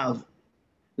דבריו.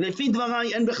 לפי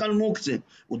דבריי אין בכלל מוקצה.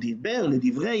 הוא דיבר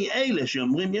לדברי אלה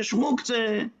שאומרים יש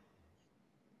מוקצה,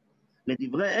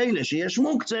 לדברי אלה שיש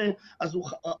מוקצה, אז הוא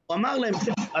אמר להם,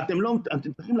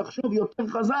 אתם צריכים לחשוב יותר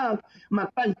חזק,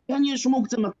 מתי כן יש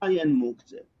מוקצה, מתי אין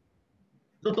מוקצה.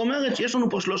 זאת אומרת שיש לנו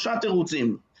פה 3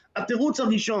 תירוצים. התירוץ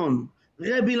הראשון,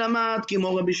 רבי למד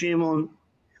כמו רבי שמעון,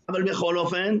 אבל בכל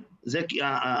אופן,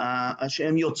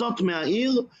 שהן יוצאות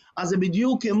מהעיר, אז זה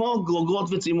בדיוק כמו גרוגרות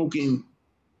וצימוקים.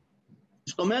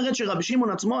 זאת אומרת שרבי שמעון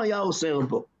עצמו היה אוסר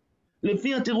פה.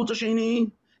 לפי התירוץ השני,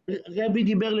 רבי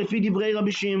דיבר לפי דברי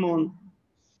רבי שמעון.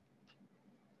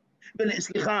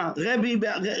 סליחה,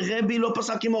 רבי לא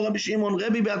פסק כמו רבי שמעון,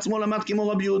 רבי בעצמו למד כמו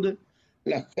רבי יהודה.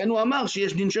 לכן הוא אמר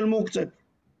שיש דין של מוקצה.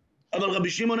 אבל רבי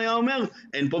שמעון היה אומר,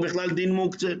 אין פה בכלל דין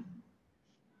מוקצה.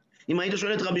 אם היית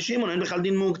שואל את רבי שמעון, אין בכלל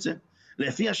דין מוקצה.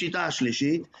 לפי השיטה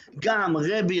השלישית, גם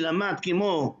רבי למד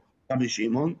כמו רבי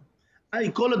שמעון,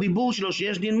 כל הדיבור שלו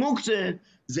שיש דין מוקצה,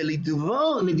 זה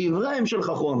לדבריהם של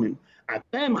חכמים.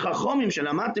 אתם חכמים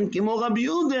שלמדתם כמו רבי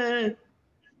יהודה,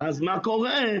 אז מה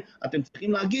קורה? אתם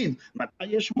צריכים להגיד, מתי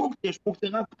יש מוקצה? יש מוקצה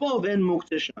רק פה ואין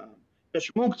מוקצה שם.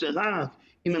 יש מוקצה רק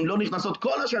אם הם לא נכנסות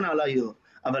כל השנה לעיר,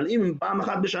 אבל אם פעם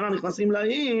אחת בשנה נכנסים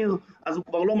לעיר, אז הוא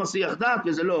כבר לא מסיח דעת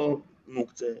וזה לא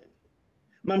מוקצה.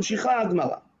 ממשיכה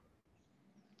הגמרא.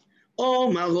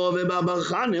 אומר רבי בר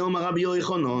חנא, אומר רבי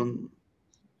יוחנן,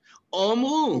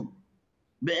 אומרו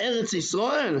בארץ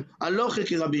ישראל הלכה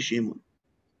כרבי שמעון.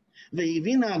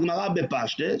 והבינה הגמרא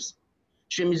בפשטס,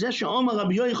 שמזה שאומר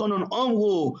רבי יוחנן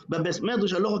אומרו בבית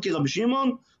מדרש הלכה כרבי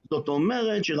שמעון, זאת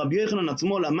אומרת שרבי יוחנן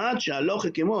עצמו למד שהלכה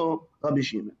כמו רבי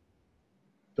שמעון.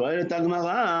 שואלת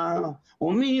הגמרא,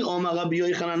 ומי אומר רבי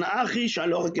יוחנן אחי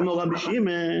שהלכה כמו רבי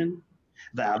שמעון?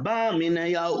 והבא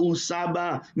מניה הוא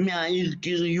סבא מהעיר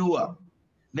קיריוע,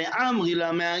 ואמרי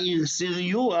לה מהעיר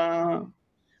סיריוע.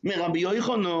 מרבי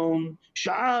יוחנן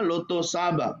שאל אותו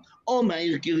סבא, או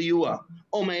מהעיר קיריוע,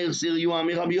 או מהעיר סיריוע,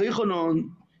 מרבי יוחנן,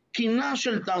 קינה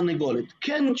של תרנגולת,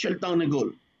 כן של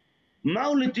תרנגול.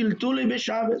 מהו לטלטולי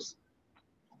בשבס?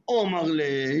 אומר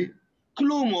לי,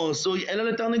 כלום עשוי אלא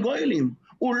לתרנגולים.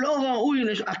 הוא לא ראוי,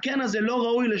 הקן הזה לא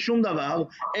ראוי לשום דבר,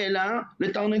 אלא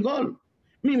לתרנגול.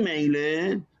 ממילא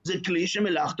זה כלי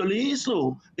שמלאכתו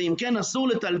לאיסור, ואם כן אסור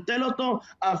לטלטל אותו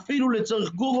אפילו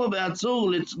לצורך גורו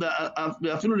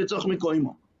ואפילו לצורך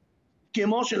מקוימו.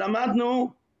 כמו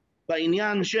שלמדנו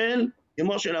בעניין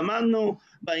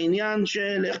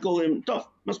של, איך קוראים? טוב,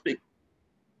 מספיק.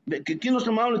 וכינוס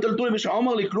למאו לטלטולי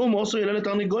ושאומר לי כלום, אוסר ילה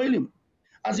לתרנגולים.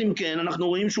 אז אם כן, אנחנו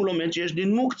רואים שהוא לומד שיש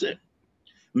דין מוקצה.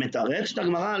 מתרץ את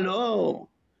הגמרא, לא,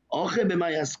 אוכל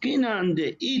במה יסקינן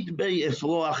דאית בי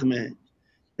אפרוח מת.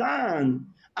 כאן,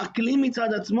 הכלי מצד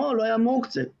עצמו לא היה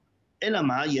מוקצה, אלא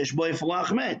מה? יש בו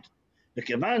אפרוח מת.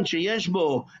 וכיוון שיש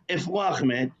בו אפרוח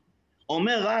מת,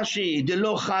 אומר רש"י,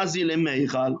 דלא חזי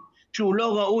למיכל, שהוא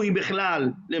לא ראוי בכלל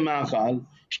למאכל,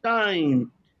 2,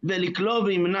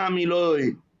 ולכלובים נמי לא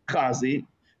חזי,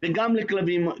 וגם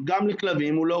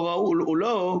לכלבים הוא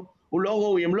לא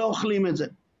ראוי, הם לא אוכלים את זה.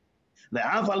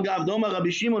 ואף על גב דומר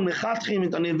רבי שמעון מחתכים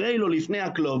את הנבלו לפני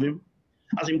הכלובים,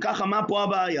 אז אם ככה מה פה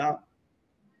הבעיה?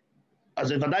 אז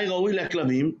זה ודאי ראוי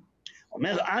לכלבים.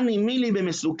 אומר, אני מילי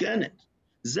במסוכנת.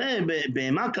 זה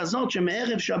בהמה כזאת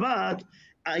שמערב שבת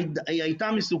היא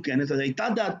הייתה מסוכנת, אז הייתה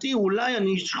דעתי אולי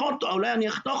אני אשחוט, אולי אני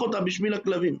אחתוך אותה בשביל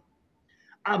הכלבים.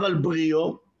 אבל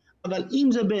בריאו, אבל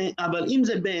אם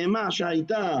זה בהמה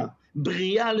שהייתה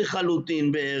בריאה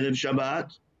לחלוטין בערב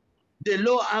שבת,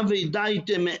 דלא אבי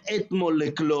דייטה מאתמול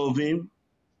לכלובים,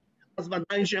 אז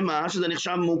ודאי שזה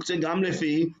נחשב מוקצה גם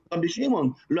לפי רבי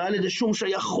שמעון. לא היה לזה שום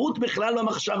שייכות בכלל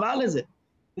במחשבה לזה.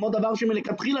 כמו דבר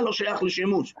שמלכתחילה לא שייך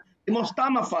לשימוש. כמו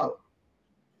סתם אפר.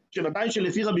 שוודאי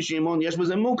שלפי רבי שמעון יש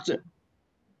בזה מוקצה.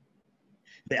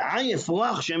 והאי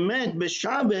אפרוח שמת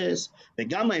בשבס,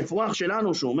 וגם האפרוח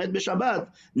שלנו שהוא מת בשבת,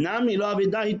 נמי לא אבי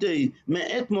דייטי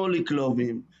מאתמול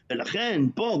לכלובים. ולכן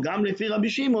פה גם לפי רבי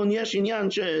שמעון יש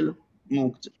עניין של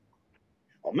מוקצה.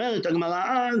 אומרת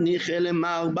הגמרא, ניחא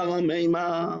למר ברמי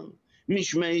מר,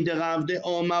 משמי דרב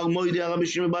דאמר מוידי רבי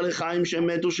שמעון בעלי חיים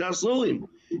שמתו שאסורים.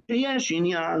 שיש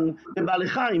עניין בבעלי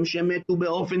חיים שמתו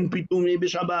באופן פתאומי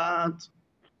בשבת,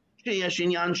 שיש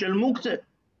עניין של מוקצה.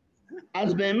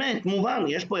 אז באמת, מובן,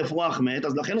 יש פה אפרוח מת,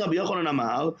 אז לכן רבי יוחנן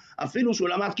אמר, אפילו שהוא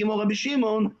למד כמו רבי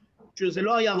שמעון, שזה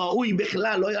לא היה ראוי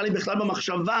בכלל, לא היה לי בכלל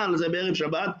במחשבה על זה בערב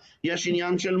שבת, יש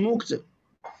עניין של מוקצה.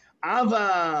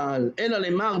 אבל אלא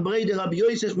למר ברי דרבי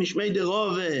יוסף משמי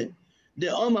דרובה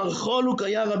דאמר חולוק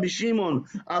היה רבי שמעון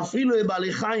אפילו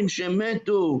לבעלי חיים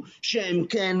שמתו שהם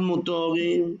כן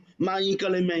מותרים, מה יקה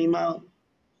למימר?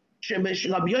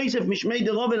 שרבי יוסף משמי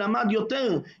דרובה למד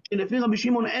יותר שלפי רבי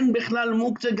שמעון אין בכלל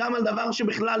מוקצה גם על דבר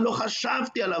שבכלל לא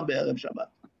חשבתי עליו בערב שבת.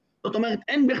 זאת אומרת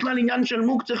אין בכלל עניין של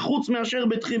מוקצה חוץ מאשר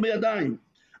בתחי בידיים.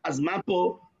 אז מה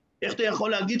פה? איך אתה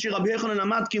יכול להגיד שרבי יוחנן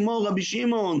למד כמו רבי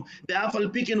שמעון, ואף על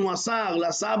פי כן הוא אסר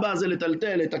לסבא הזה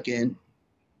לטלטל, לתקן?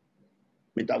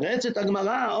 מתרצת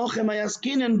הגמרא, אוכם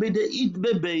היסקינן בדאית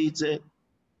בביצה.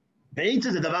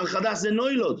 ביצה זה דבר חדש, זה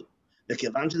נוילוד.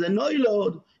 וכיוון שזה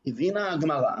נוילוד, הבינה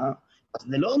הגמרא, אז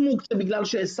זה לא מוקצה בגלל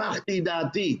שהסחתי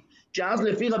דעתי, שאז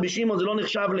לפי רבי שמעון זה לא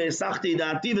נחשב להסחתי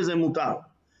דעתי וזה מותר.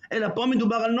 אלא פה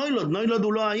מדובר על נוילוד, נוילוד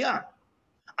הוא לא היה.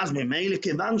 אז ממילא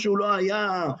כיוון שהוא לא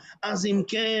היה, אז אם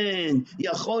כן,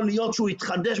 יכול להיות שהוא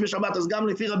יתחדש בשבת, אז גם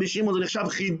לפי רבי שמעון זה נחשב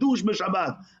חידוש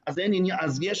בשבת, אז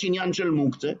יש עניין של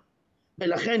מוקצה,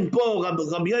 ולכן פה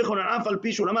רבי יוחנן אף על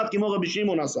פי שהוא למד כמו רבי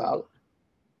שמעון אסר,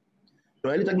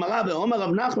 שואלת הגמרא, ואומר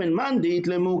רב נחמן, מן דאית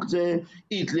למוקצה,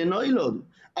 אית לנוילוד,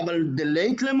 אבל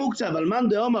דלית למוקצה, אבל מן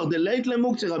דאומר דלית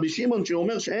למוקצה, רבי שמעון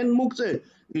שאומר שאין מוקצה,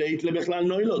 לית לבכלל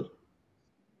נוילוד.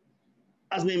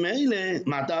 אז ממילא,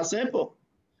 מה תעשה פה?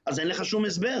 אז אין לך שום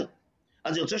הסבר.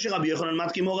 אז יוצא שרבי יוחנן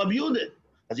למד כמו רבי יהודה.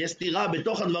 אז יש סתירה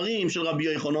בתוך הדברים של רבי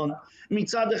יוחנן.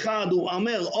 מצד אחד הוא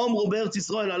אומר, אומרו בארץ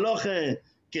ישראל הלכה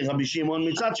כרבי שמעון,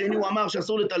 מצד שני הוא אמר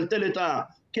שאסור לטלטל את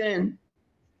כן.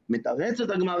 מתרצת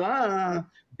הגמרא,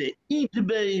 דאית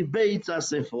בי ביצה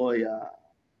ספרויה.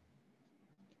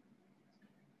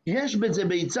 יש בזה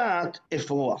ביצת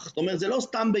אפרוח. זאת אומרת, זה לא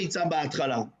סתם ביצה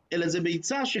בהתחלה, אלא זה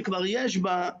ביצה שכבר יש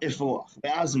בה אפרוח.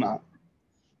 ואז מה?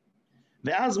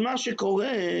 ואז מה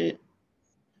שקורה,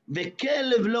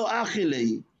 וכלב לא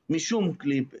אכילי משום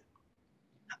קליפה.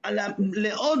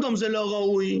 לאודום זה לא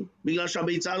ראוי, בגלל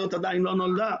שהביצה הזאת עדיין לא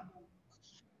נולדה.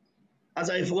 אז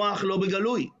האפרוח לא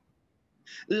בגלוי.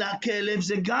 לכלב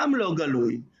זה גם לא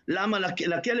גלוי. למה?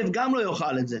 לכלב גם לא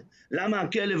יאכל את זה. למה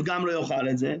הכלב גם לא יאכל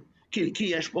את זה? כי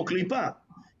יש פה קליפה.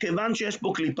 כיוון שיש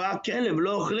פה קליפה, כלב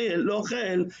לא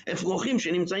אוכל אפרוחים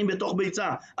שנמצאים בתוך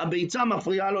ביצה. הביצה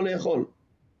מפריעה לו לאכול.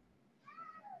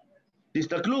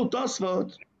 תסתכלו,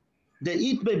 תוספות,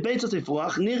 דאית בביצת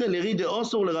אפרוח, נראה לרי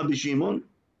דאוסור לרבי שמעון,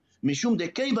 משום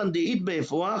דכיוון דאית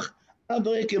באפרוח,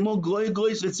 אברי כמו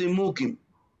גרויס וצימוקים.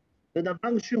 זה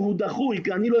דבר שהוא דחוי,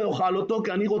 כי אני לא אוכל אותו,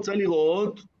 כי אני רוצה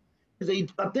לראות, זה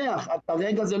יתפתח,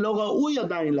 הרגע זה לא ראוי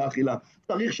עדיין לאכילה,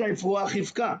 צריך שהאפרוח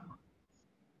יפקע.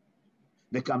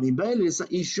 וכמיבלס,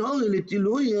 אישור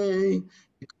לתילוי,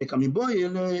 וכמיבוי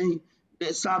אלי,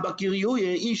 סבא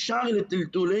קריוי, אישר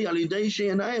לטלטולי על ידי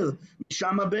שינער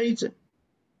משם הביצה.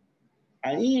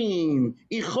 האם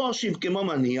היא חושיב כמו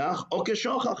מניח או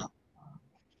כשוכח?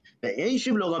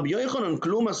 והשיב לו רבי יוחנן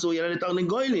כלום עשוי אלא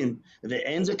לתרנגולים,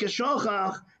 ואין זה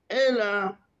כשוכח אלא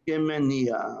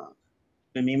כמניח.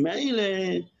 וממילא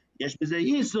יש בזה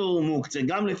איסור מוקצה,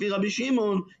 גם לפי רבי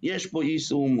שמעון יש פה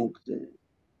איסור מוקצה.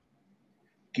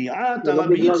 כי את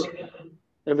הרבי...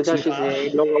 זה בגלל שזה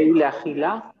לא ראוי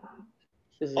לאכילה?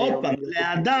 עוד פעם,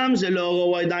 לאדם זה לא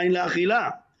ראוי עדיין לאכילה,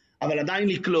 אבל עדיין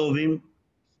לכלובים.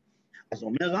 אז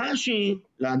אומר רש"י,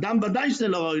 לאדם ודאי שזה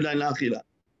לא ראוי עדיין לאכילה.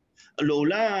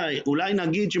 אולי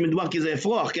נגיד שמדובר כי זה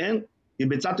אפרוח, כן? כי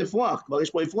ביצת אפרוח, כבר יש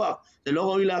פה אפרוח, זה לא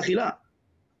ראוי לאכילה.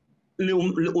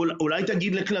 אולי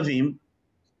תגיד לכלבים,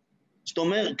 זאת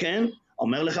אומרת, כן?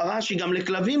 אומר לך רש"י, גם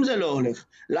לכלבים זה לא הולך.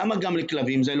 למה גם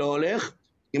לכלבים זה לא הולך?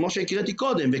 כמו שהקראתי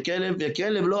קודם,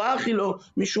 וכלב לא אחי לו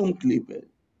משום קליפה.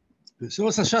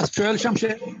 בסורת הש"ס שואל שם ש...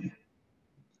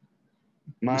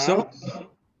 מה?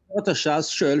 בסורת הש"ס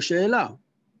שואל שאלה.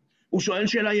 הוא שואל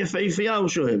שאלה יפהפייה, הוא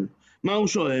שואל. מה הוא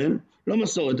שואל? לא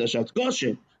מסורת הש"ס,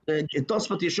 קושי.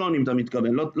 תוספות ישון אם אתה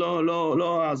מתכוון,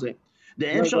 לא זה.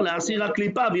 זה אפשר להסיר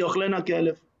הקליפה ויאכלנה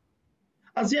כלב.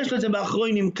 אז יש לזה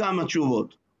באחרונים כמה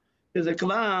תשובות. שזה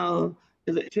כבר...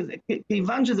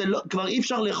 כיוון שזה לא, כבר אי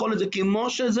אפשר לאכול את זה כמו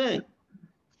שזה,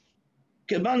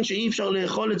 כיוון שאי אפשר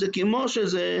לאכול את זה כמו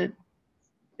שזה,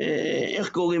 איך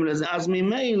קוראים לזה? אז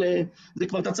ממילא, זה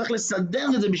כבר אתה צריך לסדר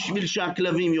את זה בשביל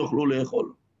שהכלבים יוכלו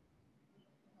לאכול.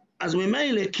 אז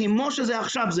ממילא, כמו שזה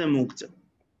עכשיו זה מוקצה.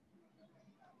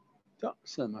 טוב,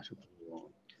 זה משהו.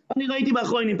 אני ראיתי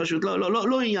באחרונים פשוט,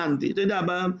 לא עיינתי, אתה יודע,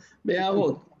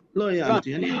 בהערות, לא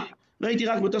עיינתי, אני ראיתי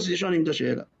רק בתוספות ישונים את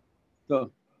השאלה. טוב.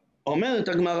 אומרת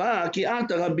הגמרא, כי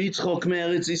את רבי יצחוק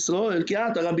מארץ ישראל, כי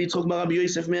את רבי יצחוק ברבי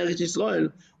יוסף מארץ ישראל,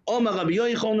 אומר רבי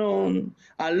יוחנן,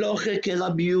 הלוכה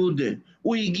כרבי יהודה.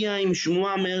 הוא הגיע עם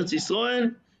שמועה מארץ ישראל,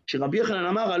 שרבי יוחנן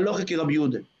אמר, הלוכה כרבי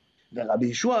יהודה. ורבי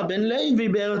ישוע בן לוי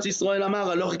בארץ ישראל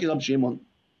אמר, הלוכה כרבי שמעון.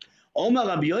 אומר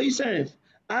רבי יוסף,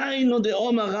 היינו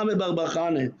דאמר רבי בר בר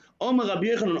חנא, אומר רבי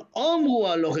יוחנן, אמרו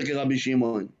הלוכה כרבי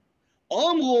שמעון.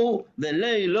 אמרו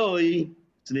ולי לוי,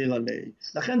 סביר עלי.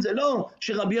 לכן זה לא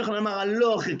שרבי יוחנן אמר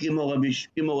הלוכה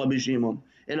כמו רבי שמעון,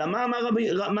 אלא מה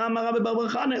אמר רבי בר בר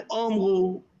חנא?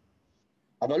 אמרו.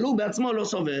 אבל הוא בעצמו לא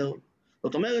סובר.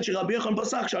 זאת אומרת שרבי יוחנן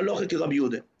פסק שהלוכה כרבי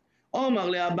יהודה. אומר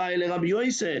לאביי לרבי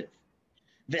יוסף,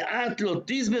 ואת לא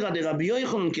תסברה דרבי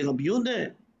יוחנן כרבי יהודה?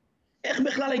 איך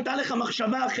בכלל הייתה לך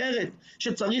מחשבה אחרת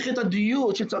שצריך את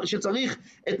הדיוק, שצריך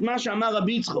את מה שאמר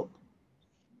רבי יצחוק?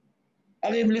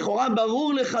 הרי לכאורה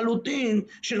ברור לחלוטין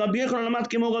שרבי יוחנן למד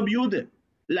כמו רבי יהודה.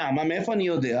 למה? מאיפה אני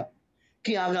יודע?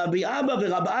 כי הרבי אבא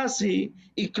ורב אסי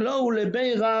יקלעו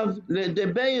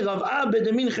לדבי רב אבא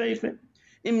דמין חיפה.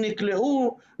 הם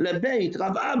נקלעו לבית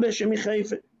רב אבא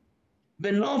שמחיפה.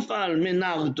 ונופל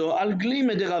מנרתו על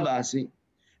גלימה דרב אסי.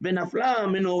 ונפלה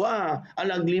מנורה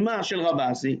על הגלימה של רב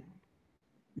אסי.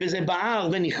 וזה בער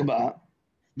ונכבה.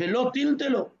 ולא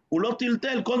טלטלו. הוא לא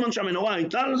טלטל, כל זמן שהמנורה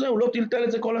הייתה על זה, הוא לא טלטל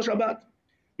את זה כל השבת.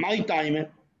 מה הייתה עם זה?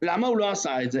 למה הוא לא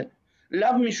עשה את זה?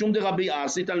 לאו משום דרבי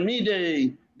אסי,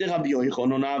 תלמידי דרבי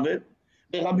יוחנן עבד,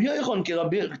 ורבי יוחנן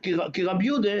כרבי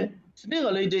יהודה, סביר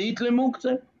עלי דאית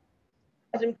למוקצה.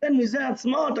 אז אם כן, מזה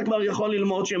עצמו אתה כבר יכול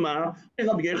ללמוד שמה,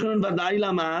 רבי יוחנן ודאי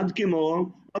למד כמו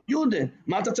רבי יהודה.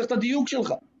 מה אתה צריך את הדיוק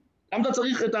שלך? למה אתה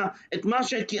צריך את מה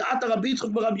שקיעת הרבי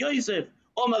יצחוק ברבי יוסף,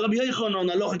 או מרבי יוחנן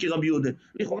הלוכה כרבי יהודה?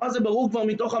 לכאורה זה ברור כבר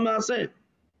מתוך המעשה.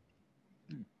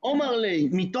 אומר לי,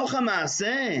 מתוך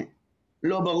המעשה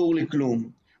לא ברור לי כלום.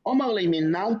 אומר לי,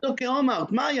 מנרתו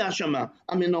כאומרת, מה היה שמה?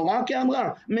 המנורה כאמרה,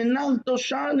 מנרתו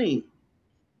שני.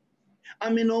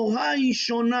 המנורה היא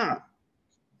שונה.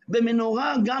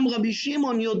 במנורה גם רבי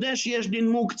שמעון יודע שיש דין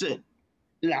מוקצה.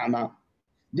 למה?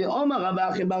 דאמר רב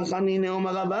אחי בר חנינא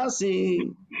אומר רב אסי,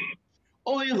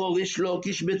 אוי ריש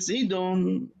לוקיש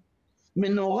בצידון,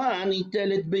 מנורה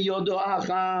ניטלת בידו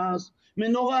אחת,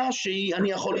 מנורה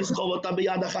שאני יכול לסחוב אותה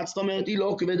ביד אחת, זאת אומרת היא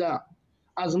לא כבדה.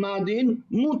 אז מה הדין?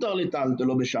 מותר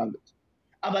לטלטלו בשבת.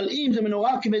 אבל אם זה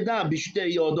מנורה כבדה בשתי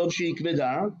יודו שהיא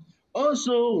כבדה,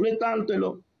 אסור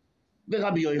לטלטלו.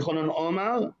 ורבי יוחנן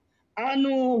אומר,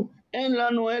 אנו אין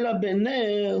לנו אלא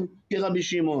בנר כרבי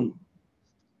שמעון.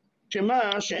 שמה?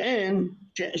 שאין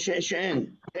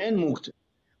מוקצה.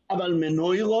 אבל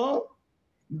מנוירו,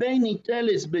 בין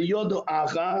ניטלס ביודו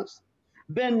אחת,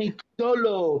 בין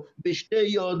נקטולו בשתי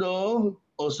יודו,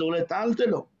 אסור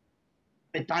לטלטלו.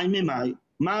 בינתיים ממאי,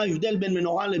 מה ההבדל בין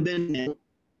מנורה לבין נר?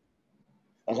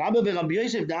 רבא ורבי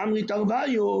יוסף דאמרי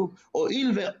תרוויו,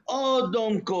 הואיל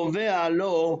ואודום קובע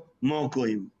לו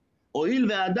מוקוים.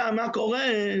 הואיל והאדם, מה קורה?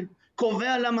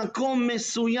 קובע למקום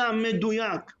מסוים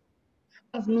מדויק.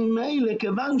 אז ממילא,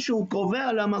 כיוון שהוא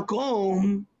קובע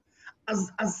למקום,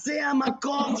 אז זה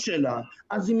המקום שלה,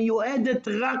 אז היא מיועדת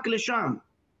רק לשם.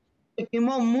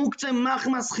 כמו מוקצה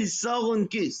מחמס חיסורון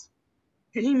כיס.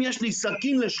 שאם יש לי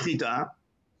סכין לשחיטה,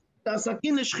 את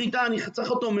הסכין לשחיטה אני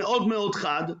צריך אותו מאוד מאוד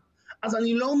חד, אז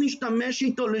אני לא משתמש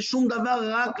איתו לשום דבר,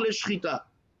 רק לשחיטה.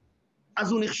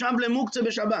 אז הוא נחשב למוקצה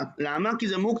בשבת. למה? כי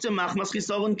זה מוקצה מחמס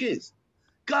חיסורון כיס.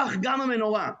 כך גם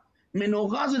המנורה.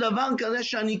 מנורה זה דבר כזה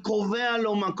שאני קובע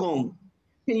לו מקום.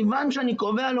 כיוון שאני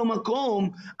קובע לו מקום,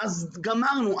 אז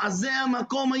גמרנו, אז זה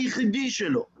המקום היחידי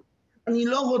שלו. אני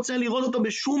לא רוצה לראות אותו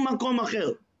בשום מקום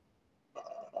אחר.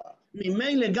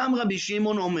 ממילא גם רבי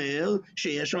שמעון אומר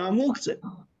שיש שם מוקצה.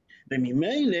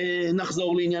 וממילא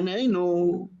נחזור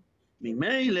לענייננו.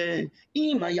 ממילא,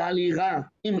 אם היה לי רע,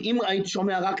 אם הייתי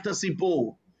שומע רק את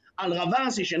הסיפור על רב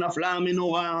אסי שנפלה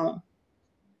המנורה,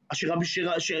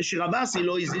 שרב אסי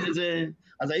לא הזיז את זה,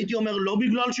 אז הייתי אומר לא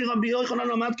בגלל שרבי יוחנן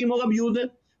למד כמו רבי יהודה,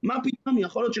 מה פתאום?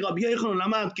 יכול להיות שרבי יוחנן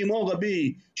למד כמו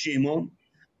רבי שמעון,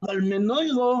 אבל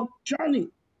מנוירו שאני.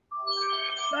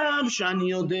 עכשיו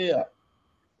שאני יודע,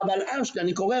 אבל אשתי,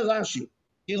 אני קורא רש"י,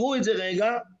 תראו את זה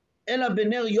רגע, אלא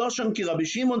בנר יושן כי רבי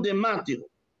שמעון דמטיר,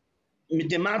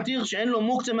 דמטיר שאין לו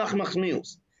מוקצה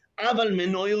מחמיוס, אבל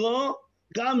מנוירו,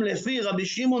 גם לפי רבי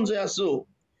שמעון זה אסור.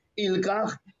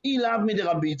 אילקח, אילאו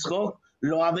מדרבי יצחוק,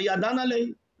 לא אבי ידן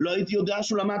עלי, לא הייתי יודע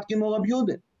שהוא למד כמו רבי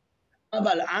יהודה.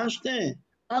 אבל אשתי,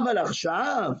 אבל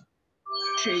עכשיו,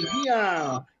 כשהגיע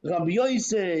רבי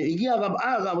יוסף, הגיע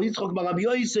רב יצחוק ברבי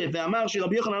יוסף, ואמר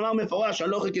שרבי יוחנן אמר מפורש,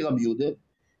 הלוך כרבי יהודה,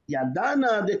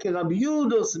 ידנה דכרבי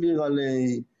יהודה סביר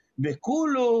עלי,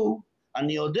 בכולו,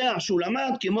 אני יודע שהוא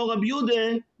למד כמו רבי יהודה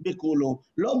בכולו,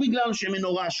 לא בגלל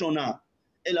שמנורה שונה,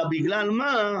 אלא בגלל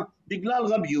מה? בגלל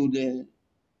רבי יהודה.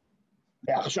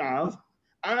 ועכשיו,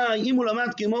 אם הוא למד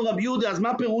כמו רבי יהודה, אז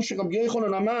מה פירוש שרבי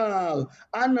יוחנן אמר,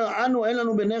 אנו אין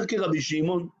לנו בנר כרבי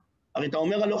שמעון? הרי אתה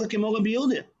אומר הלוך כמו רבי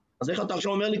יהודה, אז איך אתה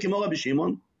עכשיו אומר לי כמו רבי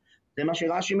שמעון? זה מה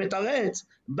שרש"י מתרץ,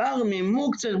 בר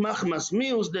ממוקצה מחמס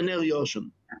מיוס דנר יושן,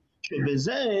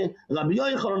 שבזה רבי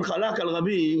יוחנן חלק על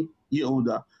רבי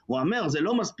יהודה. הוא אומר, זה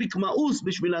לא מספיק מאוס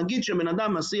בשביל להגיד שבן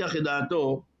אדם מסיח את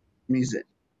דעתו מזה.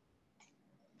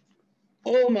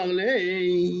 אומר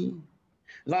לי,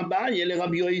 רביי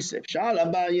לרבי יוסף, שאל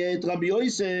אביי את רבי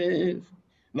יוסף,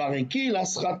 והרי קילה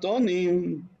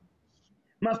סחטונים,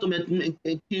 מה זאת אומרת,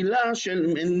 קילה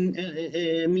של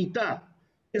מיטה,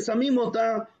 ששמים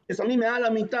אותה, ששמים מעל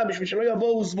המיטה בשביל שלא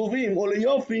יבואו זבובים, או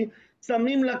ליופי,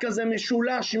 שמים לה כזה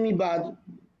משולש מבד.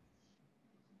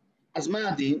 אז מה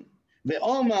הדין?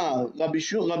 ואומר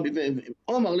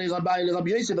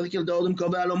לרבי יוסף, ורקיל דאודם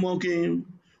קובע לו מוקים,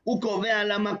 הוא קובע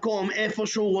למקום איפה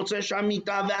שהוא רוצה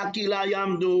שהמיטה והקילה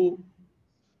יעמדו.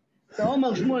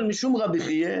 ואומר שמואל משום רבי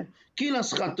חייא, קילה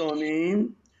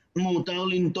סחטונים, מותר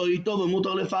לנטוע איתו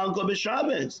ומותר לפרקו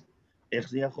בשבס. איך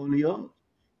זה יכול להיות?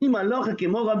 אם הלוך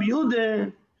כמו רבי יהודה,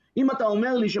 אם אתה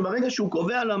אומר לי שברגע שהוא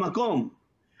קובע למקום,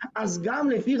 אז גם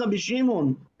לפי רבי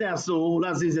שמעון זה אסור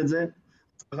להזיז את זה,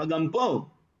 גם פה,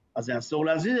 אז זה אסור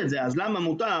להזיז את זה, אז למה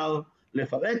מותר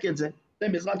לפרק את זה? זה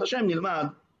בעזרת השם נלמד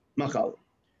מחר.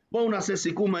 בואו נעשה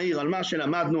סיכום מהיר על מה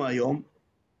שלמדנו היום.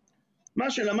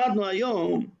 מה שלמדנו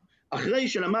היום, אחרי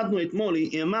שלמדנו אתמול,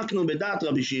 העמקנו בדעת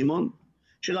רבי שמעון,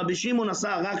 שרבי שמעון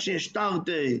עשה רק שיש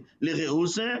תרתי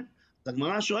לרעוסה, אז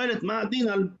הגמרא שואלת מה הדין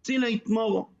על פצילי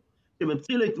תמורו.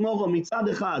 שבפצילי תמורו מצד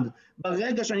אחד,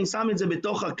 ברגע שאני שם את זה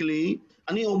בתוך הכלי,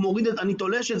 אני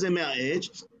תולש את זה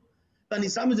מהעץ, ואני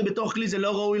שם את זה בתוך כלי, זה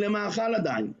לא ראוי למאכל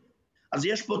עדיין. אז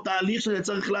יש פה תהליך שזה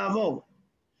צריך לעבור.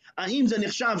 האם זה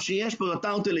נחשב שיש פה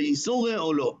תרתי לאיסורי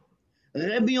או לא?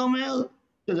 רבי אומר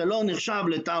שזה לא נחשב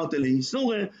לתרתי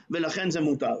לאיסורי, ולכן זה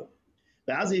מותר.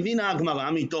 ואז הבינה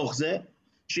הגמרא מתוך זה,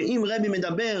 שאם רבי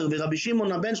מדבר ורבי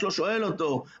שמעון הבן שלו שואל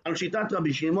אותו על שיטת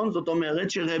רבי שמעון, זאת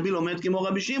אומרת שרבי לומד כמו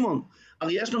רבי שמעון.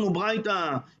 הרי יש לנו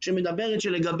ברייתא שמדברת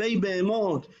שלגבי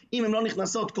בהמות, אם הן לא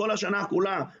נכנסות כל השנה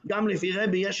כולה, גם לפי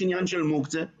רבי יש עניין של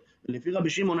מוקצה, לפי רבי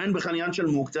שמעון אין בכלל עניין של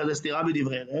מוקצה, זה סתירה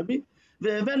בדברי רבי,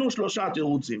 והבאנו 3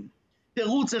 תירוצים.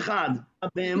 תירוץ אחד,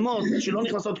 הבהמות שלא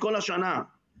נכנסות כל השנה,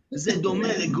 זה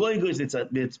דומה לגויגויס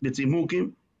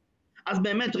בצימוקים, אז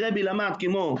באמת רבי למד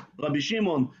כמו רבי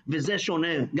שמעון, וזה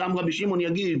שונה, גם רבי שמעון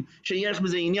יגיד שיש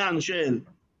בזה עניין של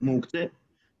מוקצה.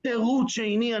 תירוץ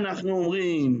שני אנחנו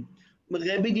אומרים,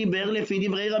 רבי דיבר לפי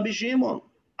דברי רבי שמעון,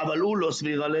 אבל הוא לא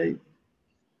סביר עלי.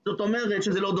 זאת אומרת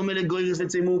שזה לא דומה לגויגויס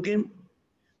לצימוקים.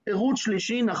 תירוץ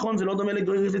שלישי, נכון, זה לא דומה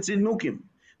לגויגויס לצימוקים.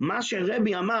 מה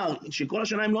שרבי אמר, שכל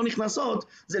השנה הן לא נכנסות,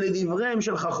 זה לדבריהם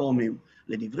של חכמים.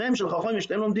 לדבריהם של חכמים,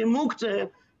 שאתם לומדים מוקצה,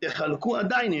 תחלקו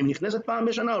עדיין אם נכנסת פעם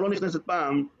בשנה או לא נכנסת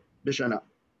פעם בשנה.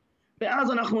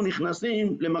 ואז אנחנו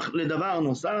נכנסים לדבר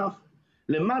נוסף,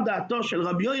 למה דעתו של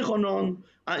רבי יוחנן,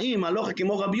 האם הלכה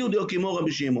כמו רבי יהודה או כמו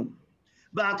רבי שמעון.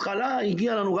 בהתחלה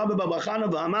הגיע לנו רבי בר בר חנא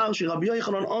ואמר שרבי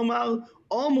יוחנן אומר,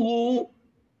 אומרו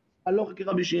הלכה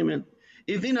כרבי שמעון.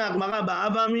 הבינה הגמרא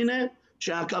בהווה אמינא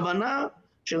שהכוונה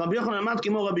שרבי יוחנן למד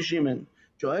כמו רבי שמעון.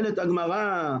 שואלת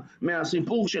הגמרא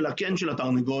מהסיפור של הקן של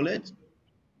התרנגולת,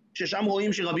 ששם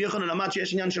רואים שרבי יוחנן למד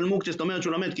שיש עניין של מוקצה, זאת אומרת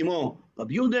שהוא למד כמו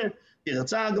רבי יהודה,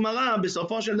 תרצה הגמרא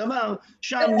בסופו של דבר,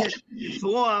 שם יש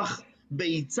אפרוח,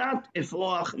 ביצת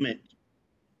אפרוח מת.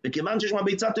 וכיוון שיש מה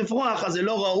ביצת אפרוח, אז זה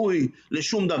לא ראוי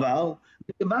לשום דבר,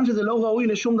 וכיוון שזה לא ראוי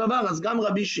לשום דבר, אז גם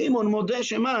רבי שמעון מודה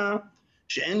שמה,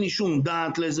 שאין לי שום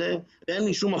דעת לזה, ואין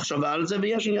לי שום מחשבה על זה,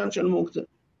 ויש עניין של מוקצה.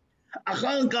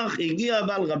 אחר כך הגיע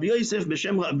אבל רבי יוסף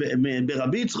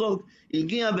ברבי יצחוק,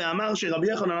 הגיע ואמר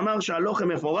שרבי יוחנן אמר שהלכה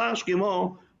מפורש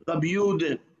כמו רבי יהודה,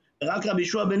 רק רבי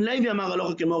ישוע בן לוי אמר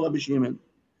הלכה כמו רבי שמעון.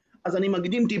 אז אני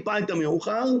מקדים טיפה את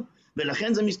המאוחר,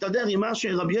 ולכן זה מסתדר עם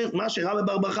מה שרבי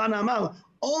בר בר חנא אמר,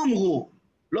 אומרו,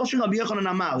 לא שרבי יוחנן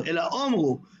אמר, אלא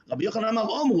אומרו, רבי יוחנן אמר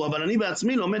אומרו, אבל אני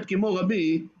בעצמי לומד כמו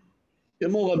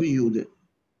רבי יהודה.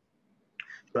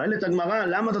 שואלת הגמרא,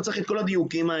 למה אתה צריך את כל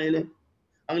הדיוקים האלה?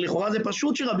 הרי לכאורה זה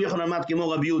פשוט שרבי יוחנן למד כמו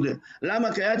רבי יהודה.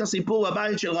 למה? כי היה את הסיפור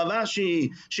בבית של רב אשי,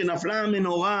 שנפלה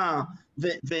המנורה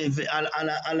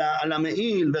על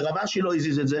המעיל, ורב אשי לא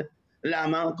הזיז את זה.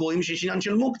 למה? קוראים שיש עניין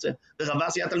של מוקצה. ורב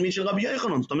אשי היה תלמיד של רבי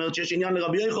יוחנן, זאת אומרת שיש עניין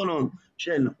לרבי יוחנן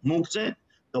של מוקצה.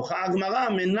 דוחה הגמרא,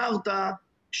 מנרתא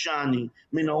שני,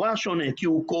 מנורה שונה, כי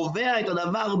הוא קובע את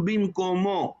הדבר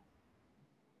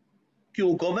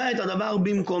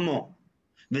במקומו.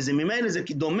 וזה ממילא, זה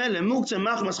דומה למוקצה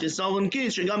מחמס חיסרון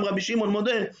כיס, שגם רבי שמעון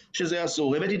מודה שזה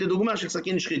אסור. הבאתי את הדוגמה של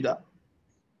סכין שחיטה.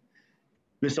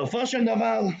 בסופו של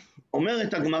דבר,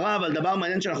 אומרת הגמרא, אבל דבר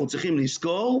מעניין שאנחנו צריכים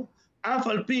לזכור, אף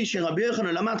על פי שרבי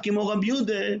יוחנן למד כמו רבי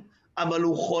יהודה, אבל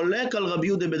הוא חולק על רבי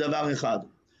יהודה בדבר אחד.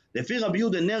 לפי רבי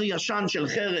יהודה נר ישן של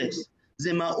חרס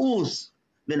זה מאוס,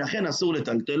 ולכן אסור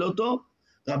לטלטל אותו.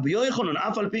 רבי יוחנן,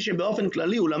 אף על פי שבאופן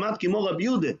כללי הוא למד כמו רבי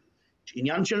יהודה, יש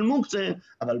עניין של מוקצה,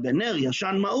 אבל בנר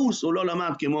ישן מאוס הוא לא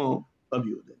למד כמו רבי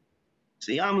יהודה.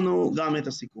 סיימנו גם את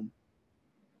הסיכום.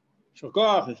 יישר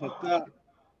כוח.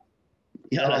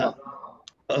 יאללה,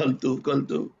 כל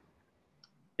טוב.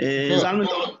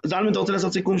 זלמן, אתה רוצה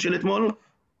לעשות סיכום של אתמול?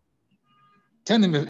 כן,